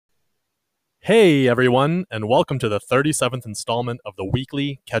Hey, everyone, and welcome to the 37th installment of the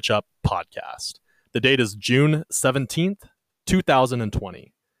weekly Catch Up podcast. The date is June 17th,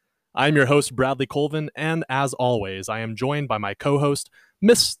 2020. I'm your host, Bradley Colvin, and as always, I am joined by my co-host,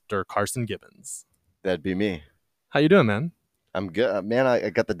 Mr. Carson Gibbons. That'd be me. How you doing, man? I'm good. Man,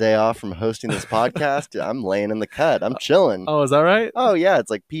 I got the day off from hosting this podcast. I'm laying in the cut. I'm chilling. Oh, is that right? Oh, yeah. It's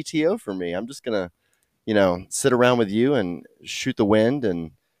like PTO for me. I'm just going to, sit around with you and shoot the wind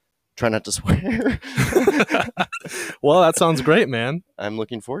and try not to swear. Well, that sounds great, man. I'm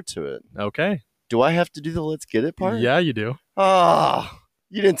looking forward to it. Okay. Do I have to do the let's get it part? Yeah, you do. Oh,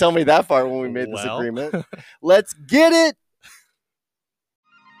 you didn't tell me that part when we made this agreement. Let's get it.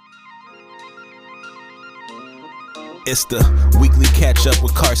 It's the weekly catch up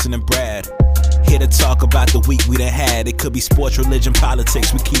with Carson and Brad. Here to talk about the week we done had. It could be sports, religion,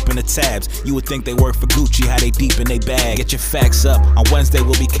 politics, we keeping the tabs. You would think they work for Gucci, how they deep in they bag. Get your facts up, on Wednesday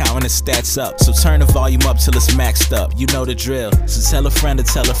we'll be counting the stats up. So turn the volume up till it's maxed up, you know the drill. So tell a friend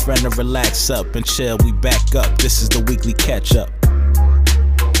to relax up and chill, we back up. This is the weekly catch up.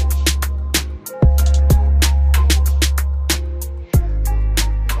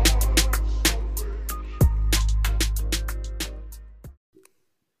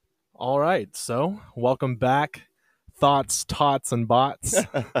 All right, so welcome back, thoughts, tots, and bots.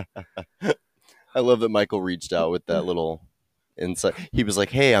 I love that Michael reached out with that little insight. He was like,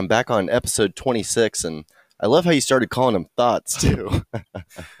 hey, I'm back on episode 26, and I love how you started calling them thoughts, too.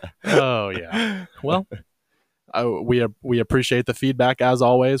 Oh, yeah. Well, we appreciate the feedback, as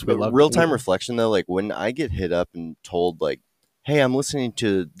always. We love real-time reflection, though, like when I get hit up and told, like, hey, I'm listening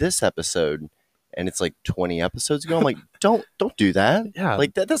to this episode, and it's like 20 episodes ago. I'm like, don't do that. Yeah.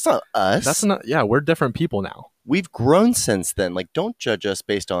 Like that's not us. That's not, yeah, we're different people now. We've grown since then. Like, don't judge us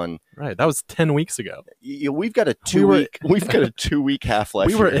based on. Right. That was 10 weeks ago. We've got a 2-week half-life.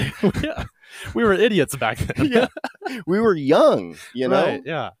 We were idiots back then. Yeah. We were young, you know? Right,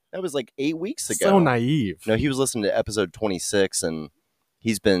 yeah. That was like 8 weeks ago. So naive. No, he was listening to episode 26 and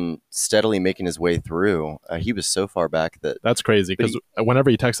he's been steadily making his way through. He was so far back that. That's crazy because whenever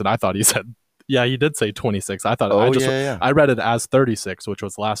he texted, I thought he said, yeah, he did say 26. I thought I read it as 36, which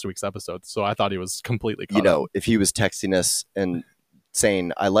was last week's episode. So I thought he was completely caught up. If he was texting us and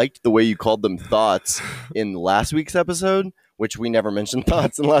saying, I liked the way you called them thoughts in last week's episode, which we never mentioned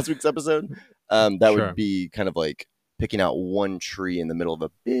thoughts in last week's episode, that would be kind of like picking out one tree in the middle of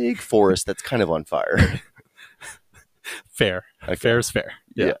a big forest that's kind of on fire. Fair. Okay. Fair is fair.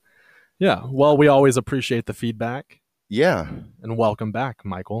 Yeah. Yeah. Well, we always appreciate the feedback. Yeah. And welcome back,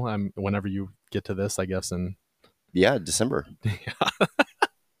 Michael. Whenever you get to this, I guess, in December.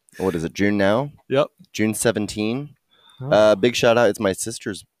 What is it? June now? Yep. June 17. Oh. Big shout out. It's my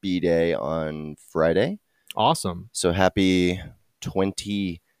sister's B-Day on Friday. Awesome. So happy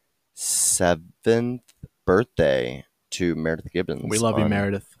 27th birthday to Meredith Gibbons. We love you,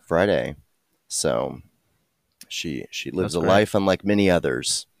 Meredith. Friday. So she lives a life unlike many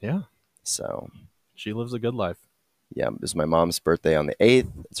others. Yeah. So she lives a good life. Yeah, it was my mom's birthday on the 8th.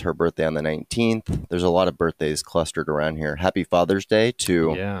 It's her birthday on the 19th. There's a lot of birthdays clustered around here. Happy Father's Day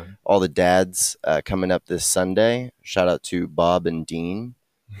to all the dads coming up this Sunday. Shout out to Bob and Dean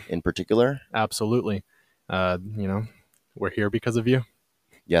in particular. Absolutely. We're here because of you.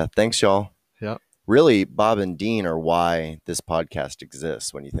 Yeah, thanks, y'all. Yeah. Really, Bob and Dean are why this podcast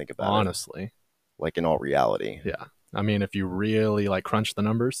exists when you think about it. Honestly. Like in all reality. Yeah. I mean, if you really crunch the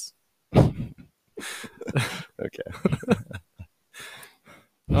numbers. Okay.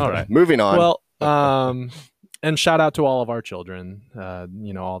 All right. Moving on. Well, and shout out to all of our children,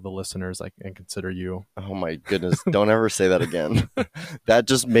 all the listeners. I consider you. Oh my goodness. Don't ever say that again. That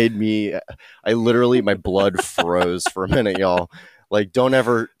just made me, my blood froze for a minute, y'all. Like, don't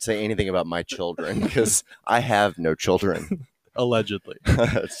ever say anything about my children because I have no children. Allegedly.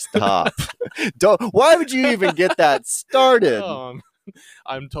 Stop. Why would you even get that started?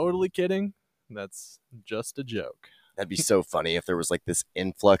 I'm totally kidding. That's just a joke. That'd be so funny if there was like this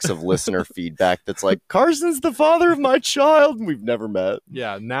influx of listener feedback that's like, Carson's the father of my child and we've never met.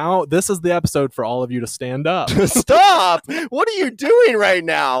 Yeah, now this is the episode for all of you to stand up. Stop! What are you doing right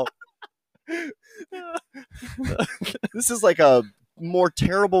now? This is like a more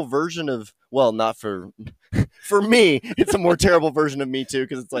terrible version of, well, not for me, it's a more terrible version of Me Too,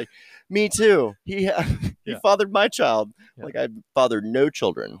 because it's like, me too. He fathered my child. Yeah. Like I fathered no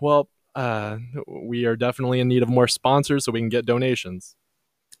children. Well, we are definitely in need of more sponsors so we can get donations.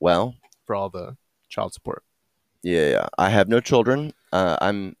 Well, for all the child support. Yeah. I have no children.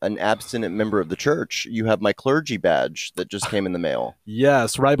 I'm an abstinent member of the church. You have my clergy badge that just came in the mail.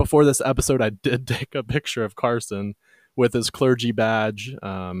 Yes. Right before this episode, I did take a picture of Carson with his clergy badge.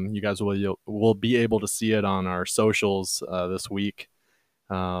 You guys will be able to see it on our socials this week.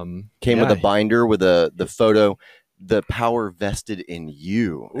 Came with a binder with the photo, "The power vested in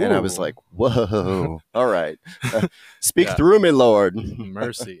you." Ooh. And I was like, whoa, all right. Speak through me, Lord.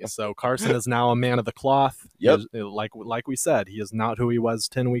 Mercy. So Carson is now a man of the cloth. Yep. Like we said, he is not who he was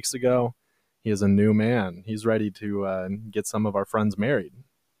 10 weeks ago. He is a new man. He's ready to get some of our friends married.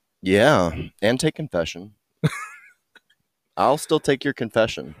 Yeah, and take confession. I'll still take your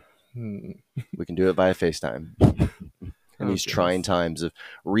confession. We can do it via FaceTime. In these trying times of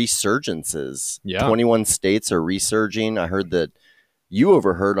resurgences. Yeah. 21 states are resurging. I heard that you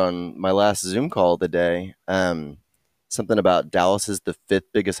overheard on my last Zoom call of the day something about Dallas is the 5th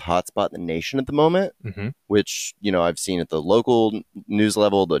biggest hotspot in the nation at the moment, which, I've seen at the local news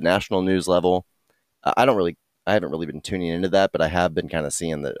level, the national news level. I haven't really been tuning into that, but I have been kind of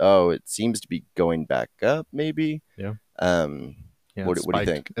seeing that, it seems to be going back up maybe. Yeah. What do you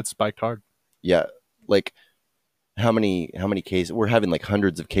think? It's spiked hard. Yeah. Like, how many cases? We're having like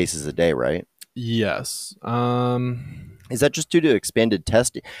hundreds of cases a day, right? Yes. Is that just due to expanded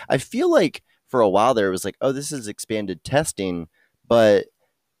testing? I feel like for a while there it was like, this is expanded testing, but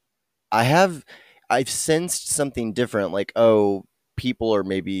I've sensed something different. Like, people are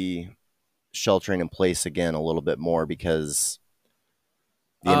maybe sheltering in place again a little bit more because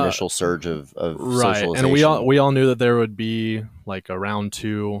the initial surge of right. socialization. And we all knew that there would be like a round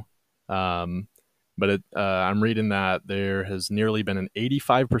 2. But I'm reading that there has nearly been an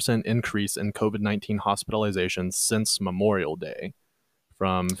 85% increase in COVID-19 hospitalizations since Memorial Day,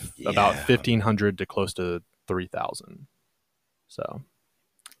 from about 1,500 to close to 3,000. So,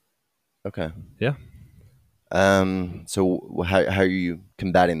 okay, yeah. So how are you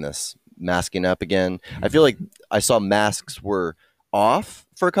combating this? Masking up again? I feel like I saw masks were off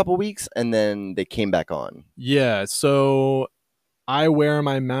for a couple weeks and then they came back on. Yeah. So I wear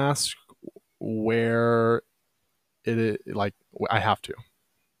my mask where I have to.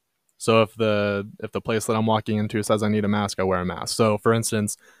 So if the place that I'm walking into says I need a mask, I wear a mask. So for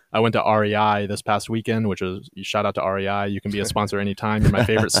instance, I went to REI this past weekend, which is, shout out to REI. You can be a sponsor anytime. You're my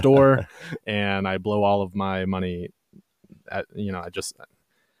favorite store. And I blow all of my money at, I just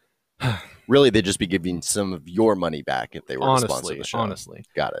really, they'd just be giving some of your money back if they were to sponsor the show. Honestly.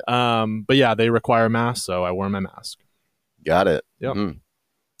 Got it. But yeah, they require masks, so I wear my mask. Got it. Yep. Mm-hmm.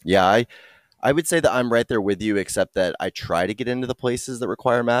 Yeah, I would say that I'm right there with you, except that I try to get into the places that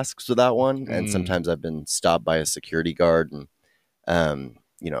require masks with that one. And sometimes I've been stopped by a security guard and,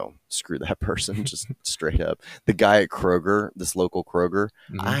 screw that person just straight up. The guy at Kroger, this local Kroger,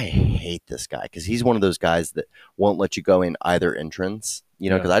 I hate this guy because he's one of those guys that won't let you go in either entrance,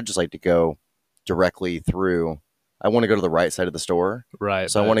 because I'd just like to go directly through. I want to go to the right side of the store. Right.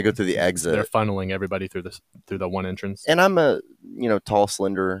 So I want to go through the exit. They're funneling everybody through the one entrance. And I'm a, tall,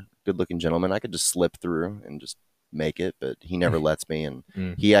 slender, good-looking gentleman. I could just slip through and just make it, but he never lets me. And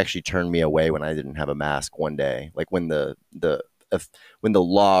he actually turned me away when I didn't have a mask one day, like when the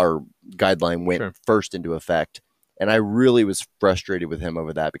law or guideline went first into effect. And I really was frustrated with him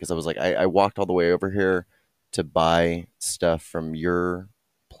over that because I was like, I walked all the way over here to buy stuff from your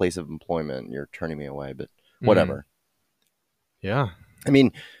place of employment. And you're turning me away, but whatever. Yeah. I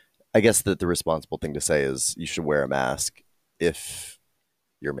mean, I guess that the responsible thing to say is you should wear a mask if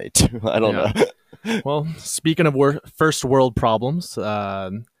you're made to. I don't know. Well, speaking of first world problems,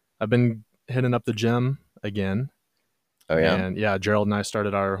 I've been hitting up the gym again. Oh, yeah? And yeah, Gerald and I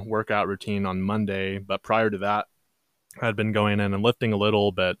started our workout routine on Monday. But prior to that, I'd been going in and lifting a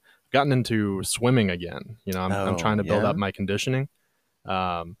little, but gotten into swimming again. I'm trying to build up my conditioning.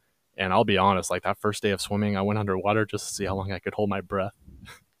 And I'll be honest, like that first day of swimming, I went underwater just to see how long I could hold my breath.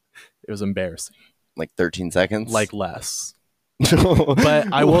 It was embarrassing. Like 13 seconds? Like less.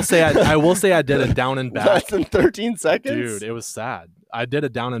 But I will say I did it down and back. Less than 13 seconds? Dude, it was sad. I did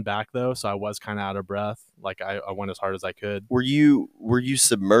it down and back though, so I was kind of out of breath. Like I went as hard as I could. Were you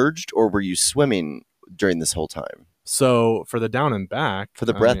submerged or were you swimming during this whole time? So for the down and back, for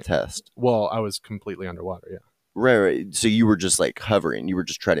the breath test. Well, I was completely underwater, yeah. Right. So you were just like hovering. You were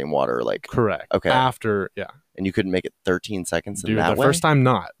just treading water, like. Correct. Okay. After, yeah. And you couldn't make it 13 seconds in Dude, that way? The first time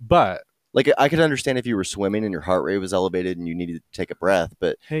not, but. Like I could understand if you were swimming and your heart rate was elevated and you needed to take a breath,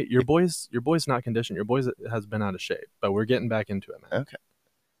 but. Hey, your boy's not conditioned. Your boy has been out of shape, but we're getting back into it, man. Okay.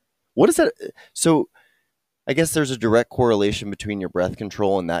 What is that? So I guess there's a direct correlation between your breath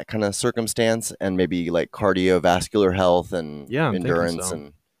control and that kind of circumstance and maybe like cardiovascular health and endurance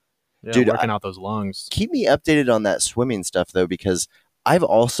and. Yeah, dude, working out those lungs. Keep me updated on that swimming stuff, though, because I've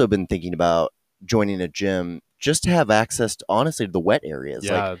also been thinking about joining a gym just to have access to, honestly, to the wet areas.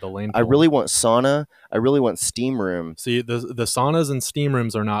 Yeah, the lane pool. I really want sauna. I really want steam room. See, the saunas and steam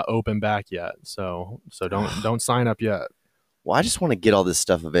rooms are not open back yet, so don't sign up yet. Well, I just want to get all this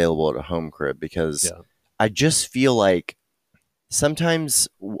stuff available at a home crib because I just feel like sometimes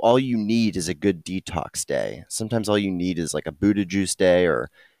all you need is a good detox day. Sometimes all you need is like a Buddha juice day, or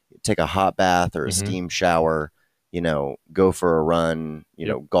take a hot bath or a steam shower, go for a run,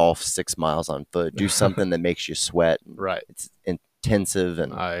 golf 6 miles on foot, do something that makes you sweat. Right. It's intensive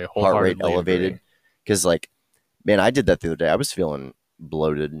and I heart rate elevated. Because man, I did that the other day. I was feeling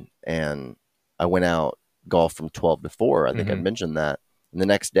bloated and I went out golf from 12 to 4. I think I mentioned that. And the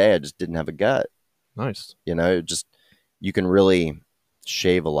next day I just didn't have a gut. Nice. You can really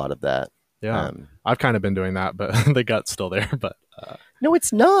shave a lot of that. Yeah. I've kind of been doing that, but the gut's still there. But no,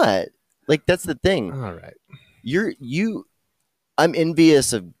 it's not. That's the thing. All right. I'm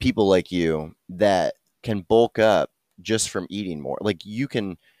envious of people like you that can bulk up just from eating more. Would you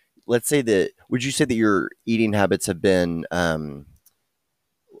say that your eating habits have been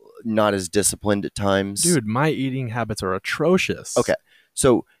not as disciplined at times? Dude, my eating habits are atrocious. Okay.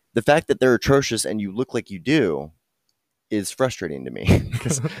 So the fact that they're atrocious and you look like you do is frustrating to me.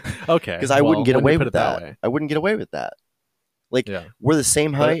 Okay. Because I wouldn't get away with that. I wouldn't get away with that. We're the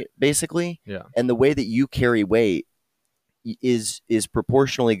same height, basically. Yeah. And the way that you carry weight is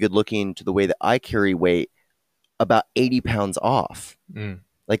proportionally good looking to the way that I carry weight about 80 pounds off.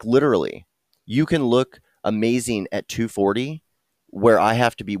 Literally. You can look amazing at 240 where I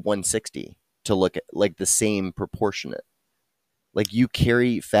have to be 160 to look at the same proportionate. You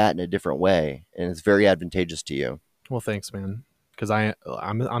carry fat in a different way, and it's very advantageous to you. Well, thanks, man. Because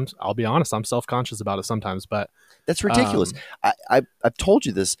I'll be honest, I'm self-conscious about it sometimes, but that's ridiculous. I've told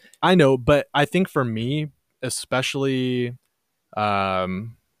you this. I know, but I think for me, especially,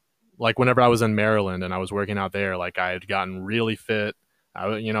 whenever I was in Maryland and I was working out there, I had gotten really fit. I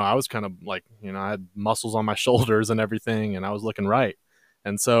was kind of I had muscles on my shoulders and everything, and I was looking right.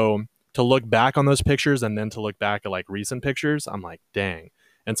 And so to look back on those pictures and then to look back at recent pictures, I'm like, dang.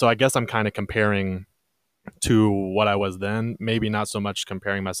 And so I guess I'm kind of comparing to what I was then, maybe not so much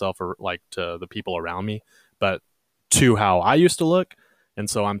comparing myself or to the people around me, but to how I used to look. And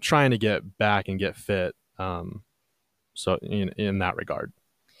so I'm trying to get back and get fit. So in that regard.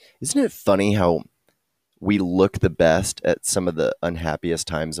 Isn't it funny how we look the best at some of the unhappiest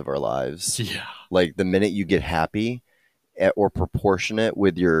times of our lives? Yeah. The minute you get happy or proportionate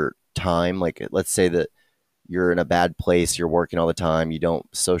with your time, let's say that you're in a bad place, you're working all the time, you don't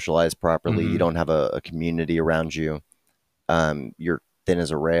socialize properly, you don't have a community around you, you're thin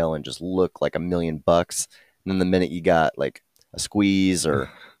as a rail and just look like $1 million. And then the minute you got a squeeze or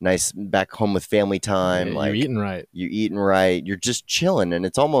nice back home with family time, you're eating right, you're just chilling. And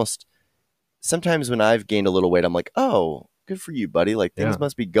it's almost, sometimes when I've gained a little weight, I'm like, oh, good for you, buddy. Things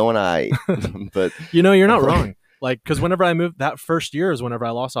must be going all right. But you're not wrong. Because whenever I moved, that first year is whenever I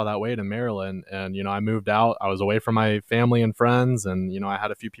lost all that weight in Maryland. And, I moved out. I was away from my family and friends. And, I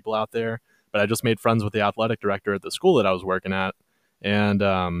had a few people out there. But I just made friends with the athletic director at the school that I was working at.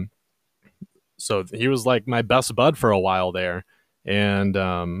 And so he was my best bud for a while there. And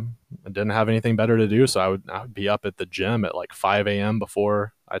I didn't have anything better to do. So I would be up at the gym at 5 a.m.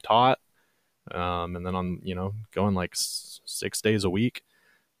 before I taught. And then I'm, going 6 days a week.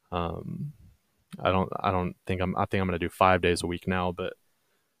 I think I'm going to do 5 days a week now, but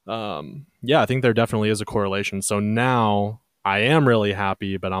I think there definitely is a correlation. So now I am really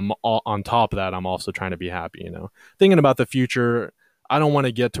happy, but on top of that, I'm also trying to be happy, thinking about the future. I don't want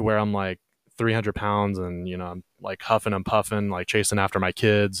to get to where I'm 300 pounds and, I'm huffing and puffing, chasing after my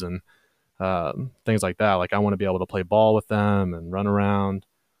kids and things like that. I want to be able to play ball with them and run around,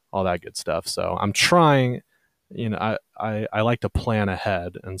 all that good stuff. So I'm trying, I like to plan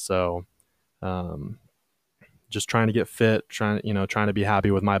ahead. And so just trying to get fit, trying to be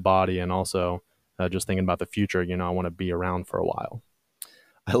happy with my body, and also just thinking about the future. I want to be around for a while.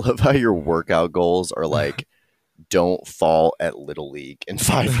 I love how your workout goals are don't fall at Little League in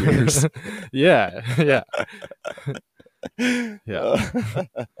 5 years. Yeah.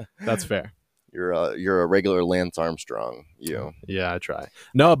 That's fair. You're a regular Lance Armstrong. Yeah, I try.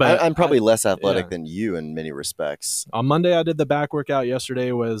 No, but I'm probably less athletic than you in many respects. On Monday, I did the back workout.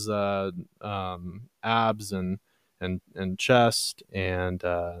 Yesterday was abs and chest, and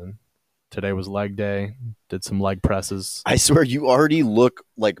today was leg day. Did some leg presses. I swear, you already look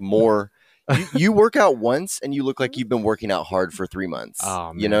more. You work out once, and you look like you've been working out hard for 3 months.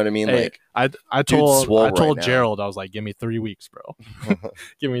 Oh, you know what I mean? Hey, I told Gerald, I was like, give me 3 weeks, bro.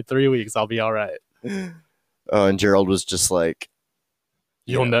 Give me 3 weeks. I'll be all right. Oh, and Gerald was just like,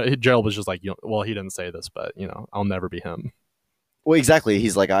 You'll know. Gerald was just like, well, he didn't say this, but I'll never be him. Well, exactly.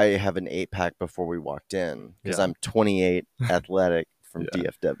 He's like, I have an 8-pack before we walked in because I'm 28, athletic from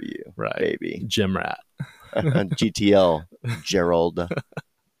DFW, right? Baby, gym rat, GTL, Gerald.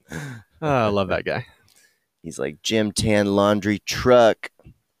 I love that guy. He's like gym tan laundry truck.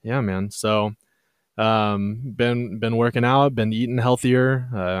 Yeah, man. So, been working out, been eating healthier.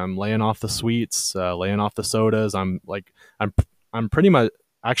 I'm laying off the sweets, laying off the sodas. I'm pretty much,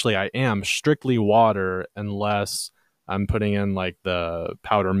 actually, I am strictly water unless I'm putting in like the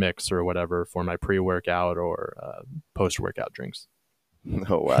powder mix or whatever for my pre-workout or post-workout drinks.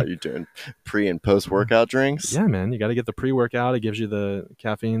 Oh, wow. You're doing pre and post-workout drinks? Yeah, man. You got to get the pre-workout. It gives you the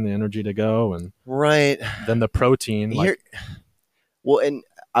caffeine, the energy to go. And right. Then the protein. Well, and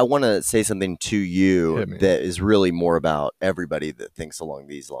I want to say something to you that is really more about everybody that thinks along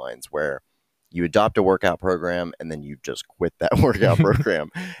these lines, where you adopt a workout program and then you just quit that workout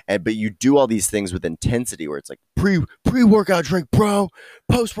program. But you do all these things with intensity where it's like pre-workout drink, bro,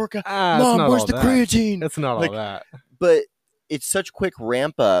 post-workout. Mom, where's the creatine? It's not all that. But it's such quick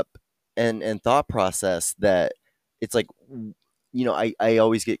ramp up and thought process that it's like, I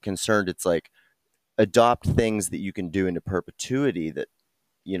always get concerned. It's like adopt things that you can do into perpetuity that,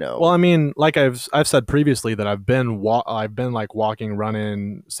 Well, I mean, like I've said previously that I've been like walking,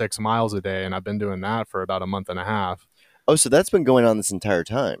 running 6 miles a day, and I've been doing that for about a month and a half. Oh, so that's been going on this entire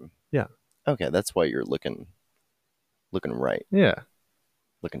time. Yeah. Okay, that's why you're looking right. Yeah.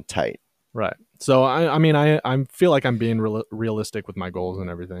 Looking tight. Right. So I mean I feel like I'm being realistic with my goals and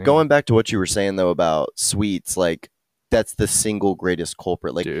everything. Going back to what you were saying though about sweets, like that's the single greatest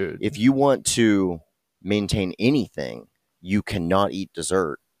culprit. Like, dude, if you want to maintain anything, you cannot eat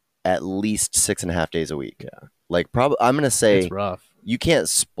dessert at least 6.5 days a week. Yeah. Like I'm going to say it's rough. You can't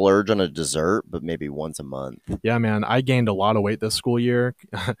splurge on a dessert, but maybe once a month. Yeah, man. I gained a lot of weight this school year.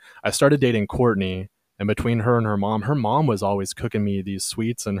 I started dating Courtney, and between her and her mom was always cooking me these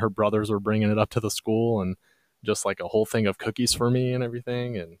sweets, and her brothers were bringing it up to the school and just like a whole thing of cookies for me and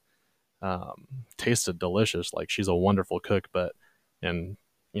everything. And tasted delicious. Like, she's a wonderful cook, and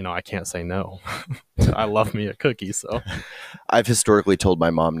I can't say no. I love me a cookie. So I've historically told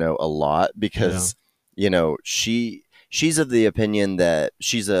my mom no a lot because, she's of the opinion that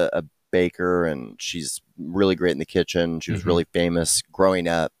she's a baker and she's really great in the kitchen. She was really famous growing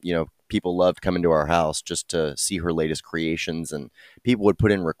up. People loved coming to our house just to see her latest creations, and people would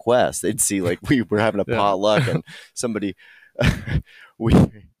put in requests. They'd see like we were having a potluck and somebody,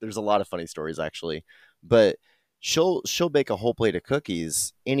 there's a lot of funny stories actually, but she'll bake a whole plate of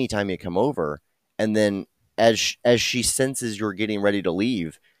cookies anytime you come over. And then as she senses you're getting ready to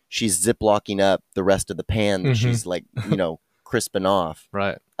leave, she's ziplocking up the rest of the pan that she's like, crisping off.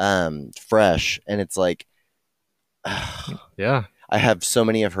 Right. Fresh. And it's like, yeah. I have so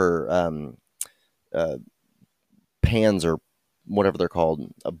many of her pans or whatever they're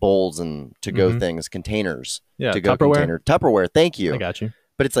called, bowls and to-go things, containers. Yeah, to-go container. Tupperware, thank you. I got you.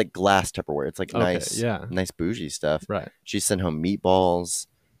 But it's like glass Tupperware. It's like nice bougie stuff. Right. She sent home meatballs.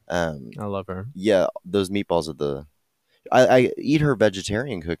 I love her. Yeah, those meatballs are I eat her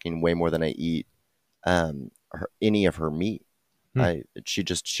vegetarian cooking way more than I eat any of her meat.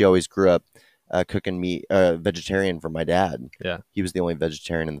 She always grew up cooking meat, vegetarian for my dad. Yeah. He was the only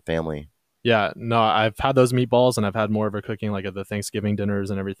vegetarian in the family. Yeah, no, I've had those meatballs, and I've had more of her cooking, like at the Thanksgiving dinners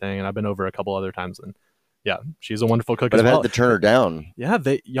and everything. And I've been over a couple other times, and yeah, she's a wonderful cook. But I've had to turn her down. Yeah,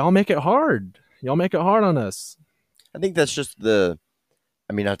 y'all make it hard. Y'all make it hard on us. I think that's just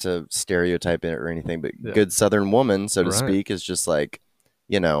not to stereotype it or anything, but good Southern woman, so to speak, is just like,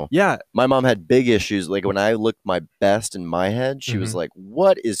 Yeah. My mom had big issues. Like when I looked my best in my head, she was like,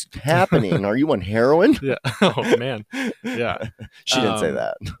 "What is happening? Are you on heroin?" Yeah. Oh man. Yeah. She didn't say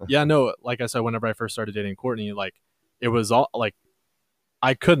that. Yeah. No. Like I said, whenever I first started dating Courtney, like it was all like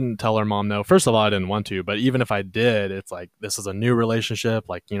I couldn't tell her mom no. First of all, I didn't want to, but even if I did, it's like this is a new relationship.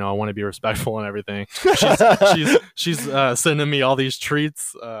 Like I want to be respectful and everything. She's sending me all these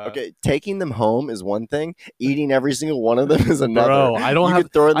treats. Okay, taking them home is one thing. Eating every single one of them is another. Bro, I don't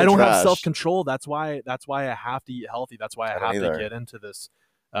have self-control. That's why I have to eat healthy. That's why I have to get into this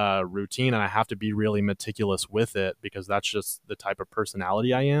routine, and I have to be really meticulous with it because that's just the type of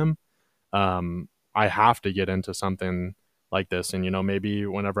personality I am. I have to get into something like this, and maybe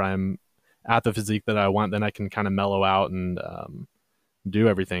whenever I'm at the physique that I want, then I can kind of mellow out and do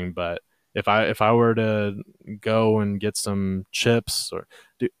everything. But if I were to go and get some chips or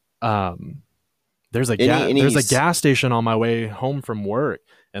there's a gas station on my way home from work,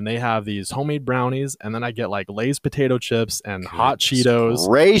 and they have these homemade brownies, and then I get like Lay's potato chips and hot Cheetos.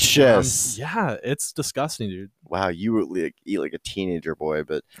 Gracious. Yeah, it's disgusting, dude. Wow, you eat like a teenager boy,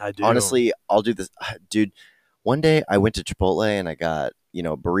 but I do. honestly, I'll do this. Dude, one day I went to Chipotle and I got,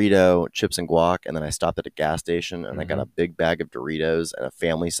 burrito, chips and guac, and then I stopped at a gas station and I got a big bag of Doritos and a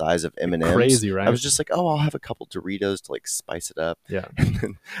family size of M&Ms. Crazy, right? I was just like, oh, I'll have a couple Doritos to like spice it up. Yeah. And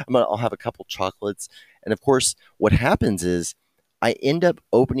then I'll have a couple chocolates. And of course, what happens is I end up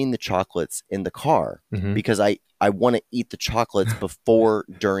opening the chocolates in the car because I want to eat the chocolates before,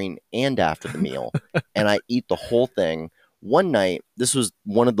 during, and after the meal. And I eat the whole thing. One night, this was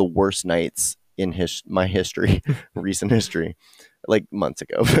one of the worst nights in my history, recent history, like months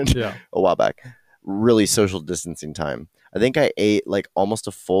ago, but a while back. Really social distancing time. I think I ate like almost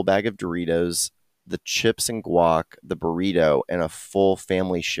a full bag of Doritos, the chips and guac, the burrito, and a full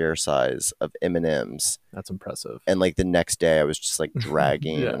family share size of M&Ms. That's impressive. And like the next day I was just like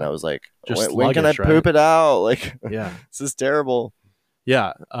dragging and I was like, just when can I poop it out? Like, yeah, this is terrible.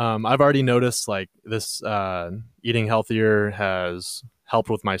 Yeah. I've already noticed like this eating healthier has helped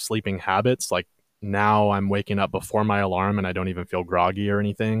with my sleeping habits. Like now I'm waking up before my alarm and I don't even feel groggy or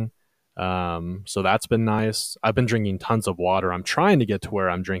anything. So that's been nice. I've been drinking tons of water. I'm trying to get to where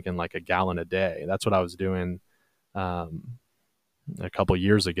I'm drinking like a gallon a day. That's what I was doing a couple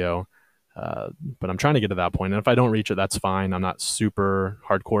years ago. But I'm trying to get to that point. And if I don't reach it, that's fine. I'm not super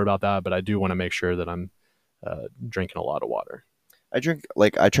hardcore about that, but I do want to make sure that I'm drinking a lot of water. I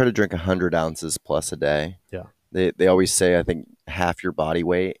try to drink 100 ounces plus a day. Yeah. They always say, I think half your body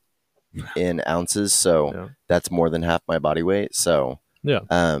weight in ounces. So that's more than half my body weight. So,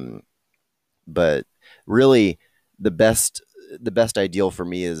 but really the best ideal for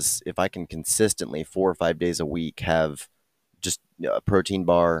me is if I can consistently 4 or 5 days a week have just a protein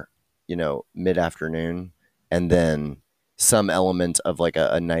bar, mid-afternoon, and then some element of like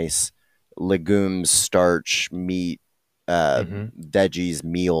a nice legumes, starch, meat, veggies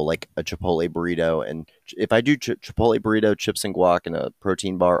meal, like a Chipotle burrito. And if I do Chipotle burrito, chips and guac, and a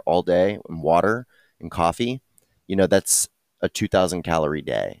protein bar all day, and water and coffee, that's a 2,000 calorie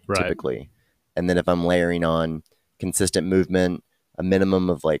day typically. And then if I'm layering on consistent movement, a minimum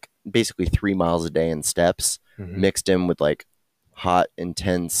of like basically 3 miles a day in steps, mixed in with like hot,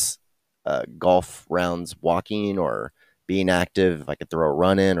 intense golf rounds, walking or being active. If I could throw a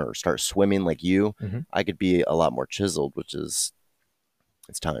run in or start swimming like you, I could be a lot more chiseled, it's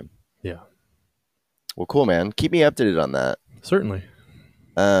time. Yeah. Well, cool, man. Keep me updated on that. Certainly.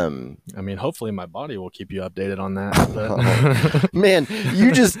 I mean, hopefully my body will keep you updated on that. But... Man,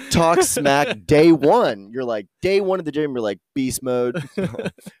 you just talk smack day one. You're like, day one of the gym, you're like, beast mode.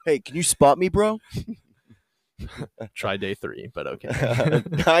 Hey, can you spot me, bro? Try day 3, but okay.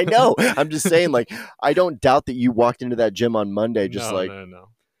 I know. I'm just saying, like, I don't doubt that you walked into that gym on Monday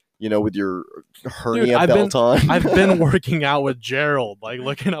no. With your hernia belt on. I've been working out with Gerald, like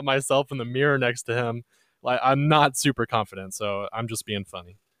looking at myself in the mirror next to him. Like, I'm not super confident, so I'm just being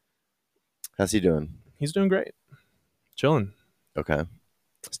funny. How's he doing? He's doing great. Chilling. Okay.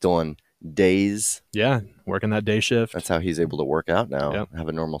 Still on days? Yeah, working that day shift. That's how he's able to work out now, have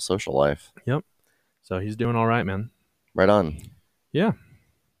a normal social life. Yep. So he's doing all right, man. Right on. Yeah.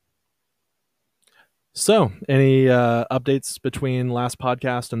 So, any updates between last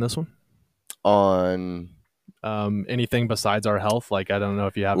podcast and this one? On... anything besides our health? Like, I don't know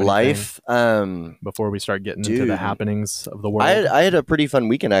if you have life before we start getting into the happenings of the world. I had a pretty fun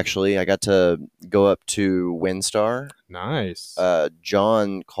weekend, actually. I got to go up to WinStar. Nice.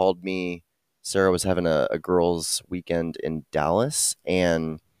 John called me. Sarah was having a girls' weekend in Dallas,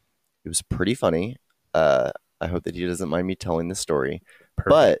 and it was pretty funny. I hope that he doesn't mind me telling this story. Perfect.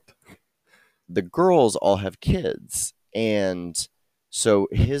 But the girls all have kids, and so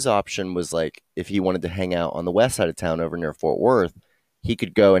his option was like, if he wanted to hang out on the west side of town over near Fort Worth, he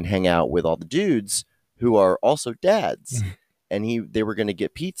could go and hang out with all the dudes who are also dads. And they were going to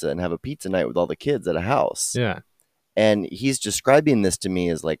get pizza and have a pizza night with all the kids at a house. Yeah. And he's describing this to me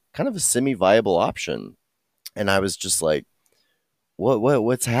as like kind of a semi-viable option. And I was just like,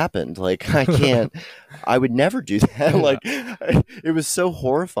 what's happened? Like, I would never do that. Like, it was so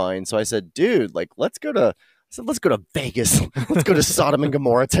horrifying. So I said, dude, like, let's go to Vegas. Let's go to Sodom and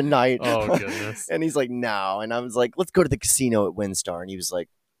Gomorrah tonight. Oh, goodness. And he's like, no. And I was like, let's go to the casino at WinStar. And he was like,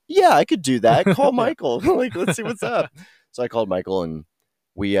 yeah, I could do that. Call Michael. Like, let's see what's up. So I called Michael, and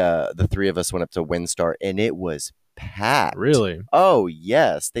we, the three of us went up to WinStar, and it was packed. Really? Oh,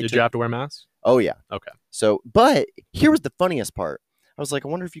 yes. Did you have to wear masks? Oh, yeah. Okay. So, but here was the funniest part. I was like, I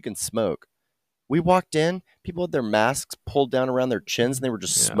wonder if you can smoke. We walked in, people had their masks pulled down around their chins, and they were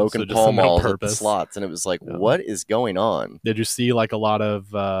just smoking just Pall no Malls at the purpose. slots. And it was like, what is going on? Did you see like a lot of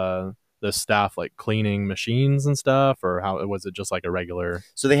the staff like cleaning machines and stuff, or how was it just like a regular?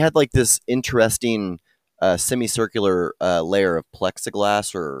 So they had like this interesting semicircular layer of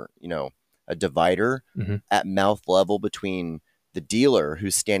plexiglass, or a divider at mouth level between the dealer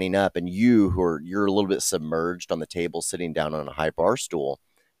who's standing up and you're a little bit submerged on the table sitting down on a high bar stool.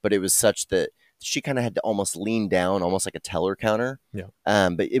 But it was such that she kind of had to almost lean down, almost like a teller counter. Yeah.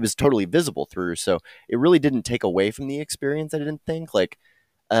 But it was totally visible through, so it really didn't take away from the experience. I didn't think like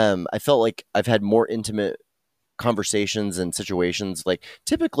I felt like I've had more intimate conversations and situations. Like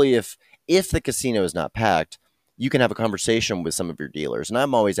typically, if the casino is not packed, you can have a conversation with some of your dealers, and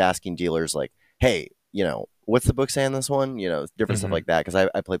I'm always asking dealers like, hey, what's the book say on this one? Different stuff like that, because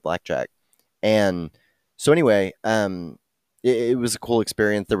I play blackjack. And so anyway, it was a cool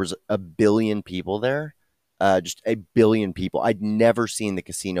experience. There was a billion people there, just a billion people. I'd never seen the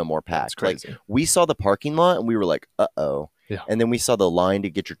casino more packed. Like we saw the parking lot and we were like, uh-oh. Yeah. And then we saw the line to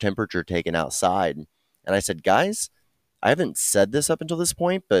get your temperature taken outside. And I said, guys, I haven't said this up until this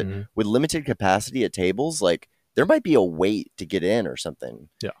point, but with limited capacity at tables, like there might be a wait to get in or something.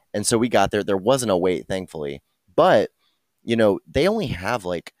 Yeah. And so we got there. There wasn't a wait, thankfully. But, they only have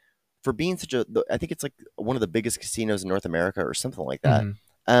like, for being I think it's like one of the biggest casinos in North America or something like that.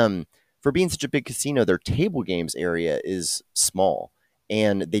 For being such a big casino, their table games area is small,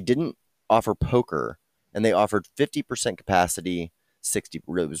 and they didn't offer poker, and they offered 50% capacity, 60,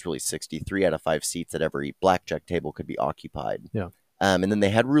 it was really 60, 3 out of 5 seats at every blackjack table could be occupied. Yeah. And then they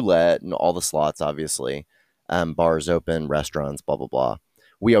had roulette and all the slots, obviously, bars open, restaurants, blah, blah, blah.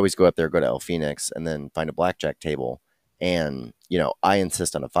 We always go up there, go to El Phoenix, and then find a blackjack table. And, I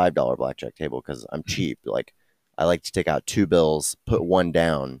insist on a $5 blackjack table because I'm cheap. Like, I like to take out 2 bills, put one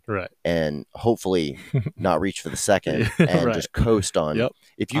down, right, and hopefully not reach for the second, and just coast on. Yep.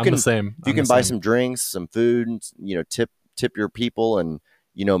 If you I'm can, the same. if you can buy some drinks, some food, tip your people, and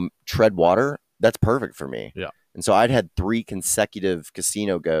tread water, that's perfect for me. Yeah. And so I'd had 3 consecutive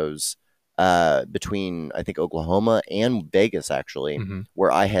casino goes between, I think, Oklahoma and Vegas, actually,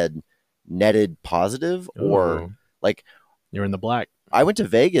 where I had netted positive. Or like you're in the black. I went to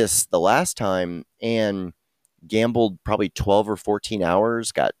Vegas the last time and gambled probably 12 or 14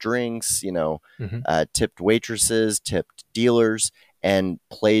 hours, got drinks, tipped waitresses, tipped dealers, and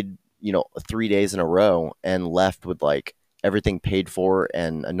played, 3 days in a row, and left with like everything paid for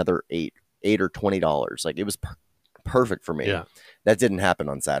and another $8 or $20. Like it was perfect for me. Yeah. That didn't happen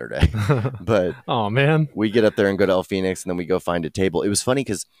on Saturday, but oh man, we get up there and go to El Phoenix, and then we go find a table. It was funny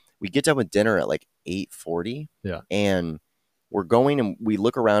because we get done with dinner at like 8:40. Yeah. And we're going and we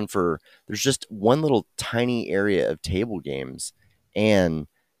look around there's just one little tiny area of table games. And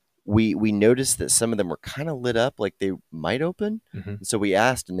we noticed that some of them were kind of lit up like they might open. And so we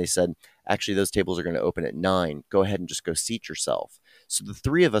asked, and they said, actually, those tables are going to open at 9. Go ahead and just go seat yourself. So the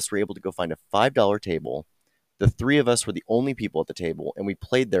 3 of us were able to go find a $5 table. The 3 of us were the only people at the table, and we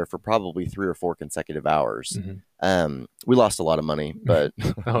played there for probably 3 or 4 consecutive hours. We lost a lot of money, but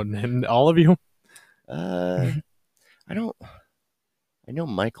oh, and all of you? I know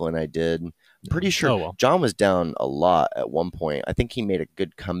Michael and I did. I'm pretty sure John was down a lot at one point. I think he made a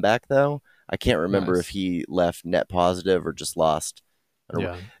good comeback, though. I can't remember if he left net positive or just lost.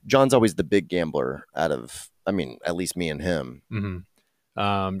 John's always the big gambler out of, at least me and him.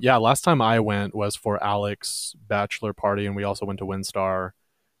 Last time I went was for Alex's bachelor party, and we also went to WinStar,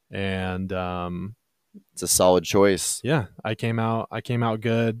 and it's a solid choice. Yeah, I came out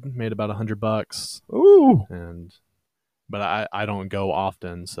good, made about $100. Ooh. But I don't go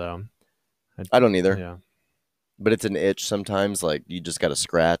often, so I don't either. Yeah. But it's an itch sometimes, like you just got to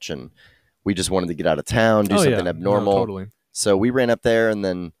scratch, and we just wanted to get out of town, do something abnormal. No, totally. So we ran up there and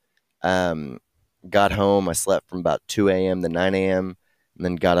then got home. I slept from about 2 a.m. to 9 a.m. and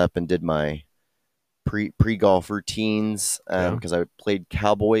then got up and did my pre-golf routines because I played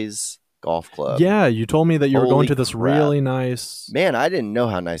Cowboys Golf Club. Yeah, you told me that you were going to this really nice... Man, I didn't know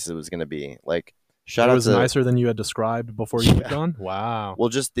how nice it was going to be. Like, it was nicer than you had described before you had gone? Wow. Well,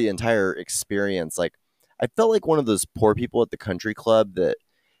 just the entire experience. Like, I felt like one of those poor people at the country club that...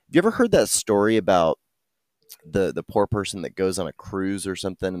 Have you ever heard that story about the poor person that goes on a cruise or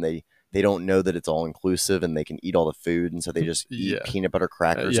something, and they don't know that it's all inclusive and they can eat all the food, and so they just eat peanut butter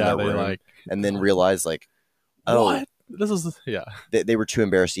crackers in their room, and then realize like, what? This is they were too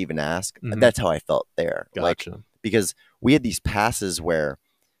embarrassed to even ask. And that's how I felt there. Gotcha. Like, because we had these passes where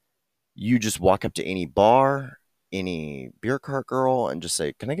you just walk up to any bar, any beer cart girl, and just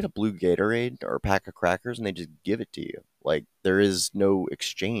say, "Can I get a blue Gatorade or a pack of crackers?" And they just give it to you. Like there is no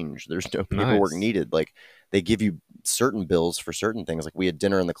exchange. There's no paperwork needed. Like they give you certain bills for certain things. Like we had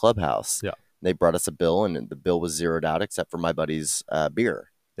dinner in the clubhouse. Yeah. They brought us a bill and the bill was zeroed out except for my buddy's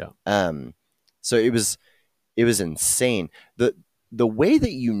beer. Yeah. So it was insane. The way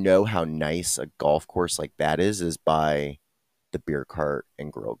that you know how nice a golf course like that is by the beer cart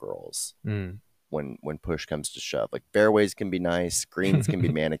and grill girls. When push comes to shove, like fairways can be nice, greens can be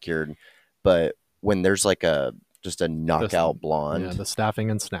manicured, but when there's like just a knockout blonde, the staffing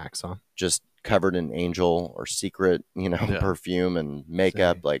and snacks, huh? Just covered in Angel or Secret, perfume and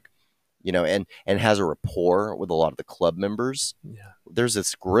makeup, like, and has a rapport with a lot of the club members. Yeah. There's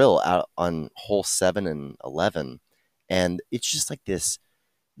this grill out on hole 7 and 11, and it's just like this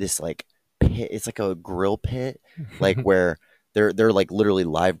like pit. It's like a grill pit, like where they're like literally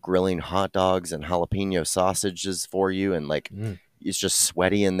live grilling hot dogs and jalapeno sausages for you, and like it's just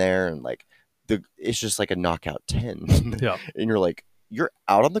sweaty in there, and like it's just like a knockout 10. Yeah. And you're like, you're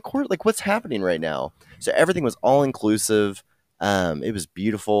out on the court, like what's happening right now? So everything was all inclusive. It was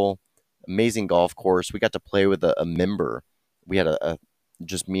beautiful, amazing golf course. We got to play with a member. We had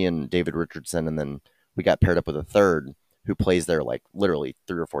just me and David Richardson, and then we got paired up with a third who plays there like literally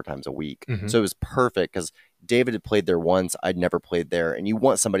 3 or 4 times a week. So it was perfect because David had played there once. I'd never played there. And you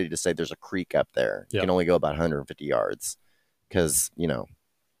want somebody to say there's a creek up there. You can only go about 150 yards because,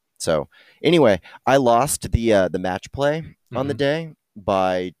 So anyway, I lost the match play on the day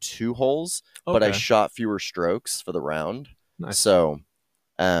by 2 holes, but I shot fewer strokes for the round. Nice. So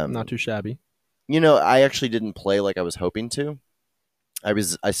not too shabby. I actually didn't play like I was hoping to.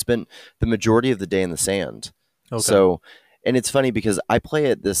 I spent the majority of the day in the sand. Okay. So, and it's funny because I play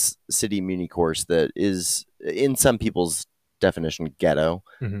at this city muni course that is, in some people's definition, ghetto,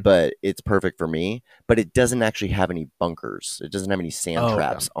 but it's perfect for me. But it doesn't actually have any bunkers. It doesn't have any sand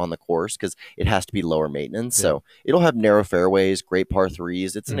traps on the course because it has to be lower maintenance. Yeah. So it'll have narrow fairways, great par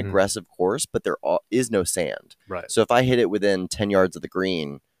 3s. It's an aggressive course, but there is no sand. Right. So if I hit it within 10 yards of the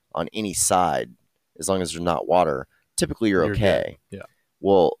green on any side, as long as there's not water, typically you're okay. Good. Yeah.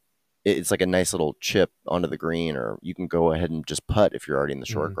 Well, it's like a nice little chip onto the green, or you can go ahead and just putt if you're already in the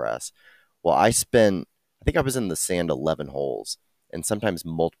short grass. Well, I think I was in the sand 11 holes, and sometimes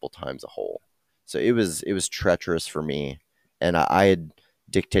multiple times a hole. So it was treacherous for me, and I had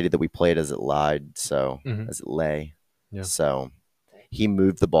dictated that we played as it lied, so as it lay. Yeah. So he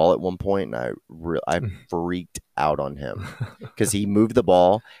moved the ball at one point, and I freaked out on him because he moved the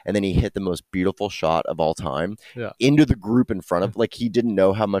ball and then he hit the most beautiful shot of all time into the group in front of, like, he didn't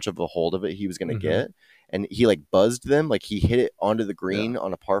know how much of a hold of it he was going to get, and he like buzzed them, like he hit it onto the green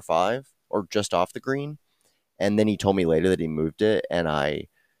on a par 5 or just off the green, and then he told me later that he moved it, and I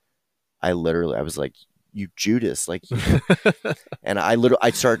was like, you Judas, like, and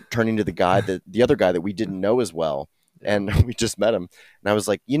I started turning to the other guy that we didn't know as well. And we just met him. And I was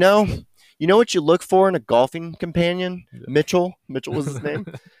like, you know what you look for in a golfing companion? Yeah. Mitchell was his name.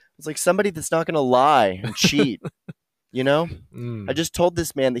 It's like somebody that's not going to lie and cheat. I just told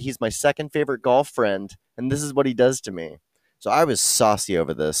this man that he's my second favorite golf friend, and this is what he does to me. So I was saucy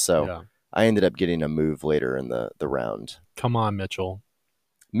over this. So I ended up getting a move later in the round. Come on, Mitchell.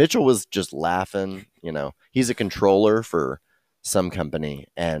 Mitchell was just laughing. He's a controller for some company,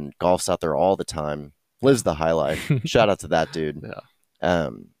 and golf's out there all the time. Lives the high life. Shout out to that dude.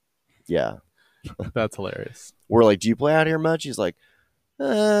 Yeah. That's hilarious. We're like, do you play out here much? He's like,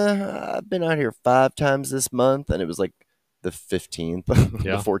 I've been out here 5 times this month, and it was like the 15th,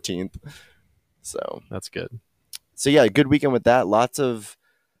 the 14th. So that's good. So yeah, good weekend with that. Lots of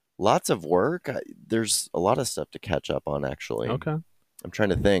work. There's a lot of stuff to catch up on, actually. Okay. I'm trying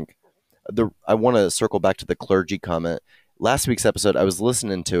to think. I want to circle back to the clergy comment. Last week's episode, I was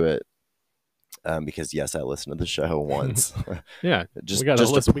listening to it. Because yes, I listened to the show once. Yeah, we gotta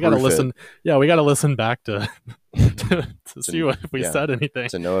listen. Yeah, we gotta listen back to see if we said anything,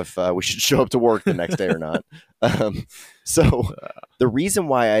 to know if we should show up to work the next day or not. So the reason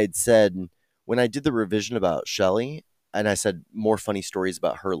why I had said when I did the revision about Shelly, and I said more funny stories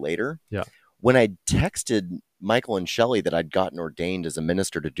about her later. Yeah. When I texted Michael and Shelly that I'd gotten ordained as a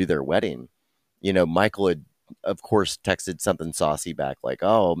minister to do their wedding, Michael had, of course, texted something saucy back like,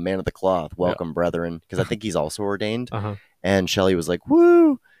 oh, man of the cloth, welcome, brethren, because I think he's also ordained. And Shelly was like,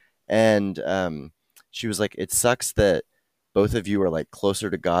 woo. And she was like, it sucks that both of you are like closer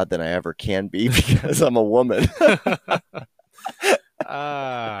to God than I ever can be because I'm a woman.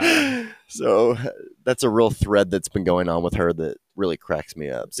 So that's a real thread that's been going on with her that really cracks me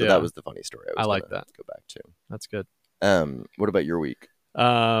up. So that was the funny story I like that. Go back to. That's good. What about your week?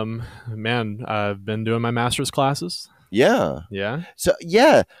 Man, I've been doing my master's classes. Yeah. So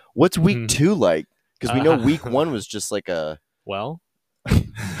what's week 2 like? Because we know week 1 was just like a... Well.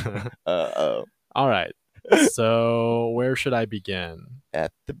 All right. So where should I begin?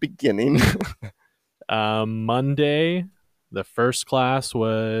 At the beginning. Monday, the first class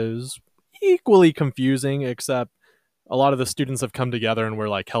was equally confusing, except a lot of the students have come together and we're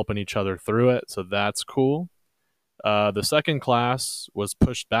like helping each other through it. So that's cool. The second class was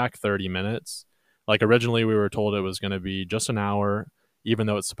pushed back 30 minutes. Like originally we were told it was going to be just an hour, even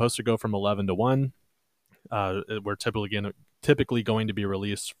though it's supposed to go from 11 to 1. We're typically going to be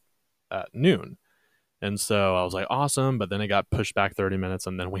released at noon. And so I was like, awesome. But then it got pushed back 30 minutes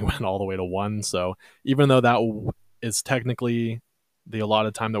and then we went all the way to 1. So even though that is technically the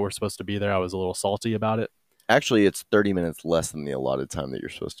allotted time that we're supposed to be there, I was a little salty about it. Actually, it's 30 minutes less than the allotted time that you're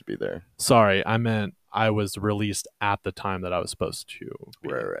supposed to be there. Sorry, I meant I was released at the time that I was supposed to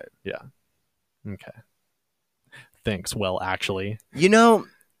be. Right. Yeah. Okay. Thanks. Well, actually.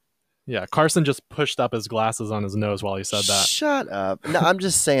 Yeah, Carson just pushed up his glasses on his nose while he said that. Shut up. No, I'm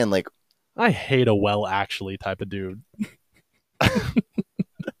just saying, like... I hate a well, actually type of dude.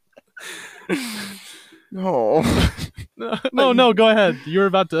 No. No, go ahead. You were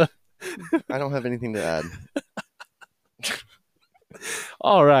about to... I don't have anything to add.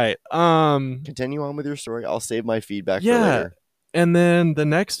 All right. Continue on with your story. I'll save my feedback for later. And then the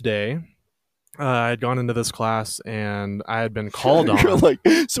next day, I had gone into this class and I had been called on. You're like,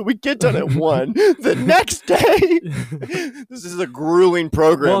 so we get done at 1. The next day, this is a grueling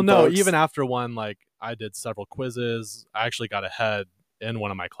program. Well, no, folks. even after 1, like I did several quizzes. I actually got ahead in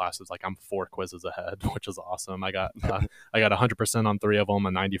one of my classes. Like I'm 4 quizzes ahead, which is awesome. I got 100% on 3 of them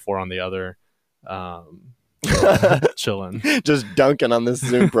and 94 on the other. Chilling, just dunking on this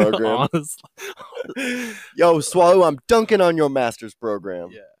Zoom program. Yo, Swallow, I'm dunking on your master's program.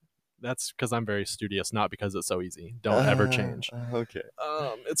 Yeah, that's because I'm very studious, not because it's so easy. Don't ever change. Okay.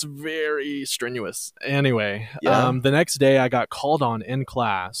 It's very strenuous. Anyway, yeah. The next day I got called on in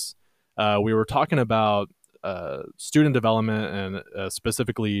class. We were talking about student development and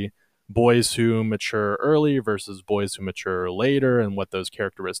specifically boys who mature early versus boys who mature later and what those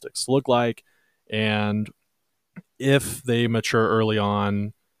characteristics look like. And if they mature early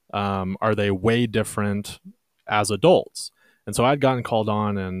on, are they way different as adults? And so I'd gotten called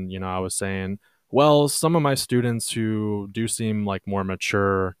on and, I was saying, well, some of my students who do seem like more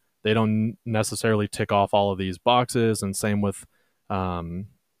mature, they don't necessarily tick off all of these boxes. And same with,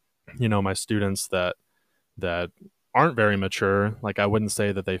 my students that aren't very mature. Like I wouldn't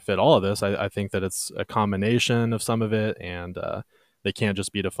say that they fit all of this. I think that it's a combination of some of it and they can't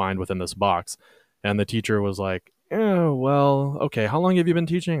just be defined within this box. And the teacher was like, well, okay, how long have you been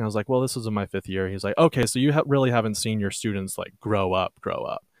teaching? I was like, well, this is in my 5th year. He's like, okay, so you really haven't seen your students like grow up.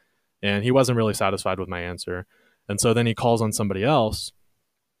 And he wasn't really satisfied with my answer. And so then he calls on somebody else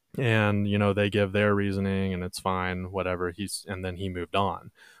and, they give their reasoning and it's fine, whatever. And then he moved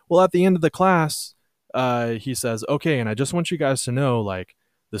on. Well, at the end of the class, he says, okay, and I just want you guys to know, like,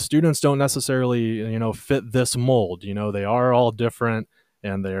 the students don't necessarily, fit this mold. They are all different.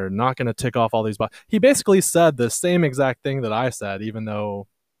 And they're not going to tick off all these boxes. He basically said the same exact thing that I said, even though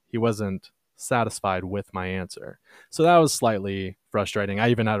he wasn't satisfied with my answer. So that was slightly frustrating. I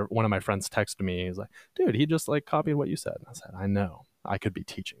even had one of my friends text me. He's like, dude, he just like copied what you said. And I said, I know. I could be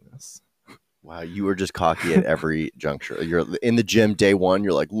teaching this. Wow, you were just cocky at every juncture. You're in the gym day 1.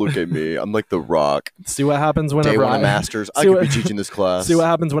 You're like, look at me. I'm like the Rock. See what happens whenever day 1 of masters. I could be teaching this class. See what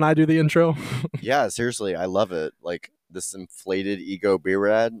happens when I do the intro. Yeah, seriously, I love it. Like this inflated ego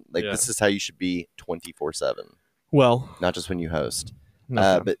B-Rad. Like this is how you should be 24/7. Well, not just when you host.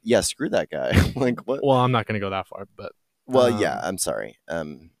 But yeah, screw that guy. Like what? Well, I'm not going to go that far, but yeah, I'm sorry.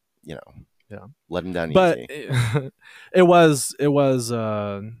 Yeah, let him down but easy. It was.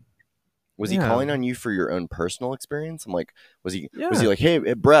 Was he calling on you for your own personal experience? I'm like, was he like,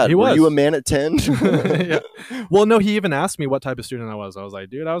 hey, Brad, were you a man at 10? Yeah. Well, no, he even asked me what type of student I was. I was like,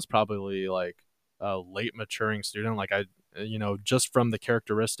 dude, I was probably like a late maturing student. Like I, just from the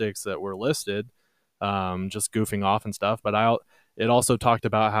characteristics that were listed, just goofing off and stuff. But it also talked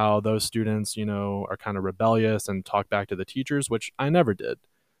about how those students, are kind of rebellious and talk back to the teachers, which I never did.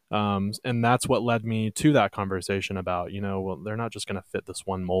 And that's what led me to that conversation about, well, they're not just going to fit this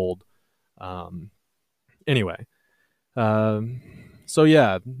one mold. Anyway, so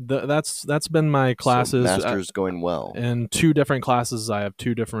yeah, that's been my classes. So master's going well. In 2 different classes, I have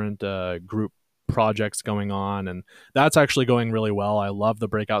 2 different group projects going on, and that's actually going really well. I love the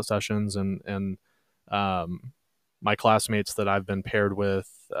breakout sessions, and my classmates that I've been paired with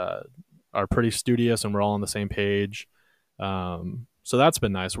are pretty studious, and we're all on the same page. So that's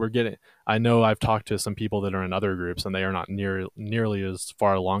been nice. I know I've talked to some people that are in other groups, and they are not nearly as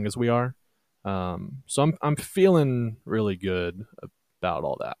far along as we are. So I'm feeling really good about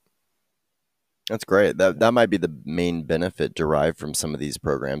all that. That's great. That might be the main benefit derived from some of these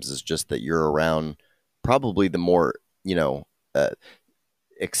programs, is just that you're around probably the more,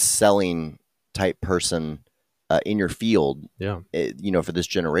 excelling type person in your field, for this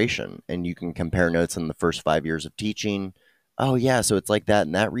generation. And you can compare notes in the first 5 years of teaching. Oh yeah, so it's like that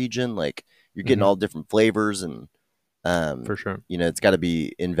in that region. Like, you're getting all different flavors, and for sure, it's got to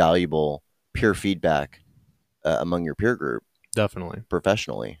be invaluable peer feedback among your peer group. Definitely.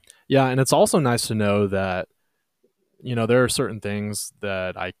 Professionally. Yeah, and it's also nice to know that, there are certain things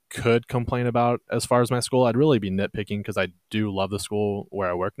that I could complain about as far as my school. I'd really be nitpicking because I do love the school where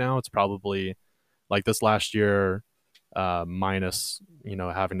I work now. It's probably like this last year, minus,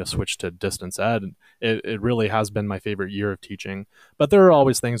 having to switch to distance ed. It really has been my favorite year of teaching. But there are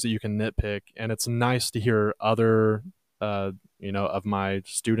always things that you can nitpick, and it's nice to hear other, of my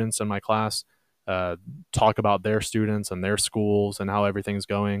students in my class talk about their students and their schools and how everything's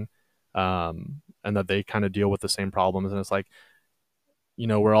going. And that they kind of deal with the same problems. And it's like,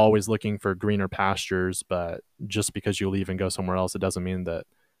 we're always looking for greener pastures, but just because you leave and go somewhere else, it doesn't mean that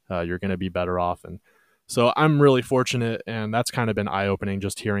you're going to be better off. And so I'm really fortunate, and that's kind of been eye-opening,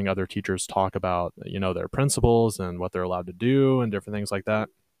 just hearing other teachers talk about, their principles and what they're allowed to do and different things like that.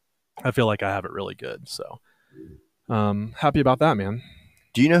 I feel like I have it really good. So happy about that, man.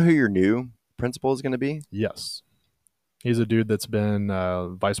 Do you know who your new principal is going to be? Yes. He's a dude that's been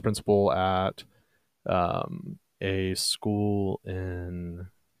vice principal at a school in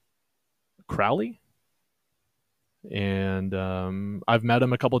Crowley, and I've met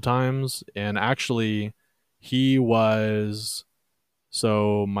him a couple of times. And actually, he was,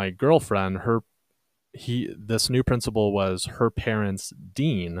 so my girlfriend, this new principal was her parents'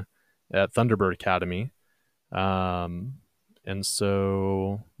 dean at Thunderbird Academy, and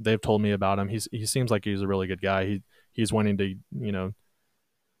so they've told me about him. He seems like he's a really good guy. He's wanting to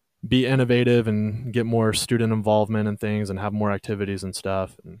be innovative and get more student involvement and things and have more activities and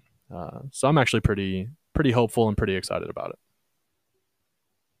stuff. And so I'm actually pretty hopeful and pretty excited about it.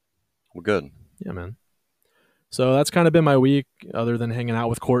 Well, good. Yeah, man. So that's kind of been my week, other than hanging out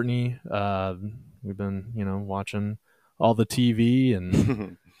with Courtney. We've been, watching all the TV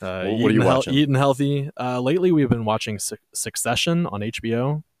and what are you watching? Eating healthy. Lately, we've been watching Succession on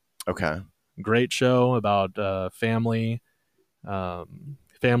HBO. Okay. Great show about family.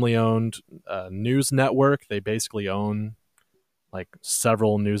 Family-owned news network. They basically own like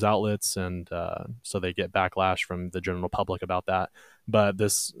several news outlets, and so they get backlash from the general public about that. But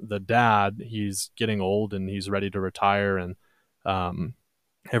the dad, he's getting old and he's ready to retire, and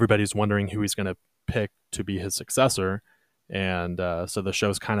everybody's wondering who he's going to pick to be his successor. And so the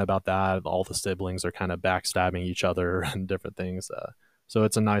show's kind of about that. All the siblings are kind of backstabbing each other and different things. So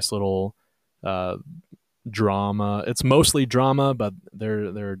it's a nice little drama. It's mostly drama, but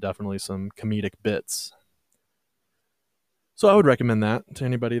there are definitely some comedic bits. So I would recommend that to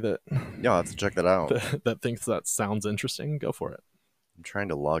anybody that I'll have to check that out. that thinks that sounds interesting. Go for it. I'm trying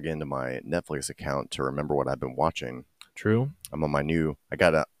to log into my Netflix account to remember what I've been watching. True. I'm on my new. I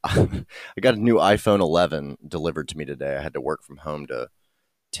got a new iPhone 11 delivered to me today. I had to work from home to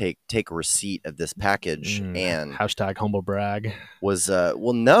take a receipt of this package, and hashtag humble brag was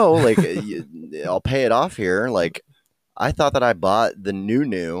no, like I'll pay it off here. Like, I thought that I bought the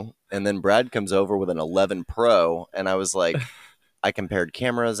new, and then Brad comes over with an 11 Pro, and I was like, I compared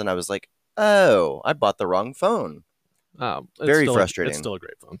cameras, and I was like, oh, I bought the wrong phone. Very frustrating. It's still a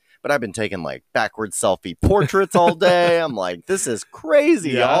great phone. But I've been taking like backward selfie portraits all day. I'm like, this is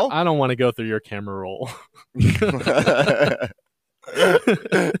crazy, y'all. I don't want to go through your camera roll.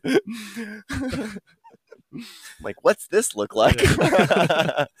 Like, what's this look like?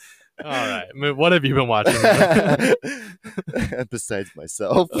 All right. What have you been watching? Besides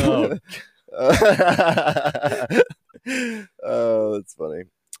myself. Oh, oh, that's funny.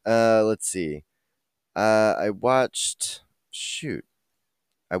 Let's see. I watched. Shoot.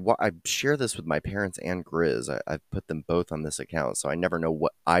 I share this with my parents and Grizz. I've put them both on this account, so I never know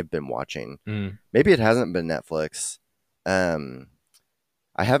what I've been watching. Maybe it hasn't been Netflix.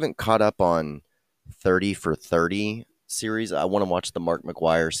 I haven't caught up on 30 for 30 series. I want to watch the Mark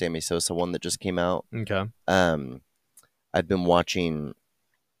McGuire, Sammy Sosa one that just came out. Okay. I've been watching.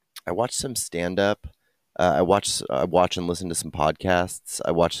 I watched some stand up. I watch and listen to some podcasts.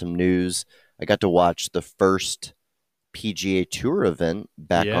 I watched some news. I got to watch the first PGA Tour event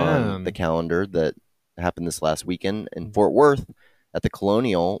back on the calendar that happened this last weekend in Fort Worth at the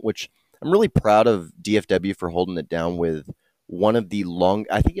Colonial, which I'm really proud of DFW for holding it down with one of the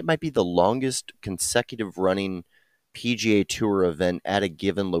I think it might be the longest consecutive running PGA Tour event at a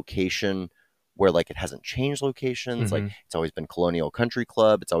given location where like it hasn't changed locations. Like it's always been Colonial Country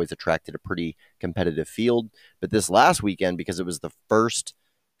Club. It's always attracted a pretty competitive field. But this last weekend, because it was the first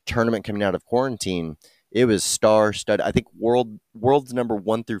tournament coming out of quarantine, it was star-studded. I think world's number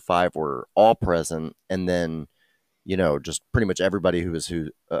 1 through 5 were all present, and then just pretty much everybody who's who.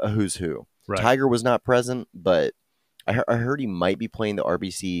 Right. Tiger was not present, but I heard he might be playing the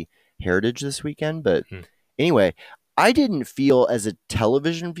RBC Heritage this weekend. But anyway, I didn't feel as a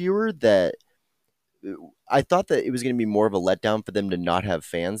television viewer that I thought that it was going to be more of a letdown for them to not have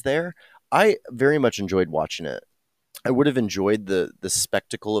fans there. I very much enjoyed watching it. I would have enjoyed the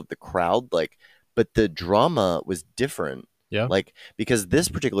spectacle of the crowd, but the drama was different. Yeah. Because this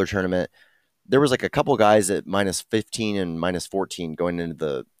particular tournament, there was a couple guys at -15 and -14 going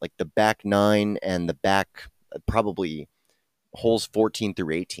into the back 9 and the back probably holes 14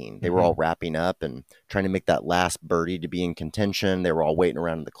 through 18. They were all wrapping up and trying to make that last birdie to be in contention. They were all waiting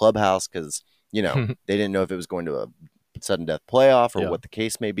around in the clubhouse because, they didn't know if it was going to a sudden death playoff or what the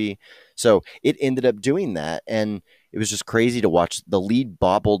case may be. So it ended up doing that. And it was just crazy to watch. The lead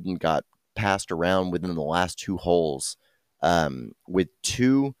bobbled and got passed around within the last 2 holes with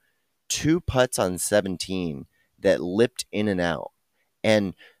two putts on 17 that lipped in and out.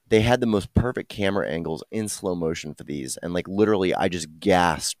 And they had the most perfect camera angles in slow motion for these. And literally I just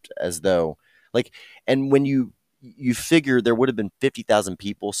gasped as though and when you figure there would have been 50,000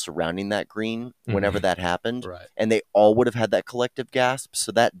 people surrounding that green whenever that happened. Right. And they all would have had that collective gasp.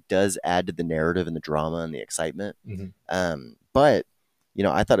 So that does add to the narrative and the drama and the excitement. But,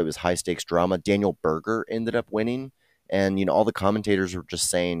 I thought it was high stakes drama. Daniel Berger ended up winning. And, all the commentators were just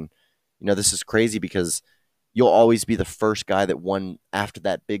saying, this is crazy because you'll always be the first guy that won after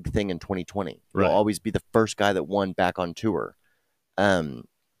that big thing in 2020. Right. You'll always be the first guy that won back on tour.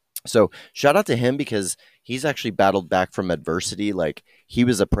 So shout out to him because he's actually battled back from adversity. He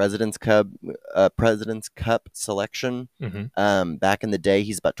was a President's Cup selection back in the day.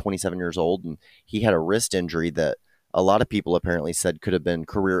 He's about 27 years old, and he had a wrist injury that a lot of people apparently said could have been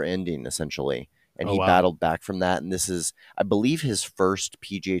career-ending, essentially. And he battled back from that. And this is, I believe, his first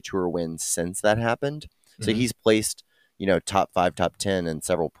PGA Tour win since that happened. So he's placed, top 5, top 10 in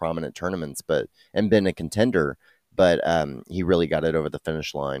several prominent tournaments, and been a contender. But he really got it over the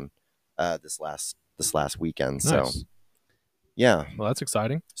finish line this last weekend. Nice. So, yeah. Well, that's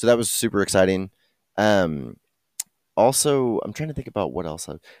exciting. So that was super exciting. Also, I'm trying to think about what else.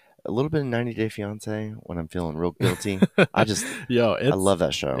 A little bit of 90 Day Fiancé when I'm feeling real guilty. I love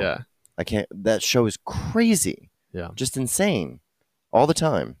that show. Yeah. That show is crazy. Yeah. Just insane. All the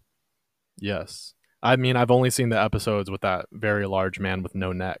time. Yes. I mean, I've only seen the episodes with that very large man with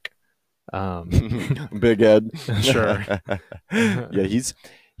no neck. Big Ed. Sure. Yeah, he's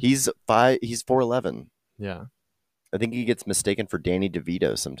 4'11". Yeah. I think he gets mistaken for Danny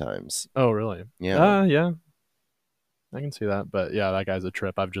DeVito sometimes. Oh, really? Yeah. Yeah. I can see that. But yeah, that guy's a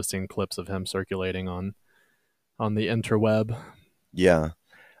trip. I've just seen clips of him circulating on the interweb. Yeah.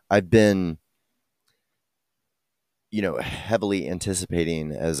 I've been heavily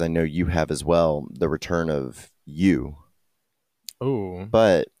anticipating, as I know you have as well, the return of You. Oh.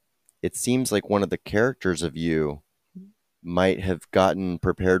 But it seems like one of the characters of You might have gotten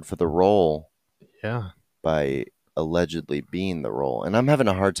prepared for the role. Yeah. By allegedly being the role. And I'm having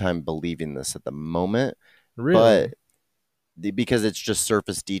a hard time believing this at the moment. Really? But because it's just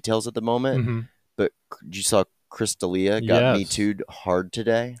surface details at the moment. But you saw Chris D'Elia got Me Too'd hard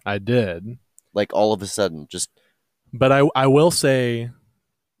today? I did. All of a sudden, just... But I will say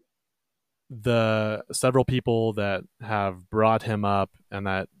the several people that have brought him up and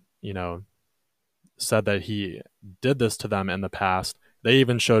that, said that he did this to them in the past, they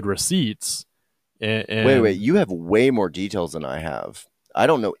even showed receipts. Wait, you have way more details than I have. I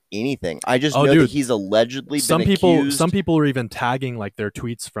don't know anything. I just know that he's allegedly been accused. Some people are even tagging their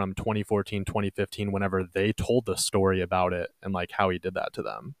tweets from 2014, 2015, whenever they told the story about it and how he did that to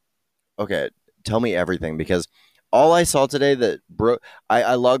them. Okay, tell me everything, because all I saw today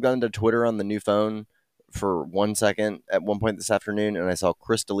I logged onto Twitter on the new phone for 1 second at one point this afternoon, and I saw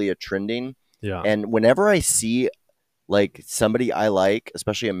Chris D'Elia trending. Yeah. And whenever I see somebody I like,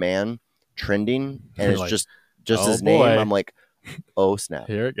 especially a man, trending, and it's just his name, I'm like, oh snap,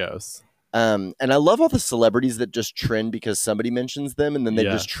 here it goes. And I love all the celebrities that just trend because somebody mentions them, and then they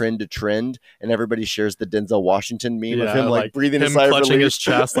just trend to trend, and everybody shares the Denzel Washington meme of him breathing a sigh of relief, clutching his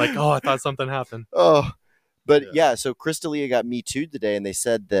chest, oh, I thought something happened. Oh, but so Chris D'Elia got Me Too'd today, and they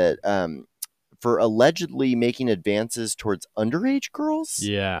said that for allegedly making advances towards underage girls,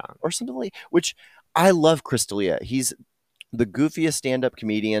 or something which I love Chris D'Elia. He's the goofiest stand-up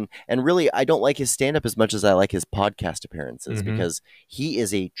comedian, and really I don't like his stand-up as much as I like his podcast appearances because he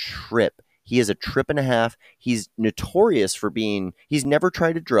is a trip. He is a trip and a half. He's notorious for he's never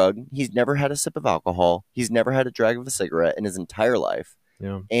tried a drug. He's never had a sip of alcohol. He's never had a drag of a cigarette in his entire life.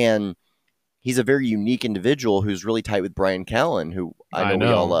 Yeah. And he's a very unique individual who's really tight with Brian Callen, who I know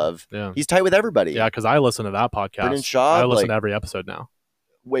we all love. Yeah. He's tight with everybody. Yeah, because I listen to that podcast. Brendan Schaub, I listen to every episode now.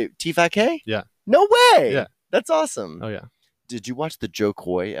 Wait, T-Fat-K? Yeah. No way! Yeah. That's awesome. Oh, yeah. Did you watch the Joe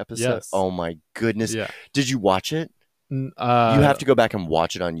Coy episode? Yes. Oh, my goodness. Yeah. Did you watch it? You have to go back and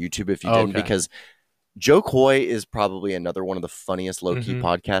watch it on YouTube if you didn't, because Joe Coy is probably another one of the funniest low-key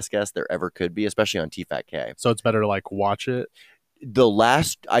podcast guests there ever could be, especially on T-Fat-K. So it's better to like watch it?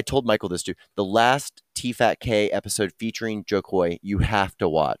 I told Michael this too, the last T-Fat-K episode featuring Joe Coy, you have to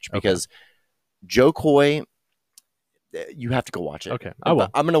watch, because Joe Coy, you have to go watch it. Okay, I will.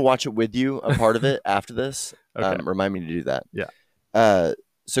 I'm going to watch it with you, a part of it after this. Okay. Remind me to do that. Yeah.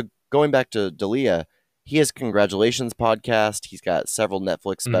 So going back to D'Elia, he has Congratulations podcast. He's got several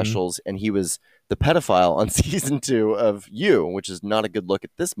Netflix specials, and he was the pedophile on season 2 of You, which is not a good look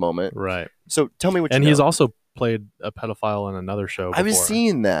at this moment. Right. So tell me what you And know. he's also played a pedophile in another show before. I was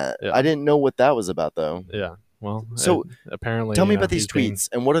seeing that. Yeah. I didn't know what that was about, though. Yeah. Well, so apparently, tell me about these tweets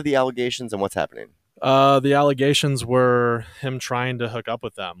and what are the allegations and what's happening? The allegations were him trying to hook up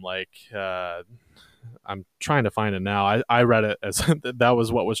with them. Like, I'm trying to find it now. I read it as that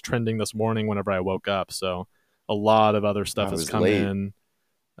was what was trending this morning whenever I woke up. So a lot of other stuff has come in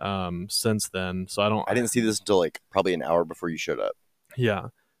since then. So I didn't see this until like probably an hour before you showed up. Yeah.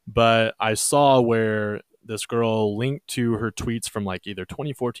 But I saw where this girl linked to her tweets from like either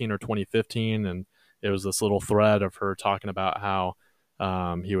 2014 or 2015. And it was this little thread of her talking about how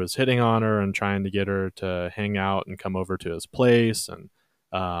he was hitting on her and trying to get her to hang out and come over to his place, and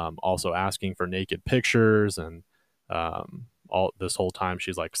also asking for naked pictures. And all this whole time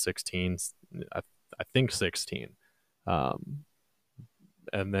she's like 16, I think 16.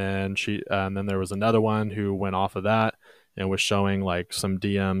 And then there was another one who went off of that and was showing like some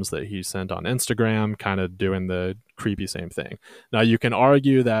DMs that he sent on Instagram, kind of doing the creepy same thing. Now you can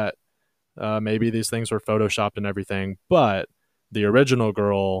argue that maybe these things were photoshopped and everything, but the original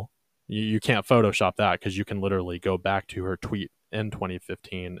girl, you can't Photoshop that, because you can literally go back to her tweet in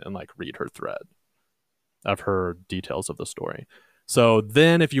 2015 and like read her thread of her details of the story. So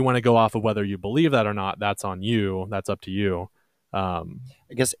then if you want to go off of whether you believe that or not, that's on you. That's up to you. I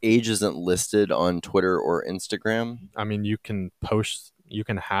guess age isn't listed on Twitter or Instagram. I mean, you can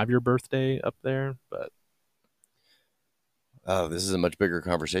have your birthday up there, but oh, this is a much bigger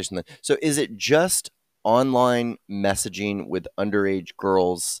conversation then. So is it just online messaging with underage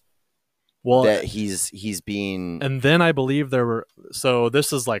girls that he's being... And then I believe so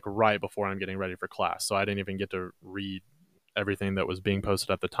this is like right before I'm getting ready for class, so I didn't even get to read everything that was being posted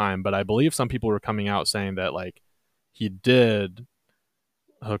at the time, but I believe some people were coming out saying that like he did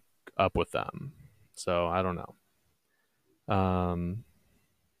hook up with them. So I don't know.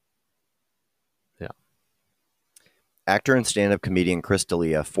 Yeah. Actor and stand-up comedian Chris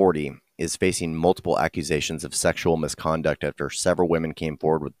D'Elia, 40, is facing multiple accusations of sexual misconduct after several women came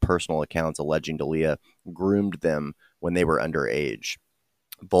forward with personal accounts alleging D'Elia groomed them when they were underage.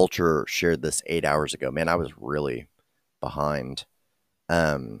 Vulture shared this 8 hours ago. Man, I was really behind.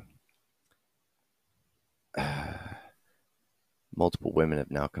 Multiple women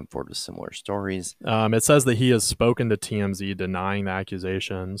have now come forward with similar stories. It says that he has spoken to TMZ denying the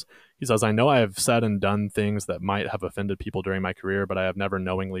accusations. He says, "I know I have said and done things that might have offended people during my career, but I have never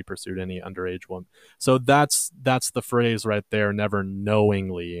knowingly pursued any underage woman." So that's the phrase right there. Never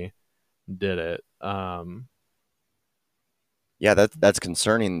knowingly did it. Yeah, that's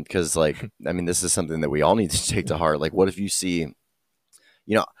concerning, because like, I mean, this is something that we all need to take to heart. Like, what if you see,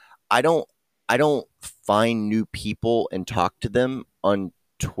 I don't find new people and talk to them on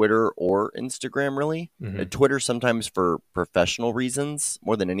Twitter or Instagram, really. Mm-hmm. Twitter sometimes for professional reasons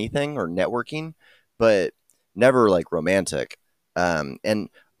more than anything, or networking, but never like romantic. And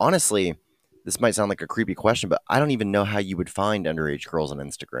honestly, this might sound like a creepy question, but I don't even know how you would find underage girls on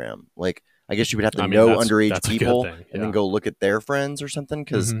Instagram. Like, I guess you would have to know underage people and then go look at their friends or something,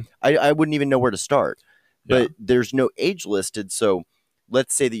 because I wouldn't even know where to start. But there's no age listed. So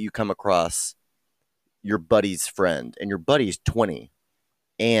let's say that you come across your buddy's friend and your buddy's 20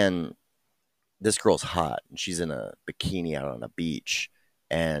 and this girl's hot and she's in a bikini out on a beach,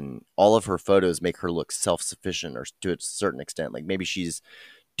 and all of her photos make her look self-sufficient, or to a certain extent. Like maybe she's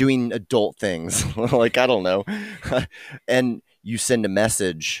doing adult things, like, I don't know. And you send a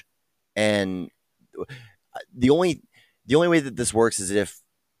message, and the only way that this works is if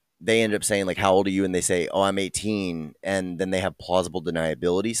they end up saying like, "How old are you?" and they say, "Oh, I'm 18," and then they have plausible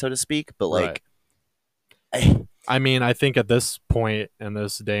deniability, so to speak. But like, I mean, I think at this point in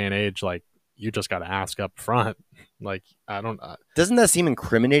this day and age, like, you just got to ask up front. Like, I don't. Doesn't that seem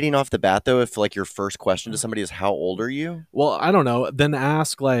incriminating off the bat, though? If like your first question to somebody is, "How old are you?" Well, I don't know. Then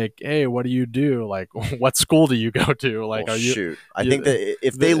ask like, "Hey, what do you do? Like, what school do you go to? Like, well, are you?" Shoot, I think that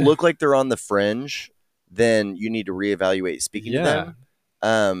if they look like they're on the fringe, then you need to reevaluate speaking to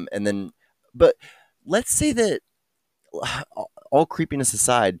them. And then, but let's say that, all creepiness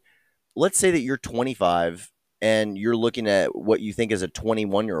aside, let's say that you're 25 and you're looking at what you think is a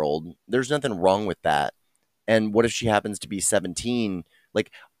 21-year-old. There's nothing wrong with that. And what if she happens to be 17?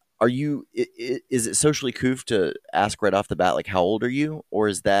 Like, is it socially couth to ask right off the bat, like, how old are you? Or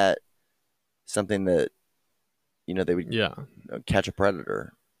is that something that, they would catch a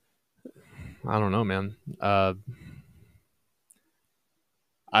predator? I don't know, man.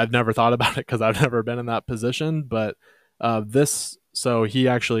 I've never thought about it because I've never been in that position. But so he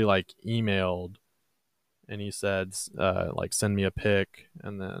actually like emailed and he said, like, send me a pic,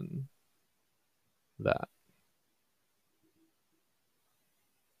 and then that.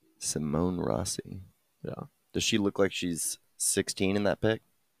 Simone Rossi. Yeah. Does she look like she's 16 in that pic?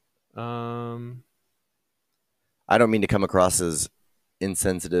 I don't mean to come across as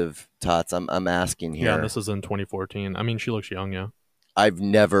insensitive, Tots. I'm asking here. Yeah, this is in 2014. I mean, she looks young, yeah. I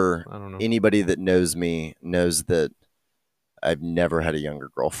don't know. Anybody that knows me knows that I've never had a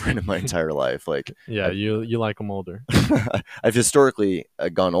younger girlfriend in my entire life. Like, yeah, you like them older. I've historically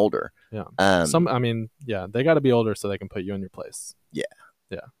gone older. Yeah. They got to be older so they can put you in your place. Yeah.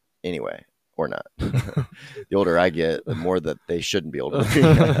 Yeah. Anyway, or not. The older I get, the more that they shouldn't be older.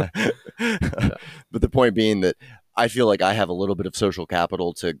 Yeah. But the point being that I feel like I have a little bit of social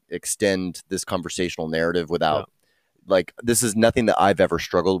capital to extend this conversational narrative without, like, this is nothing that I've ever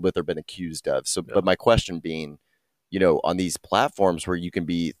struggled with or been accused of. So, but my question being, on these platforms where you can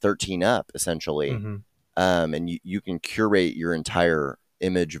be 13 up essentially, and you can curate your entire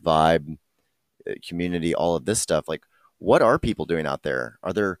image, vibe, community, all of this stuff. Like, what are people doing out there?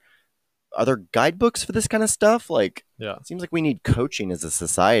 Are there guidebooks for this kind of stuff? Like, it seems like we need coaching as a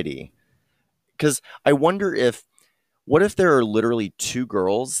society. Because I wonder what if there are literally two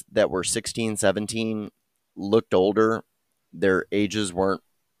girls that were 16, 17, looked older, their ages weren't,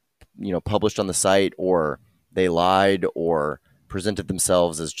 published on the site, or they lied or presented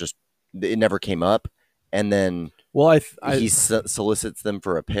themselves as just, it never came up. And then he solicits them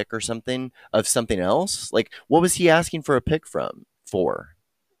for a pic or something of something else. Like, what was he asking for a pic for?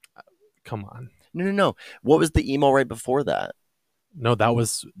 Come on. No. What was the email right before that? No, that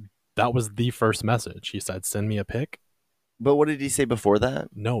was the first message. He said, send me a pic. But what did he say before that?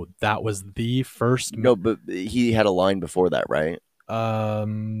 No, that was the first. No, but he had a line before that, right?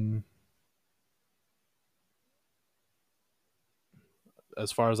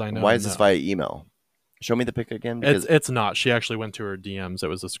 As far as I know. Why is this via email? Show me the pic again. Because it's not. She actually went to her DMs. It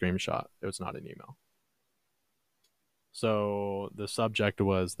was a screenshot. It was not an email. So the subject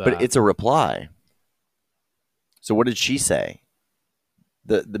was that. But it's a reply. So what did she say?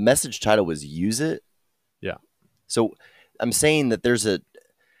 The message title was "Use It." Yeah. So I'm saying that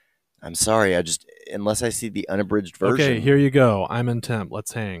I'm sorry. Unless I see the unabridged version. Okay, here you go. I'm in temp.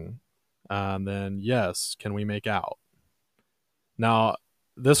 Let's hang. Then yes, can we make out? Now,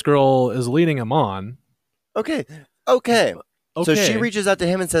 this girl is leading him on. Okay. So she reaches out to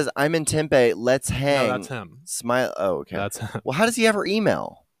him and says, I'm in Tempe. Let's hang. No, that's him. Smile. Oh, okay. That's him. Well, how does he have her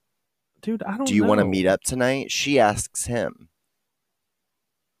email? Dude, I don't know. Do you want to meet up tonight? She asks him.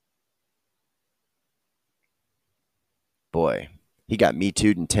 Boy, he got Me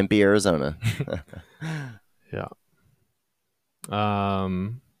Too'd in Tempe, Arizona. Yeah.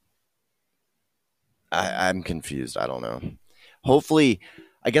 I'm confused. I don't know. Hopefully,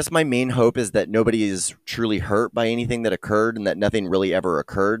 I guess my main hope is that nobody is truly hurt by anything that occurred and that nothing really ever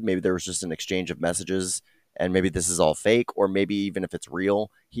occurred. Maybe there was just an exchange of messages and maybe this is all fake, or maybe even if it's real,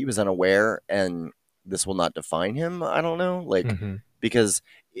 he was unaware and this will not define him. I don't know. Because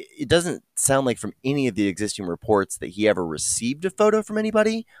it doesn't sound like from any of the existing reports that he ever received a photo from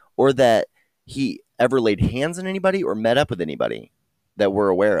anybody or that he ever laid hands on anybody or met up with anybody that we're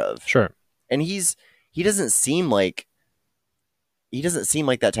aware of. Sure. And he doesn't seem like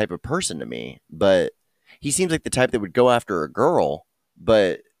that type of person to me, but he seems like the type that would go after a girl,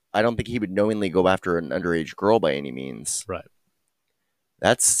 but I don't think he would knowingly go after an underage girl by any means. Right.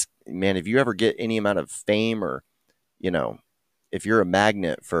 That's, man, if you ever get any amount of fame or, if you're a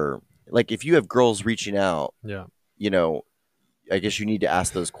magnet for, like, if you have girls reaching out, I guess you need to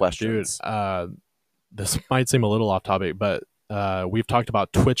ask those questions. Dude, this might seem a little off topic, but we've talked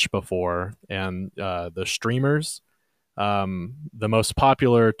about Twitch before and the streamers. The most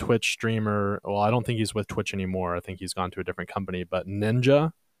popular Twitch streamer, well, I don't think he's with Twitch anymore. I think he's gone to a different company, but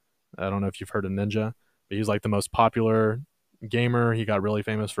Ninja, I don't know if you've heard of Ninja, but he's like the most popular gamer. He got really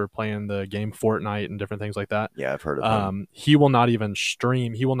famous for playing the game Fortnite and different things like that. Yeah, I've heard of him. He will not even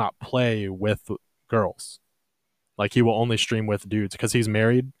stream. He will not play with girls. Like, he will only stream with dudes because he's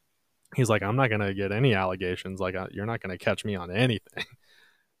married. He's like, I'm not going to get any allegations. Like, you're not going to catch me on anything.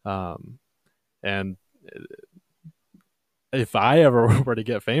 And if I ever were to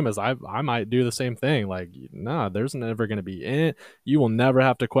get famous, I might do the same thing. Like, nah, there's never going to be you will never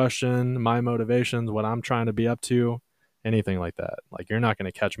have to question my motivations, what I'm trying to be up to, anything like that. Like, you're not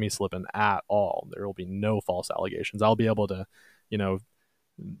going to catch me slipping at all. There will be no false allegations. I'll be able to,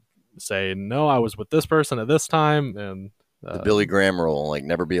 say, no, I was with this person at this time. And the Billy Graham rule, like,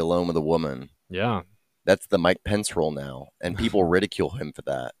 never be alone with a woman. Yeah. That's the Mike Pence rule now. And people ridicule him for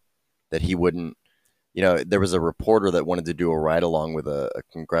that he wouldn't. There was a reporter that wanted to do a ride-along with a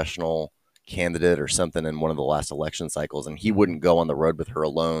congressional candidate or something in one of the last election cycles, and he wouldn't go on the road with her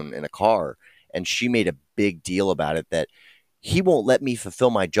alone in a car. And she made a big deal about it, that he won't let me fulfill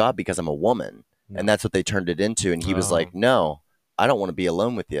my job because I'm a woman. No. And that's what they turned it into. And he was like, no, I don't want to be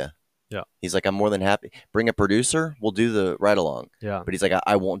alone with you. Yeah. He's like, I'm more than happy. Bring a producer. We'll do the ride-along. Yeah. But he's like,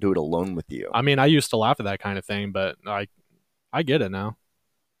 I won't do it alone with you. I mean, I used to laugh at that kind of thing, but I get it now.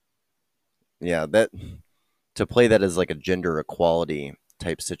 Yeah, to play that as like a gender equality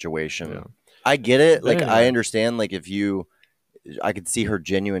type situation. Yeah. I get it. Like, I understand, like, I could see her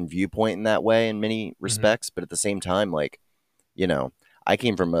genuine viewpoint in that way in many respects, but at the same time, like, I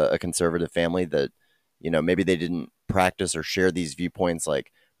came from a conservative family that, maybe they didn't practice or share these viewpoints.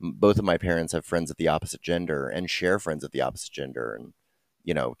 Like, both of my parents have friends of the opposite gender and share friends of the opposite gender, and,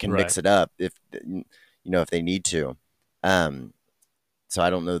 can mix it up if they need to. So I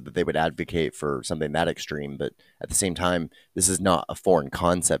don't know that they would advocate for something that extreme, but at the same time, this is not a foreign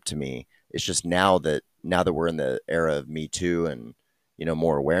concept to me. It's just now that we're in the era of Me Too and,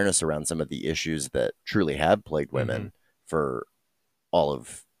 more awareness around some of the issues that truly have plagued women for all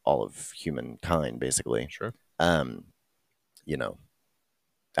of humankind, basically. Sure. I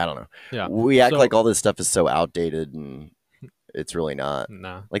don't know. Yeah. We act like all this stuff is so outdated, and it's really not.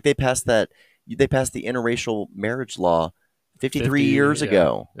 Nah. Like, they passed the interracial marriage law 53 years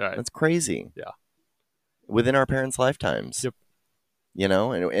ago. Right. That's crazy. Yeah. Within our parents' lifetimes. Yep.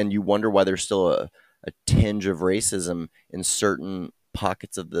 And you wonder why there's still a tinge of racism in certain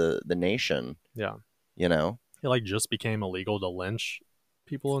pockets of the nation. Yeah. It like just became illegal to lynch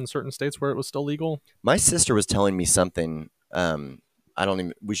people in certain states where it was still legal. My sister was telling me something.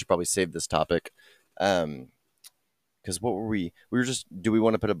 We should probably save this topic. Because what were we were just, do we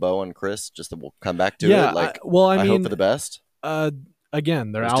want to put a bow on Chris just that we'll come back to it? Like, I hope for the best.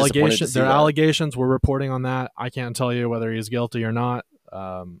 Again, their allegations, we're reporting on that. I can't tell you whether he's guilty or not.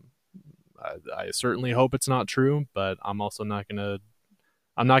 I certainly hope it's not true, but I'm also not going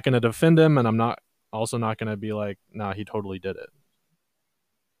to defend him, and I'm not going to be like, nah, he totally did it.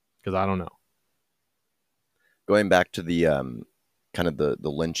 Because I don't know. Going back to the kind of the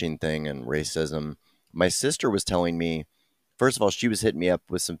lynching thing and racism, my sister was telling me, first of all, she was hitting me up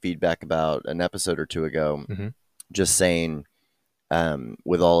with some feedback about an episode or two ago, just saying,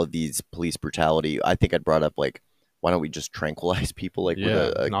 with all of these police brutality, I think I'd brought up, like, why don't we just tranquilize people, like,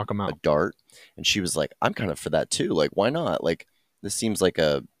 with knock them out. A dart? And she was like, I'm kind of for that too. Like, why not? Like, this seems like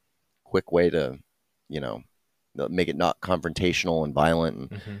a quick way to, make it not confrontational and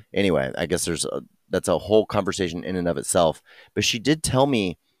violent. And anyway, I guess that's a whole conversation in and of itself. But she did tell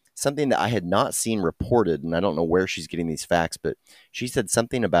me something that I had not seen reported, and I don't know where she's getting these facts, but she said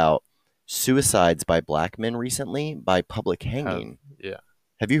something about suicides by black men recently by public hanging.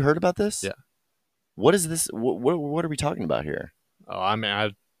 Have you heard about this? Yeah. What is this? What are we talking about here? Oh, I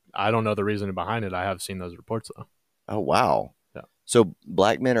mean, I don't know the reason behind it. I have seen those reports, though. Oh, wow. Yeah. So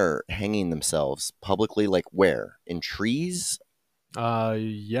black men are hanging themselves publicly, like where? In trees?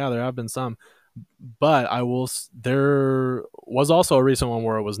 Yeah, there have been some. But there was also a recent one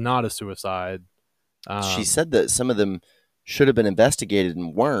where it was not a suicide. She said that some of them should have been investigated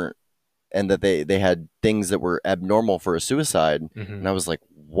and weren't, and that they had things that were abnormal for a suicide. And I was like,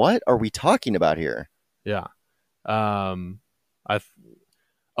 what are we talking about here? Yeah.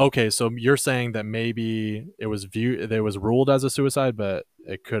 Okay, so you're saying that maybe it was ruled as a suicide, but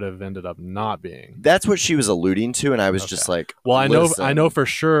it could have ended up not being. That's what she was alluding to, and I was just like, well, I know for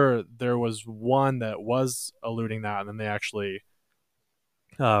sure there was one that was alluding that, and then they actually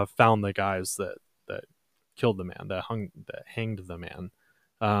found the guys that killed the man, that hanged the man.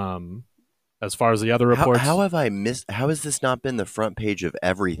 As far as the other reports, how has this not been the front page of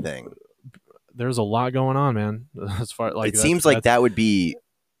everything? There's a lot going on, man. As far it seems like that would be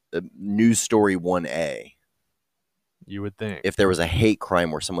news story 1A. You would think. If there was a hate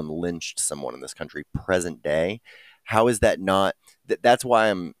crime where someone lynched someone in this country present day, how is that not? That's why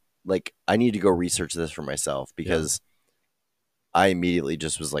I'm like, I need to go research this for myself, because I immediately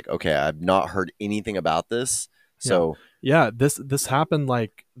just was like, okay, I've not heard anything about this. So this happened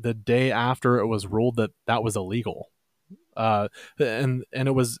like the day after it was ruled that was illegal. And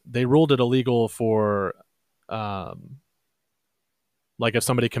it was, they ruled it illegal for like if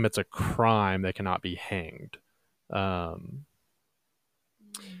somebody commits a crime, they cannot be hanged. And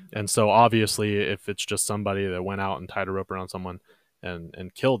so obviously if it's just somebody that went out and tied a rope around someone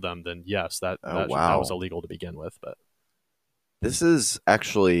and killed them, then yes, that was illegal to begin with. But this is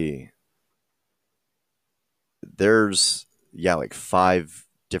actually, there's like 5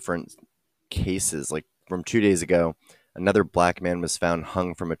 different cases. Like from 2 days ago, another black man was found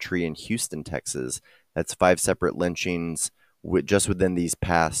hung from a tree in Houston, Texas. That's 5 separate lynchings just within these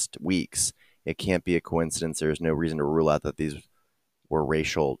past weeks. It can't be a coincidence. There's no reason to rule out that these were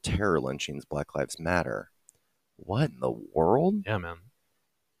racial terror lynchings. Black Lives Matter. What in the world? Yeah, man.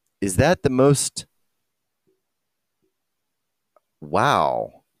 Is that the most...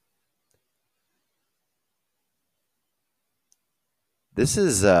 Wow. This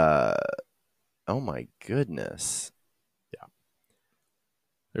is, oh my goodness. Yeah.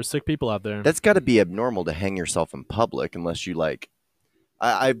 There's sick people out there. That's got to be abnormal to hang yourself in public, unless you like...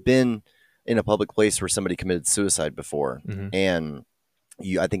 I've been in a public place where somebody committed suicide before, and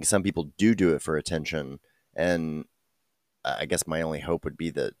I think some people do it for attention, and I guess my only hope would be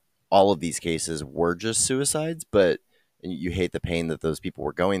that all of these cases were just suicides, but you hate the pain that those people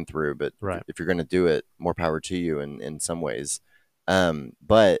were going through. But if you're going to do it, more power to you in some ways.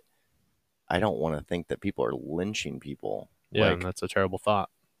 But I don't want to think that people are lynching people. Yeah, and that's a terrible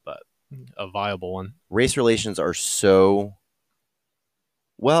thought, but a viable one. Race relations are so...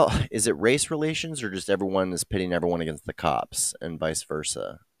 Well, is it race relations, or just everyone is pitting everyone against the cops and vice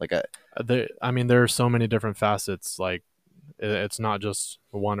versa? Like, I mean, there are so many different facets. Like, it's not just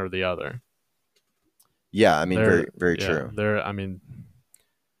one or the other. Yeah, I mean, very true. There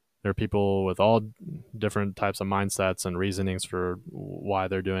are people with all different types of mindsets and reasonings for why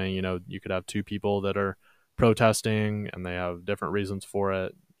they're doing. You know, you could have 2 people that are protesting and they have different reasons for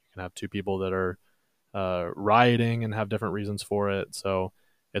it. You can have 2 people that are rioting and have different reasons for it. So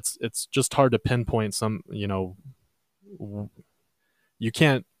it's just hard to pinpoint some, you know, you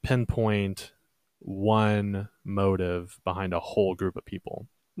can't pinpoint one motive behind a whole group of people.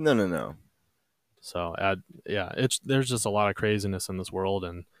 No. So there's just a lot of craziness in this world,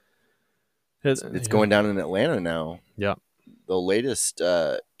 and it's going down in Atlanta now. Yeah. The latest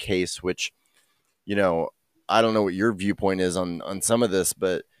case, which, you know, I don't know what your viewpoint is on some of this,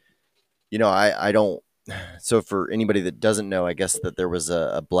 but, you know, I don't. So for anybody that doesn't know, I guess that there was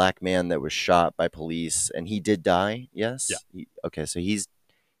a black man that was shot by police, and he did die. Yes. Yeah. Okay. So he's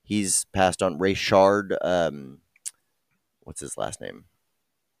passed on. Rayshard. What's his last name?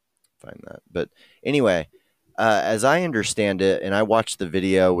 Find that. But anyway, as I understand it, and I watched the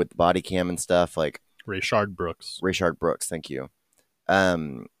video with the body cam and stuff, like Rayshard Brooks. Thank you.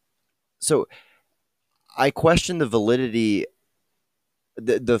 So I question the validity,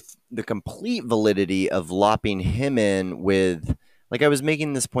 the complete validity of lopping him in with, like, I was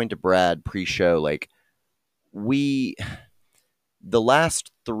making this point to Brad pre-show, like, the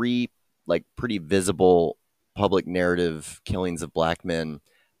last 3 like pretty visible public narrative killings of black men,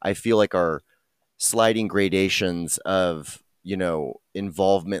 I feel like are sliding gradations of, you know,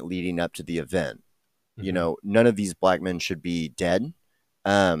 involvement leading up to the event. You know, none of these black men should be dead.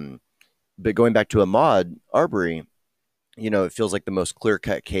 But going back to Ahmaud Arbery, you know, it feels like the most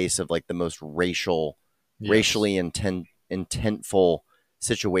clear-cut case of like the most racially intentful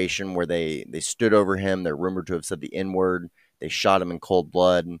situation where they stood over him. They're rumored to have said the N-word. They shot him in cold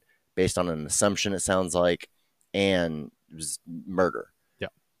blood based on an assumption, it sounds like, and it was murder. Yeah.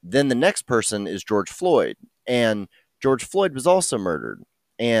 Then the next person is George Floyd, and George Floyd was also murdered,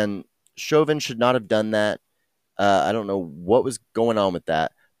 and Chauvin should not have done that. I don't know what was going on with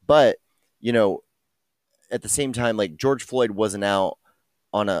that, but, you know, at the same time, like, George Floyd wasn't out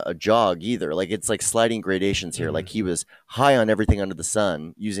on a jog either. Like, it's like sliding gradations here. Like, he was high on everything under the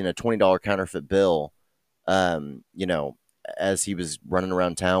sun, using a $20 counterfeit bill, you know, as he was running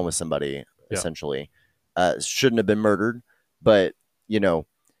around town with somebody, essentially. Shouldn't have been murdered, but, you know,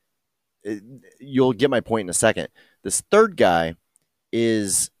 you'll get my point in a second. This third guy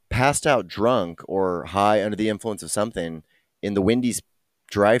is passed out drunk or high under the influence of something in the Wendy's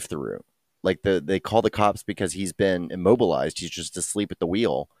drive-thru. Like, they call the cops because he's been immobilized. He's just asleep at the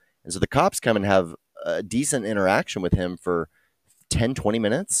wheel. And so the cops come and have a decent interaction with him for 10, 20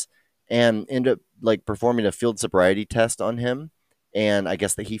 minutes. and end up like performing a field sobriety test on him. And I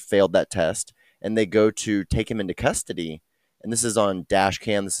guess that he failed that test, and they go to take him into custody. And this is on dash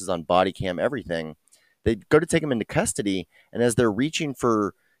cam, this is on body cam, everything. They go to take him into custody, and as they're reaching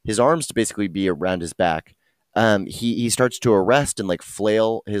for his arms to basically be around his back, he starts to arrest and like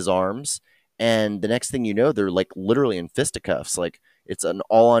flail his arms. And the next thing you know, they're like literally in fisticuffs. Like it's an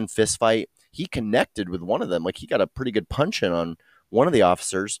all-on fist fight. He connected with one of them. Like he got a pretty good punch in on one of the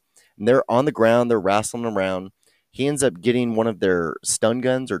officers. And they're on the ground. They're wrestling around. He ends up getting one of their stun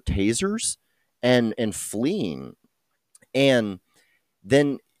guns or tasers and fleeing. And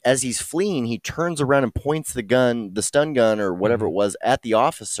then as he's fleeing, he turns around and points the stun gun or whatever it was at the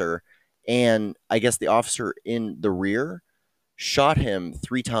officer. And I guess the officer in the rear shot him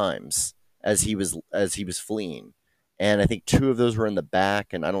 3 times as he was fleeing. And I think 2 of those were in the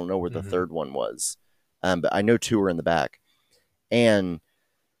back, and I don't know where the third one was. But I know 2 were in the back. And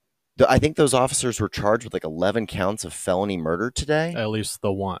I think those officers were charged with like 11 counts of felony murder today. At least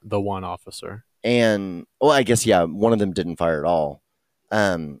the one officer. And well, I guess one of them didn't fire at all.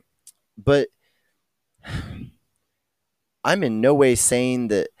 But I'm in no way saying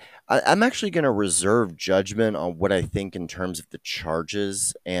that. I'm actually going to reserve judgment on what I think in terms of the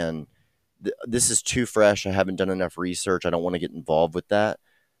charges. And this is too fresh. I haven't done enough research. I don't want to get involved with that.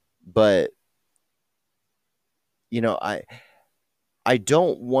 But I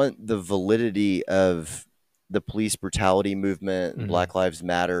don't want the validity of the police brutality movement, and Black Lives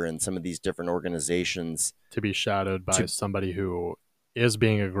Matter, and some of these different organizations to be shadowed by somebody who is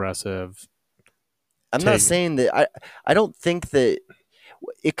being aggressive. I'm not saying that. I don't think that.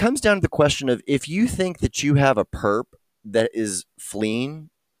 It comes down to the question of, if you think that you have a perp that is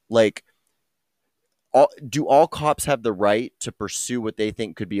fleeing, like, do all cops have the right to pursue what they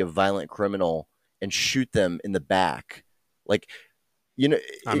think could be a violent criminal and shoot them in the back? Like,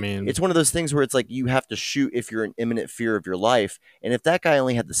 it's one of those things where it's like you have to shoot if you're in imminent fear of your life. And if that guy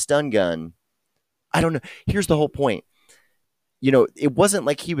only had the stun gun, I don't know. Here's the whole point. It wasn't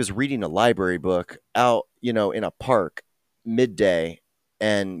like he was reading a library book out, in a park midday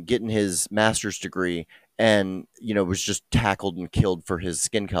and getting his master's degree and, was just tackled and killed for his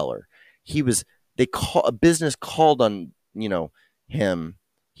skin color. A business called on, him.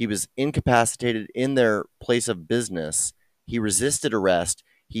 He was incapacitated in their place of business. He resisted arrest.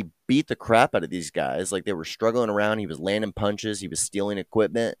 He beat the crap out of these guys. Like, they were struggling around. He was landing punches. He was stealing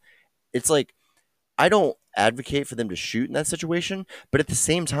equipment. It's like, I don't advocate for them to shoot in that situation, but at the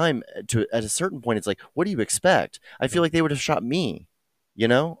same time, at a certain point, it's like, what do you expect? I feel like they would have shot me,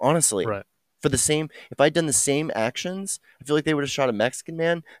 honestly. Right. If I'd done the same actions, I feel like they would have shot a Mexican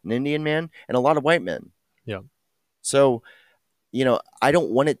man, an Indian man, and a lot of white men. Yeah. So, I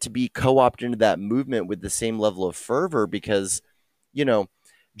don't want it to be co-opted into that movement with the same level of fervor, because,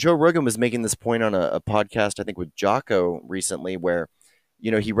 Joe Rogan was making this point on a podcast, I think with Jocko recently, where,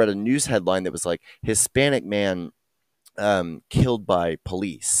 he read a news headline that was like, Hispanic man killed by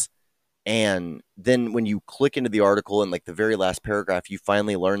police. And then when you click into the article, in like the very last paragraph, you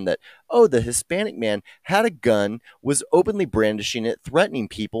finally learn that, the Hispanic man had a gun, was openly brandishing it, threatening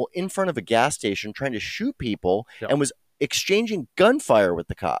people in front of a gas station, trying to shoot people, and was exchanging gunfire with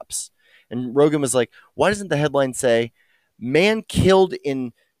the cops. And Rogan was like, why doesn't the headline say, man killed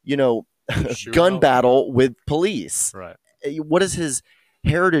in, gun battle with police? Right. What does his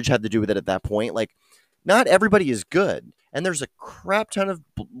heritage have to do with it at that point? Like, not everybody is good. And there's a crap ton of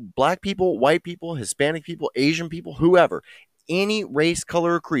black people, white people, Hispanic people, Asian people, whoever, any race,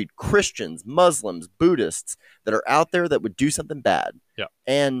 color, or creed, Christians, Muslims, Buddhists that are out there that would do something bad. Yeah.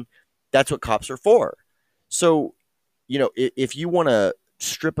 And that's what cops are for. So, if you want to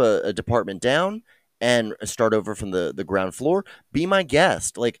strip a department down and start over from the ground floor, be my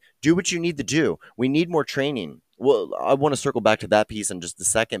guest. Like, do what you need to do. We need more training. Well, I want to circle back to that piece in just a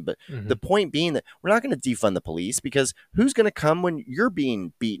second, but the point being that we're not going to defund the police, because who's going to come when you're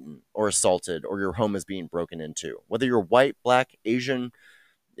being beaten or assaulted or your home is being broken into? Whether you're white, black, Asian,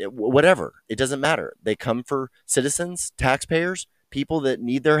 whatever, it doesn't matter. They come for citizens, taxpayers, people that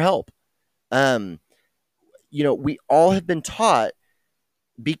need their help. We all have been taught,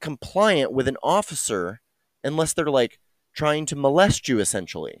 be compliant with an officer unless they're like trying to molest you,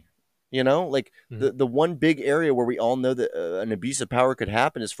 essentially. The one big area where we all know that an abuse of power could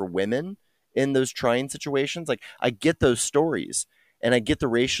happen is for women in those trying situations. Like, I get those stories, and I get the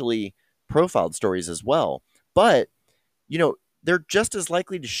racially profiled stories as well. But, they're just as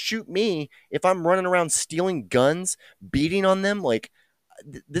likely to shoot me if I'm running around stealing guns, beating on them. Like,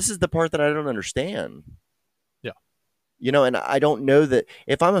 this is the part that I don't understand. Yeah. And I don't know that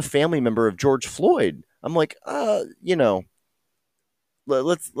if I'm a family member of George Floyd, I'm like,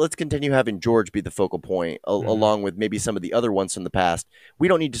 let's continue having George be the focal point, along with maybe some of the other ones from the past. We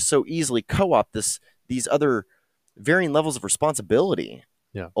don't need to so easily co-opt these other varying levels of responsibility.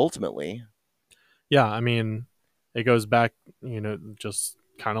 Yeah. Ultimately. Yeah, I mean, it goes back, just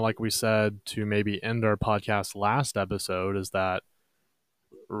kind of like we said to maybe end our podcast last episode, is that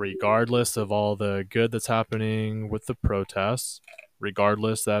regardless of all the good that's happening with the protests,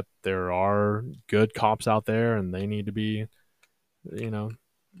 regardless that there are good cops out there and they need to be,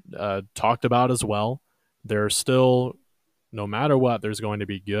 talked about as well, there's still, no matter what, there's going to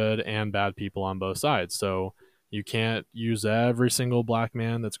be good and bad people on both sides. So you can't use every single black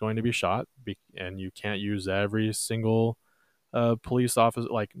man that's going to be shot, and you can't use every single police officer.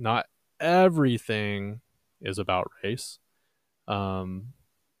 Like, not everything is about race. And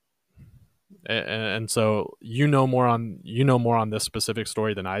so you know more on this specific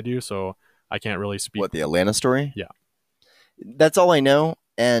story than I do, so I can't really speak. What, the Atlanta story? Yeah. That's all I know.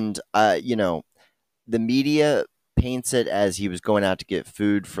 And the media paints it as he was going out to get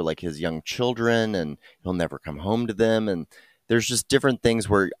food for like his young children and he'll never come home to them. And there's just different things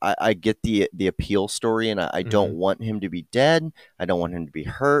where I get the appeal story, and I don't want him to be dead. I don't want him to be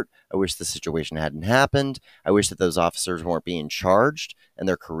hurt. I wish the situation hadn't happened. I wish that those officers weren't being charged and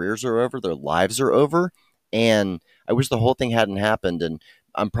their careers are over, their lives are over. And I wish the whole thing hadn't happened. And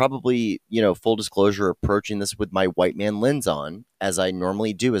I'm probably, full disclosure, approaching this with my white man lens on, as I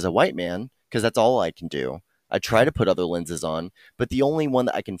normally do as a white man, because that's all I can do. I try to put other lenses on, but the only one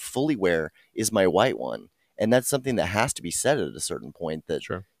that I can fully wear is my white one. And that's something that has to be said at a certain point, that,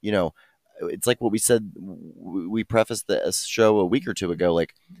 Sure. It's like what we said, we prefaced the show a week or two ago.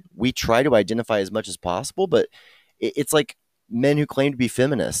 Like, we try to identify as much as possible, but it's like men who claim to be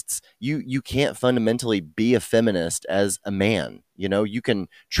feminists. You can't fundamentally be a feminist as a man. You can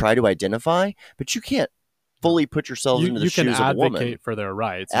try to identify, but you can't fully put yourself into the shoes of a woman. You can advocate for their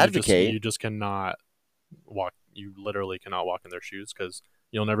rights. Advocate. You just cannot walk. You literally cannot walk in their shoes, because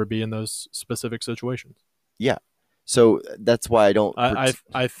you'll never be in those specific situations. Yeah. So that's why I don't.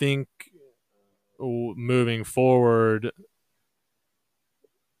 I think moving forward,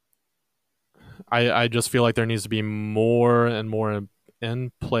 I just feel like there needs to be more and more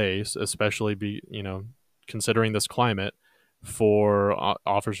in place, especially considering this climate, for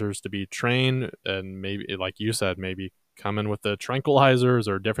officers to be trained, and maybe, like you said, maybe come in with the tranquilizers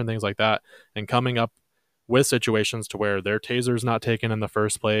or different things like that, and coming up with situations to where their taser's not taken in the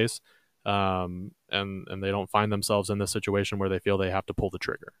first place, and they don't find themselves in this situation where they feel they have to pull the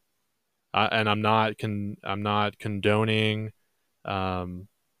trigger. And I'm not condoning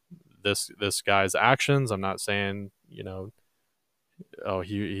this guy's actions. I'm not saying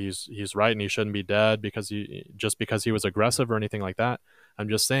he's right and he shouldn't be dead because he was aggressive or anything like that. I'm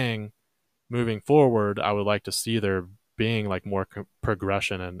just saying, moving forward, I would like to see there being like more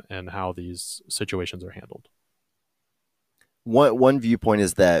progression in how these situations are handled. One viewpoint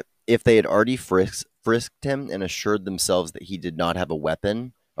is that if they had already frisked him and assured themselves that he did not have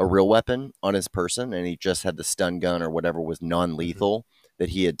a real weapon on his person, and he just had the stun gun or whatever was non-lethal that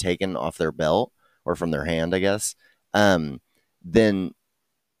he had taken off their belt or from their hand, I guess, then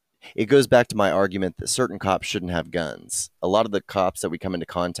it goes back to my argument that certain cops shouldn't have guns. A lot of the cops that we come into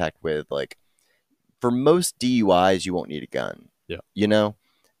contact with, like, for most DUIs, you won't need a gun. Yeah.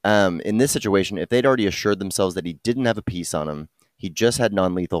 In this situation, if they'd already assured themselves that he didn't have a piece on him, he just had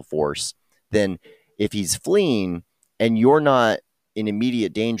non-lethal force, then if he's fleeing and you're not in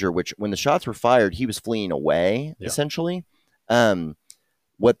immediate danger, which when the shots were fired, he was fleeing away, essentially.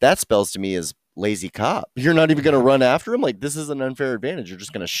 What that spells to me is lazy cop. You're not even going to run after him. Like, this is an unfair advantage. You're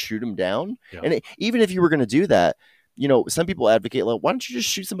just going to shoot him down. Yeah. And even if you were going to do that, some people advocate, like, why don't you just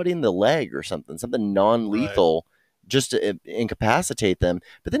shoot somebody in the leg or something non-lethal, just to incapacitate them.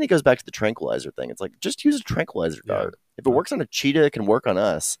 But then it goes back to the tranquilizer thing. It's like, just use a tranquilizer dart. If it works on a cheetah, it can work on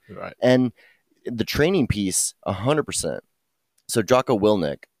us. Right. And the training piece, 100%. So Jocko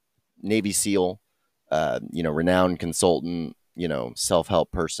Willink, Navy SEAL, renowned consultant,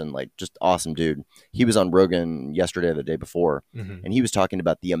 self-help person, like, just awesome dude. He was on Rogan yesterday or the day before, and he was talking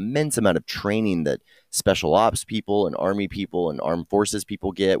about the immense amount of training that special ops people and Army people and armed forces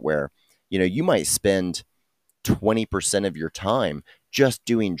people get, where, you might spend 20% of your time just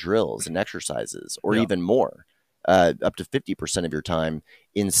doing drills and exercises, or even more, up to 50% of your time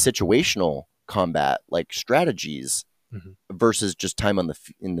in situational combat, like strategies, versus just time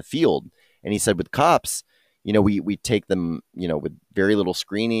in the field. And he said with cops, we take them, with very little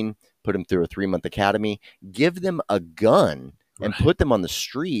screening, put them through a 3-month academy, give them a gun and put them on the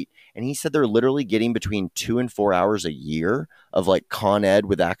street. And he said they're literally getting between 2 and 4 hours a year of like Con Ed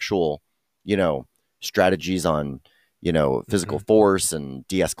with actual, strategies on, physical force and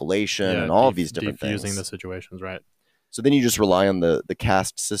de-escalation and all of these different things. Defusing the situations, right? So then you just rely on the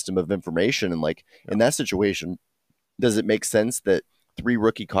caste system of information. And in that situation, does it make sense that 3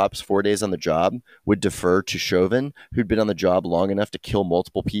 rookie cops 4 days on the job would defer to Chauvin, who'd been on the job long enough to kill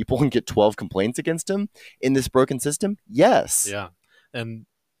multiple people and get 12 complaints against him in this broken system? Yes. Yeah. And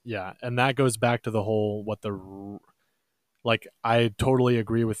that goes back to the whole I totally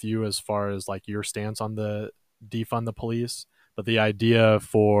agree with you as far as like your stance on the defund the police, but the idea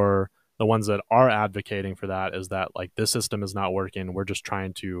for the ones that are advocating for that is that like this system is not working. We're just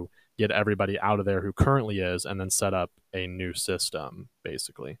trying to get everybody out of there who currently is and then set up a new system,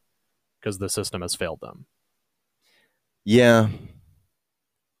 basically, because the system has failed them. Yeah.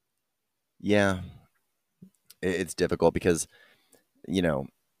 It's difficult because,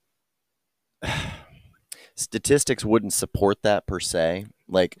 statistics wouldn't support that per se.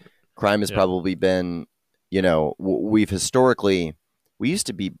 Like crime has probably been, we used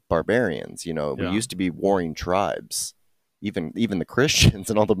to be barbarians, we used to be warring tribes. Even the Christians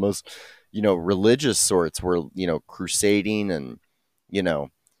and all the most, religious sorts were, crusading and,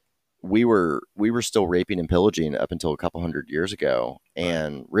 we were still raping and pillaging up until a couple hundred years ago,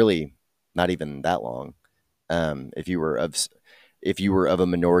 and really not even that long. If you were of a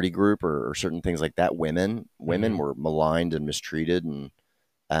minority group or certain things like that, women were maligned and mistreated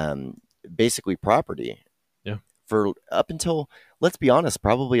and basically property. Yeah. For up until, let's be honest,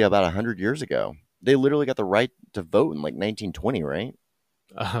 probably about 100 years ago. They literally got the right to vote in like 1920, right?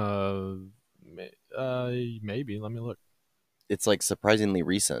 Maybe. Let me look. It's like surprisingly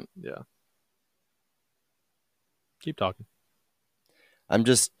recent. Yeah. Keep talking. I'm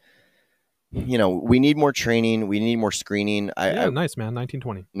just, we need more training. We need more screening. Nice, man.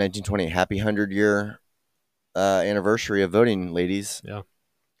 1920. 1920. Happy 100-year anniversary of voting, ladies. Yeah.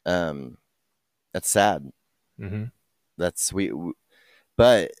 That's sad. Mm-hmm. That's sweet.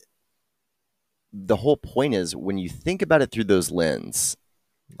 But the whole point is when you think about it through those lens,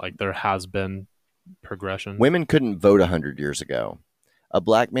 like there has been progression. Women couldn't vote 100 years ago. A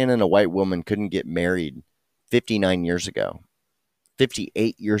black man and a white woman couldn't get married 59 years ago.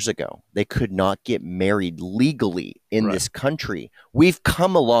 58 years ago. They could not get married legally in this country. We've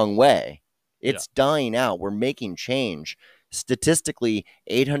come a long way. It's dying out. We're making change. Statistically,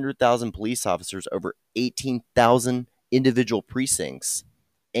 800,000 police officers over 18,000 individual precincts.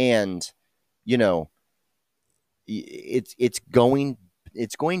 And it's going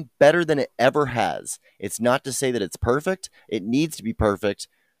better than it ever has. It's not to say that it's perfect. It needs to be perfect.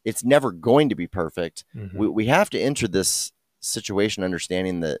 It's never going to be perfect. Mm-hmm. We have to enter this situation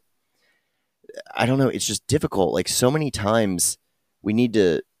understanding that, I don't know, it's just difficult. Like so many times we need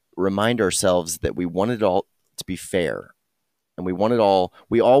to remind ourselves that we want it all to be fair. And we all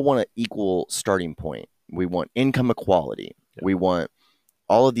want an equal starting point. We want income equality. Yeah. We want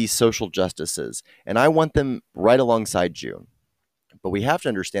all of these social justices, and I want them right alongside you. But we have to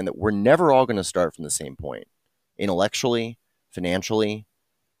understand that we're never all going to start from the same point, intellectually, financially,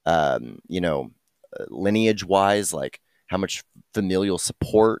 lineage-wise, like how much familial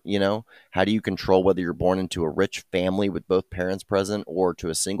support, how do you control whether you're born into a rich family with both parents present or to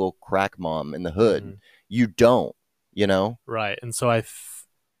a single crack mom in the hood? Mm-hmm. You don't, Right. And so I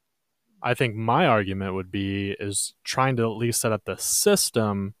think my argument would be is trying to at least set up the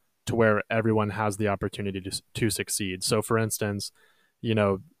system to where everyone has the opportunity to succeed. So for instance,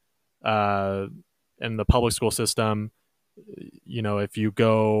 in the public school system, if you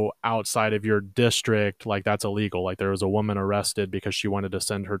go outside of your district, like that's illegal. Like there was a woman arrested because she wanted to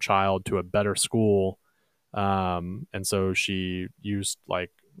send her child to a better school. And so she used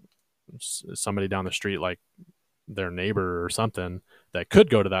like somebody down the street, like their neighbor or something that could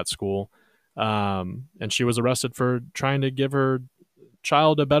go to that school. And she was arrested for trying to give her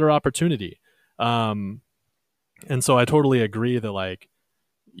child a better opportunity. And so I totally agree that like,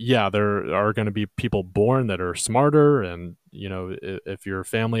 yeah, there are going to be people born that are smarter. And, if your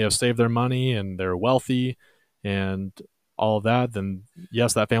family has saved their money and they're wealthy and all of that, then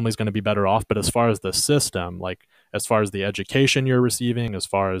yes, that family is going to be better off. But as far as the system, like as far as the education you're receiving, as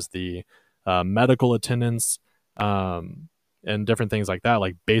far as the medical attendance, and different things like that,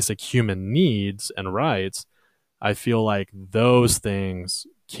 like basic human needs and rights, I feel like those things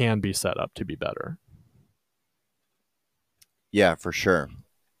can be set up to be better. Yeah, for sure.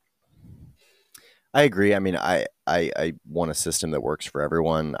 I agree. I mean, I want a system that works for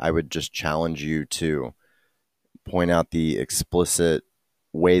everyone. I would just challenge you to point out the explicit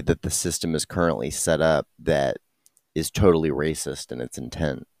way that the system is currently set up that is totally racist in its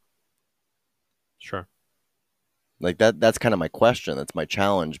intent. Sure. Like that's kind of my question. That's my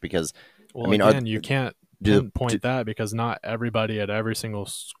challenge because, well, I mean, again, you can't pinpoint that because not everybody at every single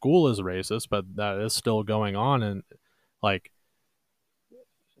school is racist, but that is still going on. And like,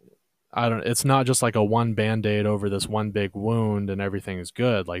 it's not just like a one Band-Aid over this one big wound and everything is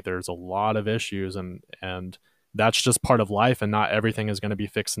good. Like there's a lot of issues and that's just part of life, and not everything is going to be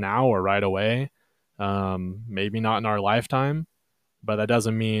fixed now or right away. Maybe not in our lifetime, but that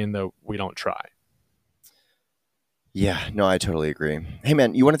doesn't mean that we don't try. Yeah, no, I totally agree. Hey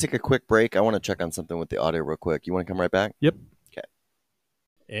man, you want to take a quick break? I want to check on something with the audio real quick. You want to come right back? Yep. Okay.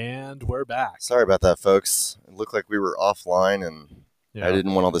 And we're back. Sorry about that, folks. It looked like we were offline and I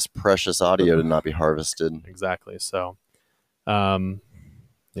didn't want all this precious audio to not be harvested. Exactly. So,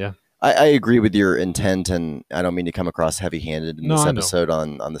 yeah. I agree with your intent, and I don't mean to come across heavy-handed in this episode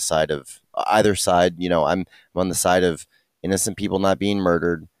on the side of either side. You know, I'm on the side of innocent people not being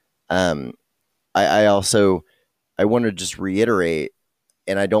murdered. I want to just reiterate,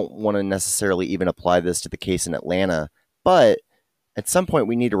 and I don't want to necessarily even apply this to the case in Atlanta, but at some point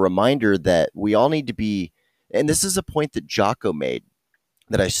we need a reminder that we all need to be, and this is a point that Jocko made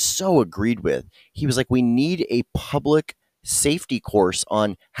that I so agreed with. He was like, we need a public safety course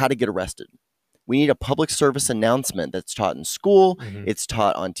on how to get arrested. We need a public service announcement that's taught in school. Mm-hmm. It's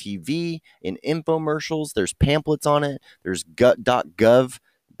taught on TV, in infomercials. There's pamphlets on it. There's gut.gov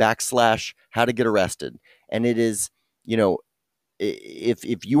 / how to get arrested. And it is, you know,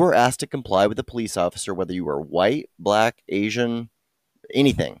 if you are asked to comply with a police officer, whether you are white, black, Asian,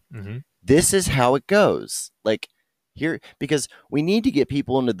 anything, mm-hmm. This is how it goes. Like, here, because we need to get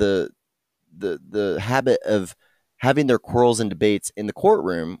people into the habit of having their quarrels and debates in the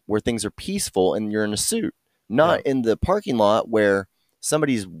courtroom where things are peaceful and you're in a suit, not in the parking lot where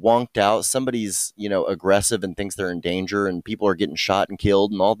somebody's wonked out, somebody's, you know, aggressive and thinks they're in danger and people are getting shot and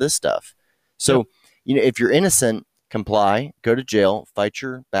killed and all this stuff. So, you know, if you're innocent, comply, go to jail, fight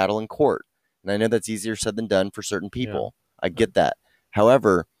your battle in court. And I know that's easier said than done for certain people. I get that.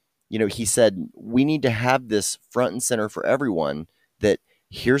 However, you know, he said, we need to have this front and center for everyone that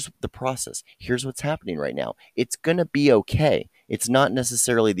here's the process. Here's what's happening right now. It's going to be okay. It's not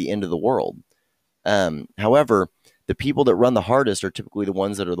necessarily the end of the world. However, the people that run the hardest are typically the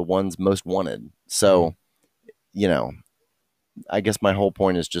ones that are the ones most wanted. So, you know, I guess my whole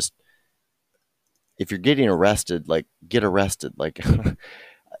point is just, if you're getting arrested, like, get arrested. Like,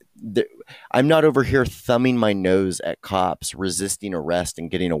 I'm not over here thumbing my nose at cops, resisting arrest and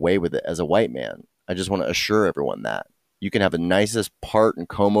getting away with it as a white man. I just want to assure everyone that you can have the nicest part and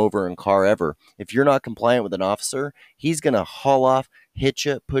comb over and car ever. If you're not compliant with an officer, he's going to haul off, hit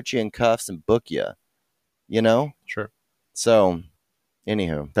you, put you in cuffs, and book you. You know? Sure. So,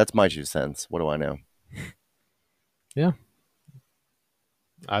 anywho, that's my 2 cents. What do I know? Yeah.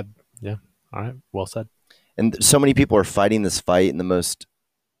 Yeah. All right. Well said. And so many people are fighting this fight in the most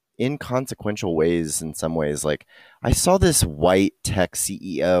inconsequential ways in some ways. Like, I saw this white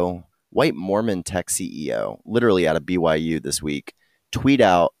Mormon tech CEO, literally out of BYU this week, tweet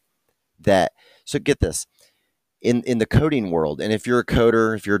out that, so get this, in the coding world, and if you're a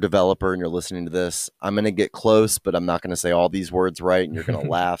coder, if you're a developer and you're listening to this, I'm going to get close, but I'm not going to say all these words right, and you're going to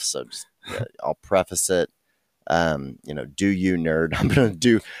laugh, so just, I'll preface it. You know, do you, nerd? I'm going to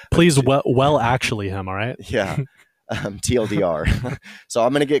do... Please, well, actually him, all right? Yeah. TLDR. So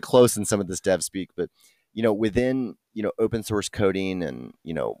I'm going to get close in some of this dev speak, but, you know, within, you know, open source coding and,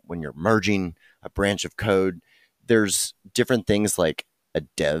 you know, when you're merging a branch of code, there's different things like a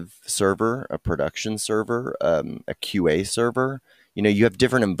dev server, a production server, a QA server. You know, you have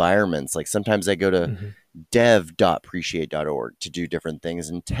different environments. Like sometimes I go to dev.appreciate.org to do different things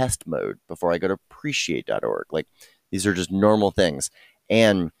in test mode before I go to appreciate.org. Like, these are just normal things.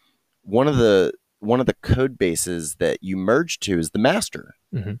 And one of the code bases that you merge to is the master.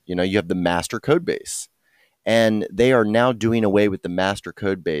 Mm-hmm. You know, you have the master code base. And they are now doing away with the master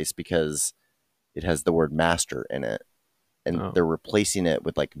code base because it has the word master in it. And they're replacing it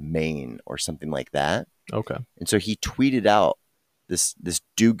with like main or something like that. Okay. And so he tweeted out this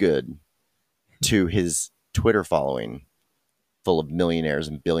do-good to his Twitter following, full of millionaires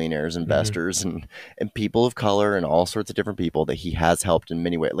and billionaires, investors, and people of color and all sorts of different people that he has helped in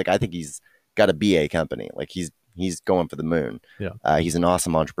many ways. Like, I think he's got a BA company. Like, he's going for the moon. Yeah. He's an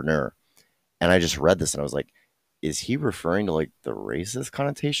awesome entrepreneur. And I just read this and I was like, is he referring to like the racist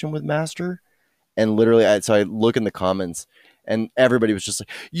connotation with master? And literally, so I look in the comments and everybody was just like,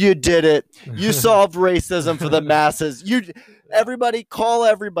 you did it. You solved racism for the masses. Everybody call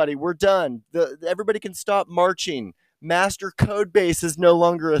everybody. We're done. Everybody can stop marching. Master code base is no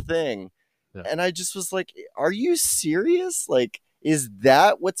longer a thing. Yeah. And I just was like, are you serious? Like, is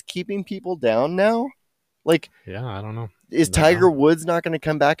that what's keeping people down now? Like, yeah, I don't know. Is Tiger Woods not going to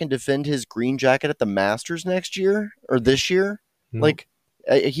come back and defend his green jacket at the Masters next year or this year? No. Like,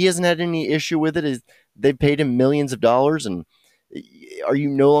 he hasn't had any issue with it. They've paid him millions of dollars, and are you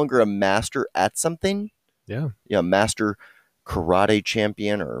no longer a master at something? Yeah, master karate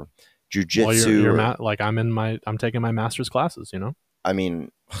champion or jujitsu. Well, I'm taking my master's classes. You know. I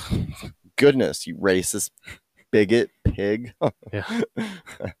mean, goodness, you racist bigot pig. Yeah,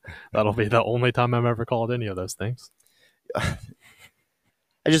 that'll be the only time I'm ever called any of those things.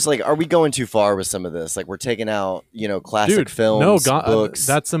 I just are we going too far with some of this? Like, we're taking out, classic films, books.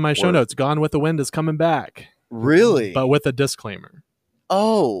 That's in my show notes. Gone with the Wind is coming back. Really? But with a disclaimer.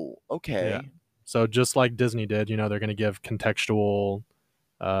 Oh, okay. Yeah. So just like Disney did, they're going to give contextual,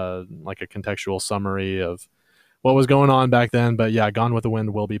 a contextual summary of what was going on back then. But yeah, Gone with the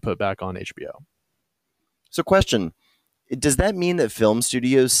Wind will be put back on HBO. So question, does that mean that film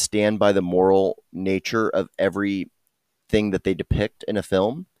studios stand by the moral nature of everything that they depict in a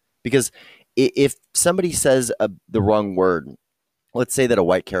film? Because if somebody says the wrong word, let's say that a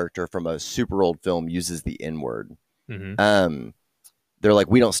white character from a super old film uses the N-word, they're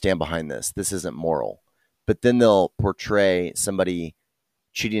like, we don't stand behind this. This isn't moral. But then they'll portray somebody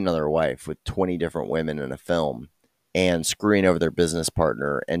cheating on their wife with 20 different women in a film and screwing over their business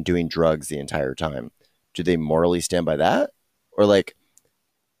partner and doing drugs the entire time. Do they morally stand by that? Or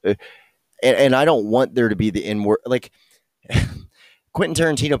and I don't want there to be the N-word. Like, Quentin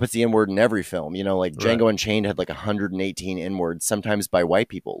Tarantino puts the N-word in every film. Django Unchained had 118 N-words, sometimes by white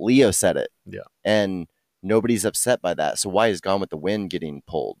people. Leo said it. Yeah. And nobody's upset by that. So why is Gone with the Wind getting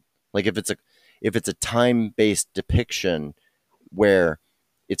pulled? Like, if it's a time-based depiction where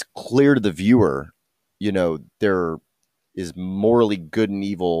it's clear to the viewer, there is morally good and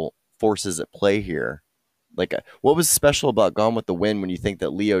evil forces at play here. Like, what was special about Gone with the Wind when you think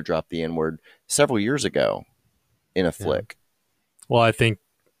that Leo dropped the N-word several years ago in a flick? Well, I think,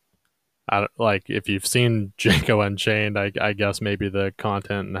 if you've seen Django Unchained, I guess maybe the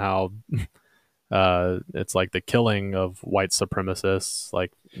content and how it's like the killing of white supremacists.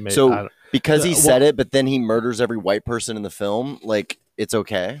 Because he said it, but then he murders every white person in the film, it's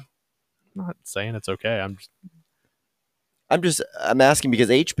okay? I'm not saying it's okay. I'm asking because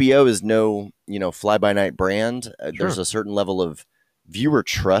HBO is no, fly-by-night brand. Sure. There's a certain level of viewer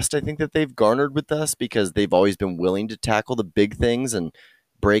trust, I think, that they've garnered with us because they've always been willing to tackle the big things and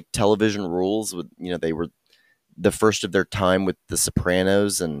break television rules. With they were the first of their time with The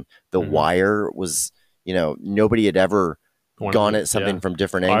Sopranos, and The Wire was, nobody had ever gone at something from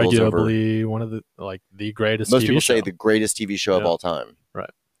different angles. Arguably one of the greatest. Most TV people show. say the greatest TV show of all time. Right.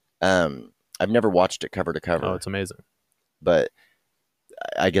 I've never watched it cover to cover. Oh, it's amazing. But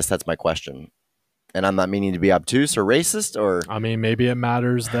I guess that's my question. And I'm not meaning to be obtuse or racist, or... I mean, maybe it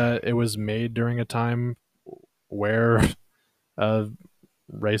matters that it was made during a time where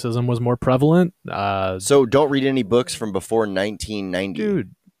racism was more prevalent. So don't read any books from before 1990.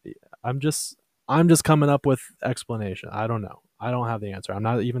 Dude, I'm just coming up with explanation. I don't know. I don't have the answer. I'm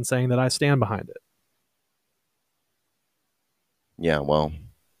not even saying that I stand behind it. Yeah, well.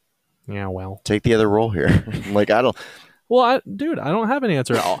 Take the other role here. I don't... Well, I don't have an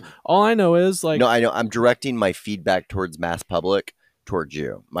answer. All I know is No, I know. I'm directing my feedback towards mass public, towards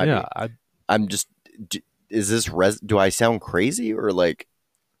you. I'm just. Is this do I sound crazy, or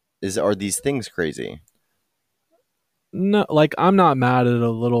are these things crazy? No, I'm not mad at a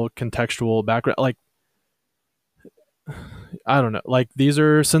little contextual background. I don't know. These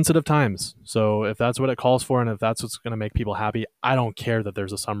are sensitive times. So if that's what it calls for, and if that's what's going to make people happy, I don't care that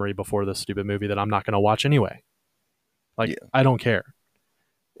there's a summary before this stupid movie that I'm not going to watch anyway. I don't care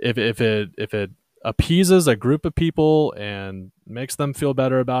if it appeases a group of people and makes them feel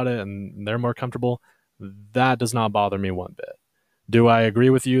better about it and they're more comfortable. That does not bother me one bit. Do I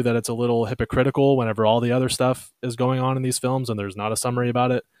agree with you that it's a little hypocritical whenever all the other stuff is going on in these films and there's not a summary about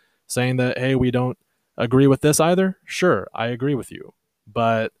it saying that, hey, we don't agree with this either? Sure, I agree with you.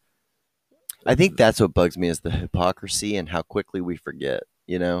 But I think that's what bugs me is the hypocrisy and how quickly we forget,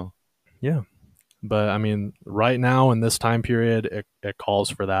 Yeah. But I mean, right now in this time period, it calls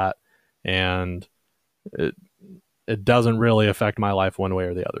for that, and it doesn't really affect my life one way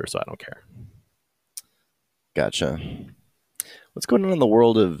or the other, so I don't care. Gotcha. What's going on in the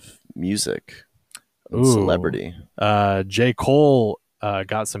world of music and celebrity? J. Cole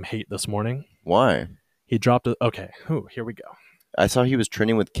got some hate this morning. Why? He dropped it. Okay, here we go. I saw he was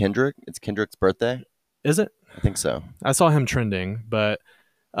trending with Kendrick. It's Kendrick's birthday. Is it? I think so. I saw him trending, but...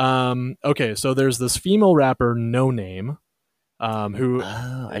 okay, so there's this female rapper, No Name, who...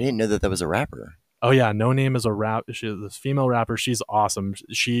 Oh, I didn't know that was a rapper. Oh, yeah, No Name is a rap... She's this female rapper. She's awesome.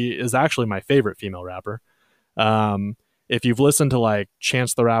 She is actually my favorite female rapper. if you've listened to like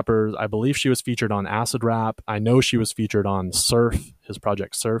Chance the Rapper, I believe she was featured on Acid Rap. I know she was featured on Surf, his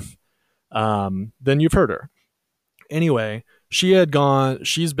project Surf. Then you've heard her. Anyway,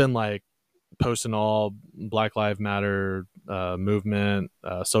 she's been like posting all Black Lives Matter movement,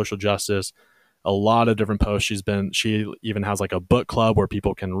 social justice, a lot of different posts. She even has like a book club where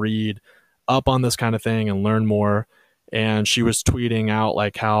people can read up on this kind of thing and learn more. And she was tweeting out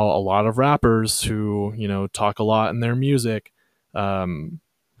like how a lot of rappers who, talk a lot in their music, haven't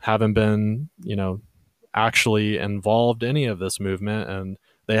been, actually involved in any of this movement, and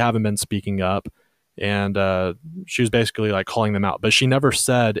they haven't been speaking up. And she was basically like calling them out, but she never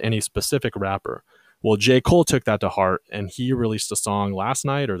said any specific rapper. Well, J. Cole took that to heart, and he released a song last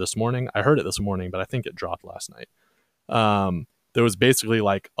night or this morning. I heard it this morning, but I think it dropped last night. There was basically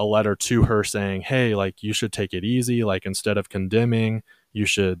like a letter to her saying, hey, like, you should take it easy. Like, instead of condemning, you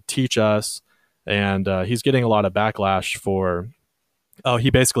should teach us. And he's getting a lot of backlash he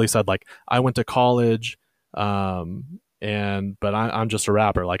basically said, like, I went to college, but I'm just a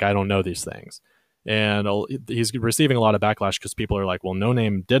rapper. Like, I don't know these things. And he's receiving a lot of backlash because people are like, well, No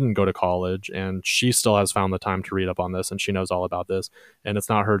Name didn't go to college, and she still has found the time to read up on this, and she knows all about this, and it's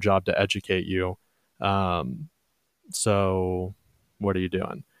not her job to educate you. So what are you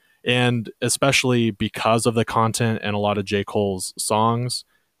doing? And especially because of the content and a lot of J. Cole's songs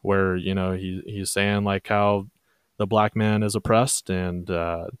where, he's saying like how the black man is oppressed, and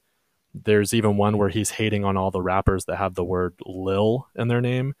there's even one where he's hating on all the rappers that have the word Lil in their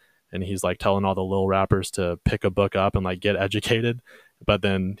name. And he's like telling all the Lil rappers to pick a book up and like get educated, but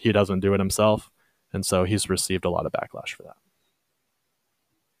then he doesn't do it himself. And so he's received a lot of backlash for that.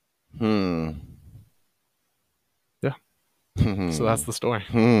 Yeah. So that's the story.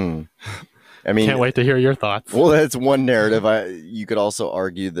 I mean, can't wait to hear your thoughts. Well, that's one narrative. You could also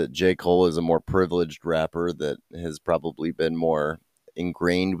argue that J. Cole is a more privileged rapper that has probably been more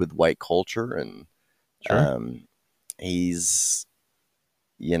ingrained with white culture, and he's,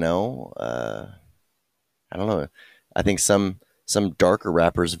 I don't know. I think some darker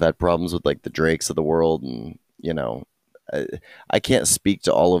rappers have had problems with like the Drakes of the world, and I can't speak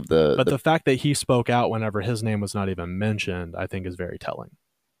to all of the. But the fact that he spoke out whenever his name was not even mentioned, I think, is very telling.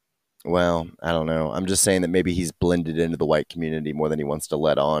 Well, I don't know. I'm just saying that maybe he's blended into the white community more than he wants to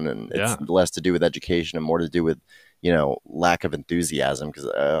let on, and it's less to do with education and more to do with lack of enthusiasm, because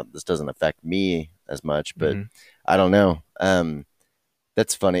this doesn't affect me as much. But I don't know.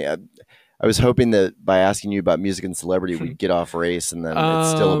 That's funny. I was hoping that by asking you about music and celebrity, we'd get off race, and then it's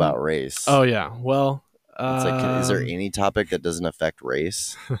still about race. Oh yeah. Well, it's like, is there any topic that doesn't affect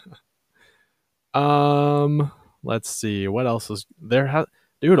race? Let's see. What else is there?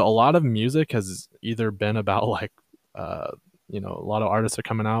 Dude, a lot of music has either been about like, a lot of artists are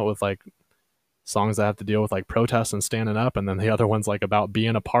coming out with like songs that have to deal with like protests and standing up, and then the other one's like about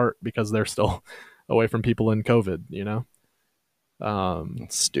being apart because they're still away from people in COVID.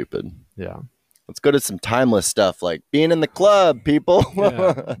 It's stupid. Yeah. Let's go to some timeless stuff like being in the club, people.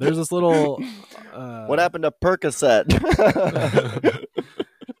 Yeah. There's this little what happened to Percocet?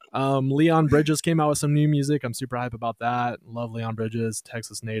 Leon Bridges came out with some new music. I'm super hype about that. Love Leon Bridges,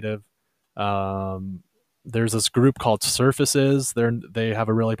 Texas native. There's this group called Surfaces. They have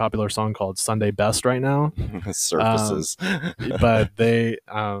a really popular song called Sunday Best right now. Surfaces. But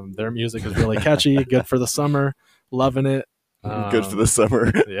their music is really catchy, good for the summer. Loving it. Good for the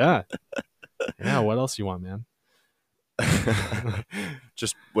summer. Yeah. What else you want, man?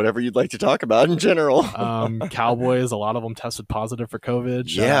 Just whatever you'd like to talk about in general. Cowboys, a lot of them tested positive for COVID.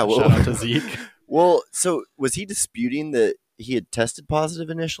 Shout out to Zeke. Well, so was he disputing that he had tested positive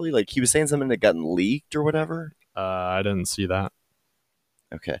initially? Like, he was saying something that gotten leaked or whatever? I didn't see that.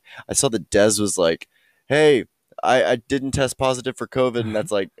 Okay. I saw that Dez was like, hey, I didn't test positive for COVID, and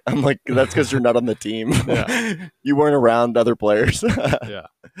that's like, I'm like, that's because you're not on the team. Yeah. You weren't around other players. Yeah.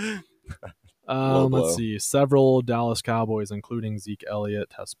 Let's see. Several Dallas Cowboys, including Zeke Elliott,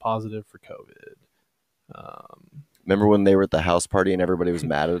 test positive for COVID. Remember when they were at the house party and everybody was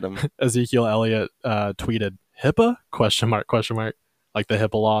mad at them? Ezekiel Elliott tweeted HIPAA ? ? Like the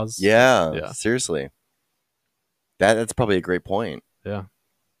HIPAA laws. Yeah. Seriously. That's probably a great point. Yeah.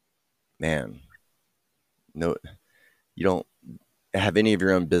 Man. No, you don't have any of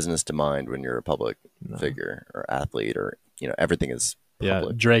your own business to mind when you're a public figure or athlete, or everything is public.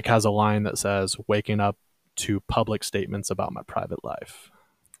 Yeah, Drake has a line that says, waking up to public statements about my private life.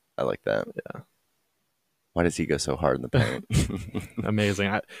 I like that. Yeah. Why does he go so hard in the paint?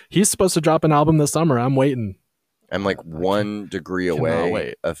 Amazing. He's supposed to drop an album this summer. I'm waiting. I'm like 1 degree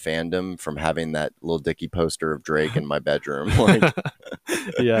away of fandom from having that Lil Dicky poster of Drake in my bedroom. Like,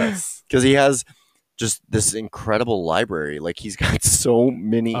 yes. Because he has just this incredible library. Like he's got so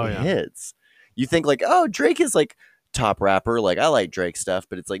many hits. You think like, oh, Drake is like top rapper. Like I like Drake stuff,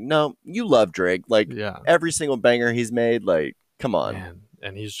 but it's like, no, you love Drake. Like every single banger he's made, like, come on. Man.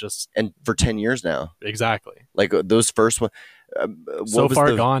 And he's just... And for 10 years now. Exactly. Like those first one. So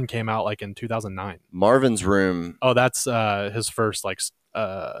Far Gone came out like in 2009. Marvin's Room. Oh, that's his first like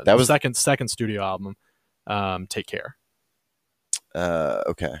that was second studio album. Take Care.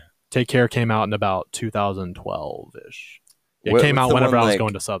 Okay. Take Care came out in about 2012-ish. It came out whenever I was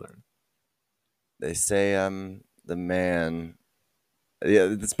going to Southern. They say the man. Yeah,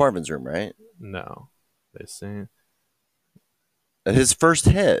 it's Marvin's Room, right? No. They say his first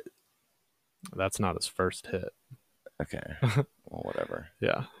hit. That's not his first hit. Okay. Well, whatever.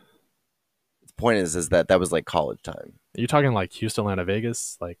 Yeah. The point is that was like college time. Are you talking like Houston, Atlanta,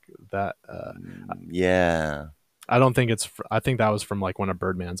 Vegas? Like that? Yeah. I don't think it's... I think that was from like one of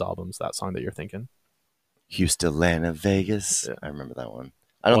Birdman's albums, that song that you're thinking. Houston, Atlanta, Vegas. Yeah. I remember that one.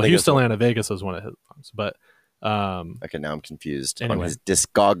 I don't think Houston, Atlanta, Vegas was one of his songs. But... okay, now I'm confused on his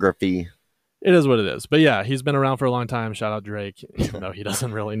discography. It is what it is. But yeah, he's been around for a long time. Shout out Drake, even though he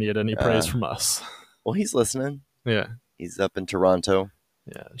doesn't really need any praise from us. Well, he's listening. Yeah. He's up in Toronto.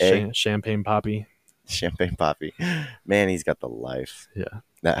 Yeah. Champagne Poppy. Champagne Poppy. Man, he's got the life. Yeah.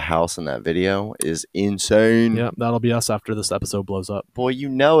 That house in that video is insane. Yeah, that'll be us after this episode blows up. Boy, you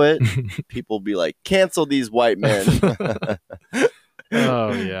know it. People will be like, cancel these white men.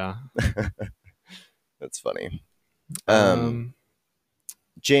 Oh, yeah. That's funny.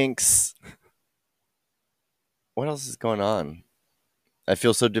 Jinx. What else is going on? I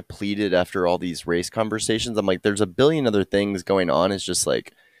feel so depleted after all these race conversations. I'm like, there's a billion other things going on. It's just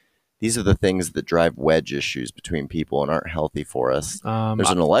like, these are the things that drive wedge issues between people and aren't healthy for us. There's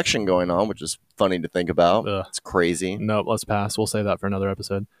an election going on, which is funny to think about. It's crazy. Nope, let's pass. We'll save that for another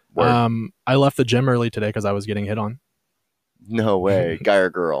episode. I left the gym early today because I was getting hit on. No way. Guy or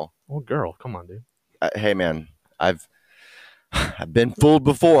girl? Well, girl. Come on, dude. Hey, man. I've been fooled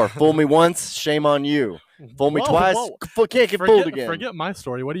before. Fool me once, shame on you. Fool me twice, can't get fooled again. Forget my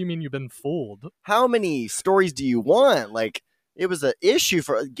story. What do you mean you've been fooled? How many stories do you want? Like, it was an issue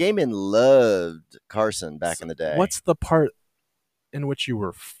for... Gaiman loved Carson back in the day. What's the part in which you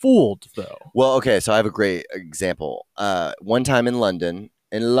were fooled, though? Well, okay, so I have a great example. One time in London,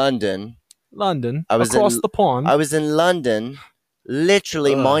 I was across the pond. I was in London,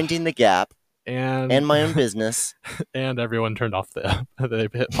 literally minding the gap. And my own business. And everyone turned off they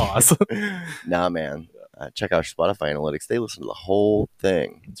hit pause. Nah, man. Check out Spotify analytics. They listen to the whole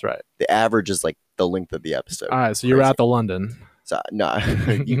thing. That's right. The average is like the length of the episode. All right, so you were at the London. So, no,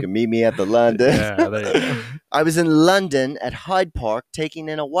 you can meet me at the London. Yeah, there you go. I was in London at Hyde Park taking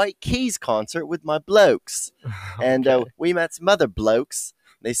in a White Keys concert with my blokes. Okay. And we met some other blokes.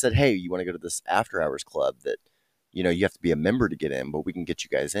 They said, hey, you want to go to this after hours club that, you know, you have to be a member to get in, but we can get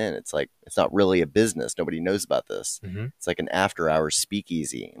you guys in. It's like, it's not really a business. Nobody knows about this. Mm-hmm. It's like an after hours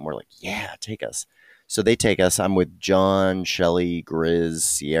speakeasy. And we're like, yeah, take us. So they take us. I'm with John, Shelly, Grizz,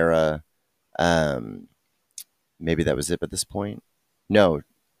 Sierra. Maybe that was it at this point. No,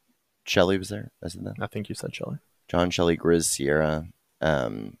 Shelly was there. Isn't that? I think you said Shelly. John, Shelly, Grizz, Sierra.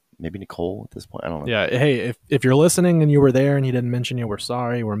 Maybe Nicole at this point. I don't know. Yeah. Hey, if you're listening and you were there and he didn't mention you, we're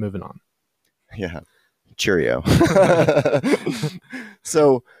sorry. We're moving on. Yeah. Cheerio.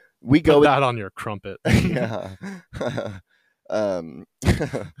 So we go with that on your crumpet. Yeah.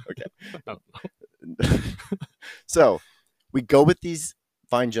 Okay. So we go with these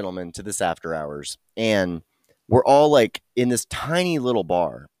fine gentlemen to this after hours, and we're all like in this tiny little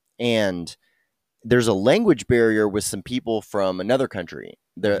bar, and there's a language barrier with some people from another country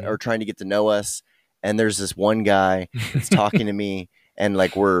that are trying to get to know us. And there's this one guy that's talking to me. And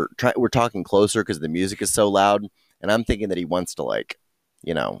like we're talking closer because the music is so loud, and I'm thinking that he wants to, like,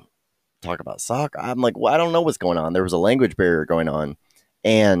 you know, talk about soccer. I'm like, well, I don't know what's going on. There was a language barrier going on,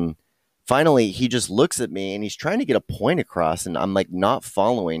 and finally he just looks at me and he's trying to get a point across, and I'm like not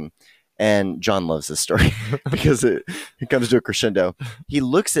following. And John loves this story because it comes to a crescendo. He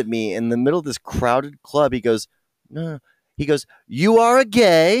looks at me in the middle of this crowded club. He goes, no. He goes, you are a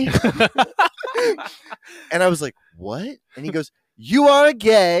gay. And I was like, what? And he goes, you are a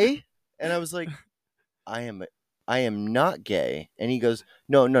gay. And I was like, I am not gay. And he goes,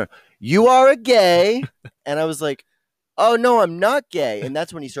 no, you are a gay. And I was like, oh, no, I'm not gay. And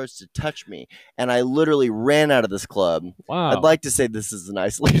that's when he starts to touch me. And I literally ran out of this club. Wow. I'd like to say this is an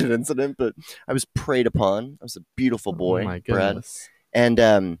isolated incident, but I was preyed upon. I was a beautiful boy, oh my goodness. Brad.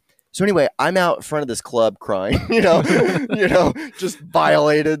 And so anyway, I'm out front of this club crying, you know, just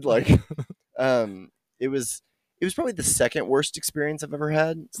violated. Like, it It was probably the second worst experience I've ever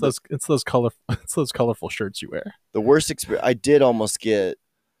had. It's those colorful shirts you wear. The worst experience. I did almost get.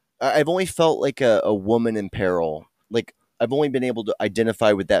 I've only felt like a woman in peril. Like I've only been able to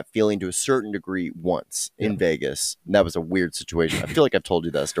identify with that feeling to a certain degree once in Vegas. And that was a weird situation. I feel like I've told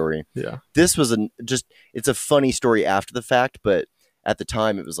you that story. Yeah. This was it's a funny story after the fact, but at the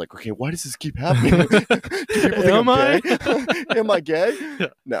time it was like, okay, why does this keep happening? Do people think I'm gay? Am I gay? Yeah.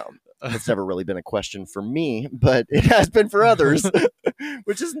 No. It's never really been a question for me, but it has been for others,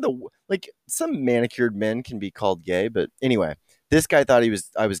 which isn't some manicured men can be called gay. But anyway, this guy thought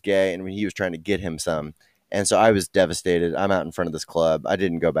I was gay and he was trying to get him some. And so I was devastated. I'm out in front of this club. I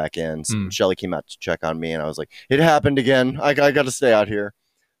didn't go back in. So Shelly came out to check on me and I was like, it happened again. I got to stay out here.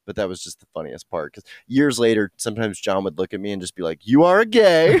 But that was just the funniest part because years later, sometimes John would look at me and just be like, you are a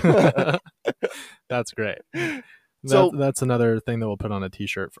gay. That's great. So that's another thing that we'll put on a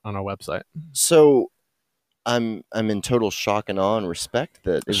t-shirt on our website. So I'm in total shock and awe and respect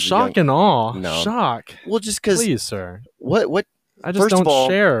that. Shock and awe? No. Shock. Well, just because. Please, sir. What? I just First don't of all,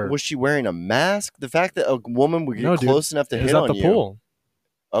 share. Was she wearing a mask? The fact that a woman would get close enough to hit on you. At the pool.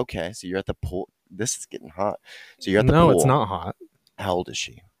 Okay, so you're at the pool. This is getting hot. So you're at the pool. No, it's not hot. How old is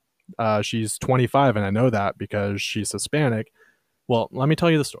she? She's 25, and I know that because she's Hispanic. Well, let me tell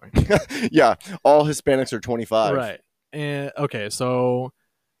you the story. Yeah, all Hispanics are 25. Right. And okay, so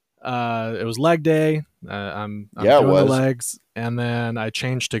it was leg day. I'm doing the legs, and then I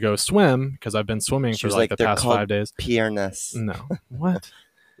changed to go swim because I've been swimming for like the past 5 days. Piernas. No, what?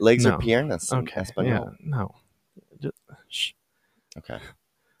 Legs are piernas. Okay, yeah, no. Shh. Okay.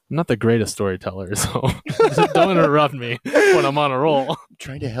 I'm not the greatest storyteller, so don't interrupt me when I'm on a roll. I'm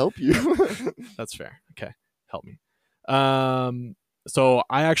trying to help you. That's fair. Okay, help me. So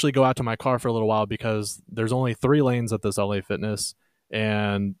I actually go out to my car for a little while because there's only 3 lanes at this LA Fitness,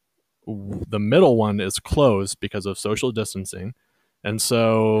 and the middle one is closed because of social distancing. And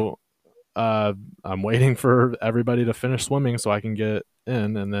so I'm waiting for everybody to finish swimming so I can get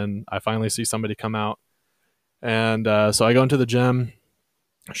in, and then I finally see somebody come out. And so I go into the gym.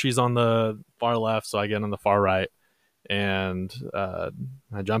 She's on the far left, so I get on the far right. And I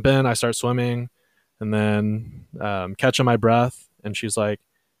jump in, I start swimming, and then catching my breath. And she's like,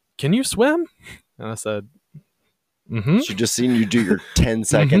 "Can you swim?" And I said, "Mm-hmm." She just seen you do your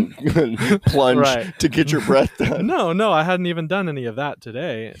 10-second plunge to get your breath done. No, I hadn't even done any of that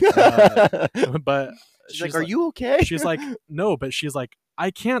today. But she's like, "Are you okay?" She's like, "No," but she's like, "I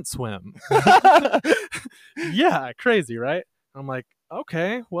can't swim." Yeah, crazy, right? I'm like,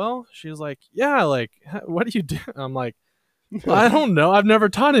 "Okay, well," she's like, "Yeah, like, what do you do?" I'm like, "I don't know. I've never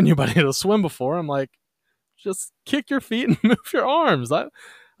taught anybody to swim before." I'm like, "Just kick your feet and move your arms. I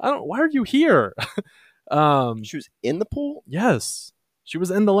don't. Why are you here?" She was in the pool? Yes, she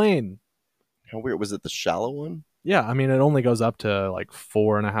was in the lane. How weird. Was it the shallow one? Yeah, I mean, it only goes up to like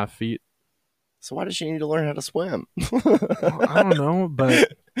 4.5 feet. So why does she need to learn how to swim? I don't know,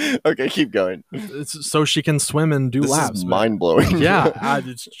 but okay, keep going. It's so she can swim and do laps. This is mind-blowing. Yeah,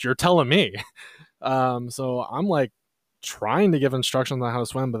 you're telling me. So I'm like trying to give instructions on how to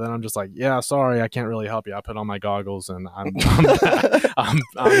swim, but then I'm just like, yeah, sorry, I can't really help you. I put on my goggles and I'm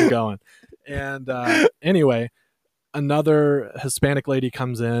going. And anyway, another Hispanic lady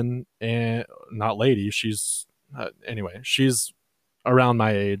comes in, and not lady, she's she's around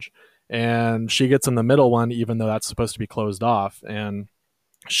my age, and she gets in the middle one, even though that's supposed to be closed off, and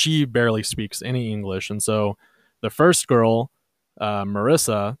she barely speaks any English. And so the first girl,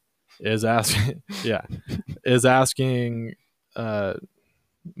 Marissa, is asking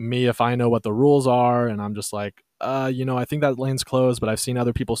me if I know what the rules are, and I'm just like, I think that lane's closed, but I've seen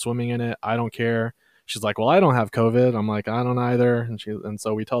other people swimming in it. I don't care. She's like, well, I don't have COVID. I'm like, I don't either. And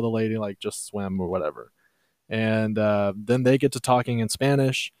so we tell the lady, like, just swim or whatever. And then they get to talking in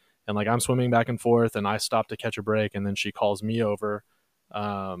Spanish, and like I'm swimming back and forth, and I stop to catch a break, and then she calls me over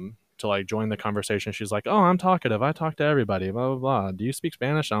to like join the conversation. She's like, "Oh, I'm talkative. I talk to everybody. Blah blah blah. Do you speak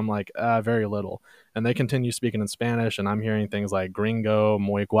Spanish?" And I'm like, very little. And they continue speaking in Spanish, and I'm hearing things like "gringo,"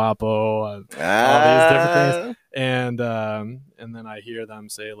 "muy guapo," all these different things. And then I hear them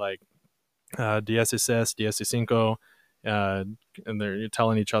say like, "16, 15," and they're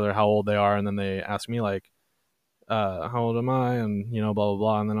telling each other how old they are, and then they ask me like, "How old am I?" And blah blah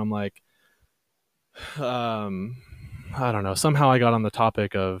blah. And then I'm like, I don't know. Somehow I got on the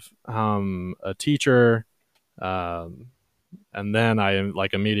topic of a teacher, and then I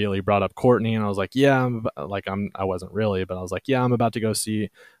like immediately brought up Courtney, and I was like, "Yeah, I wasn't really, but I was like, yeah, I'm about to go see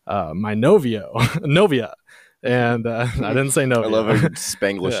my novia," and I didn't say novia. I love how you're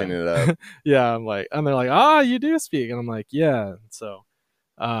Spanglishing it up. Yeah, I'm like, and they're like, "Ah, you do speak," and I'm like, "Yeah." So,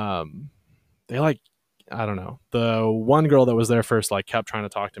 they like, I don't know. The one girl that was there first like kept trying to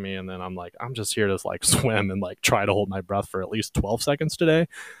talk to me, and then I'm like, I'm just here to like swim and like try to hold my breath for at least 12 seconds today.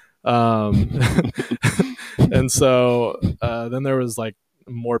 And so then there was like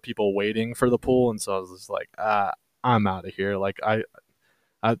more people waiting for the pool, and so I was just like, I'm out of here. Like I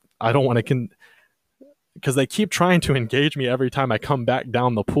don't want to because they keep trying to engage me every time I come back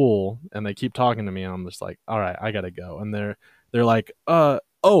down the pool, and they keep talking to me, and I'm just like, all right, I gotta go. And they're like,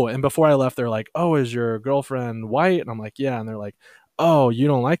 oh, and before I left, they're like, oh, is your girlfriend white? And I'm like, yeah. And they're like, oh, you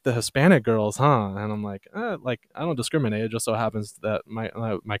don't like the Hispanic girls, huh? And I'm like, I don't discriminate. It just so happens that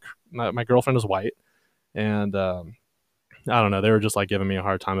my girlfriend is white, and I don't know. They were just like giving me a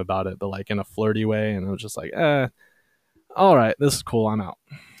hard time about it, but like in a flirty way. And I was just like, all right, this is cool. I'm out.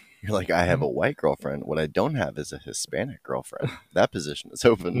 You're like, I have a white girlfriend. What I don't have is a Hispanic girlfriend. That position is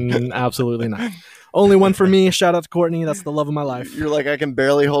open. Absolutely not. Only one for me. Shout out to Courtney. That's the love of my life. You're like, I can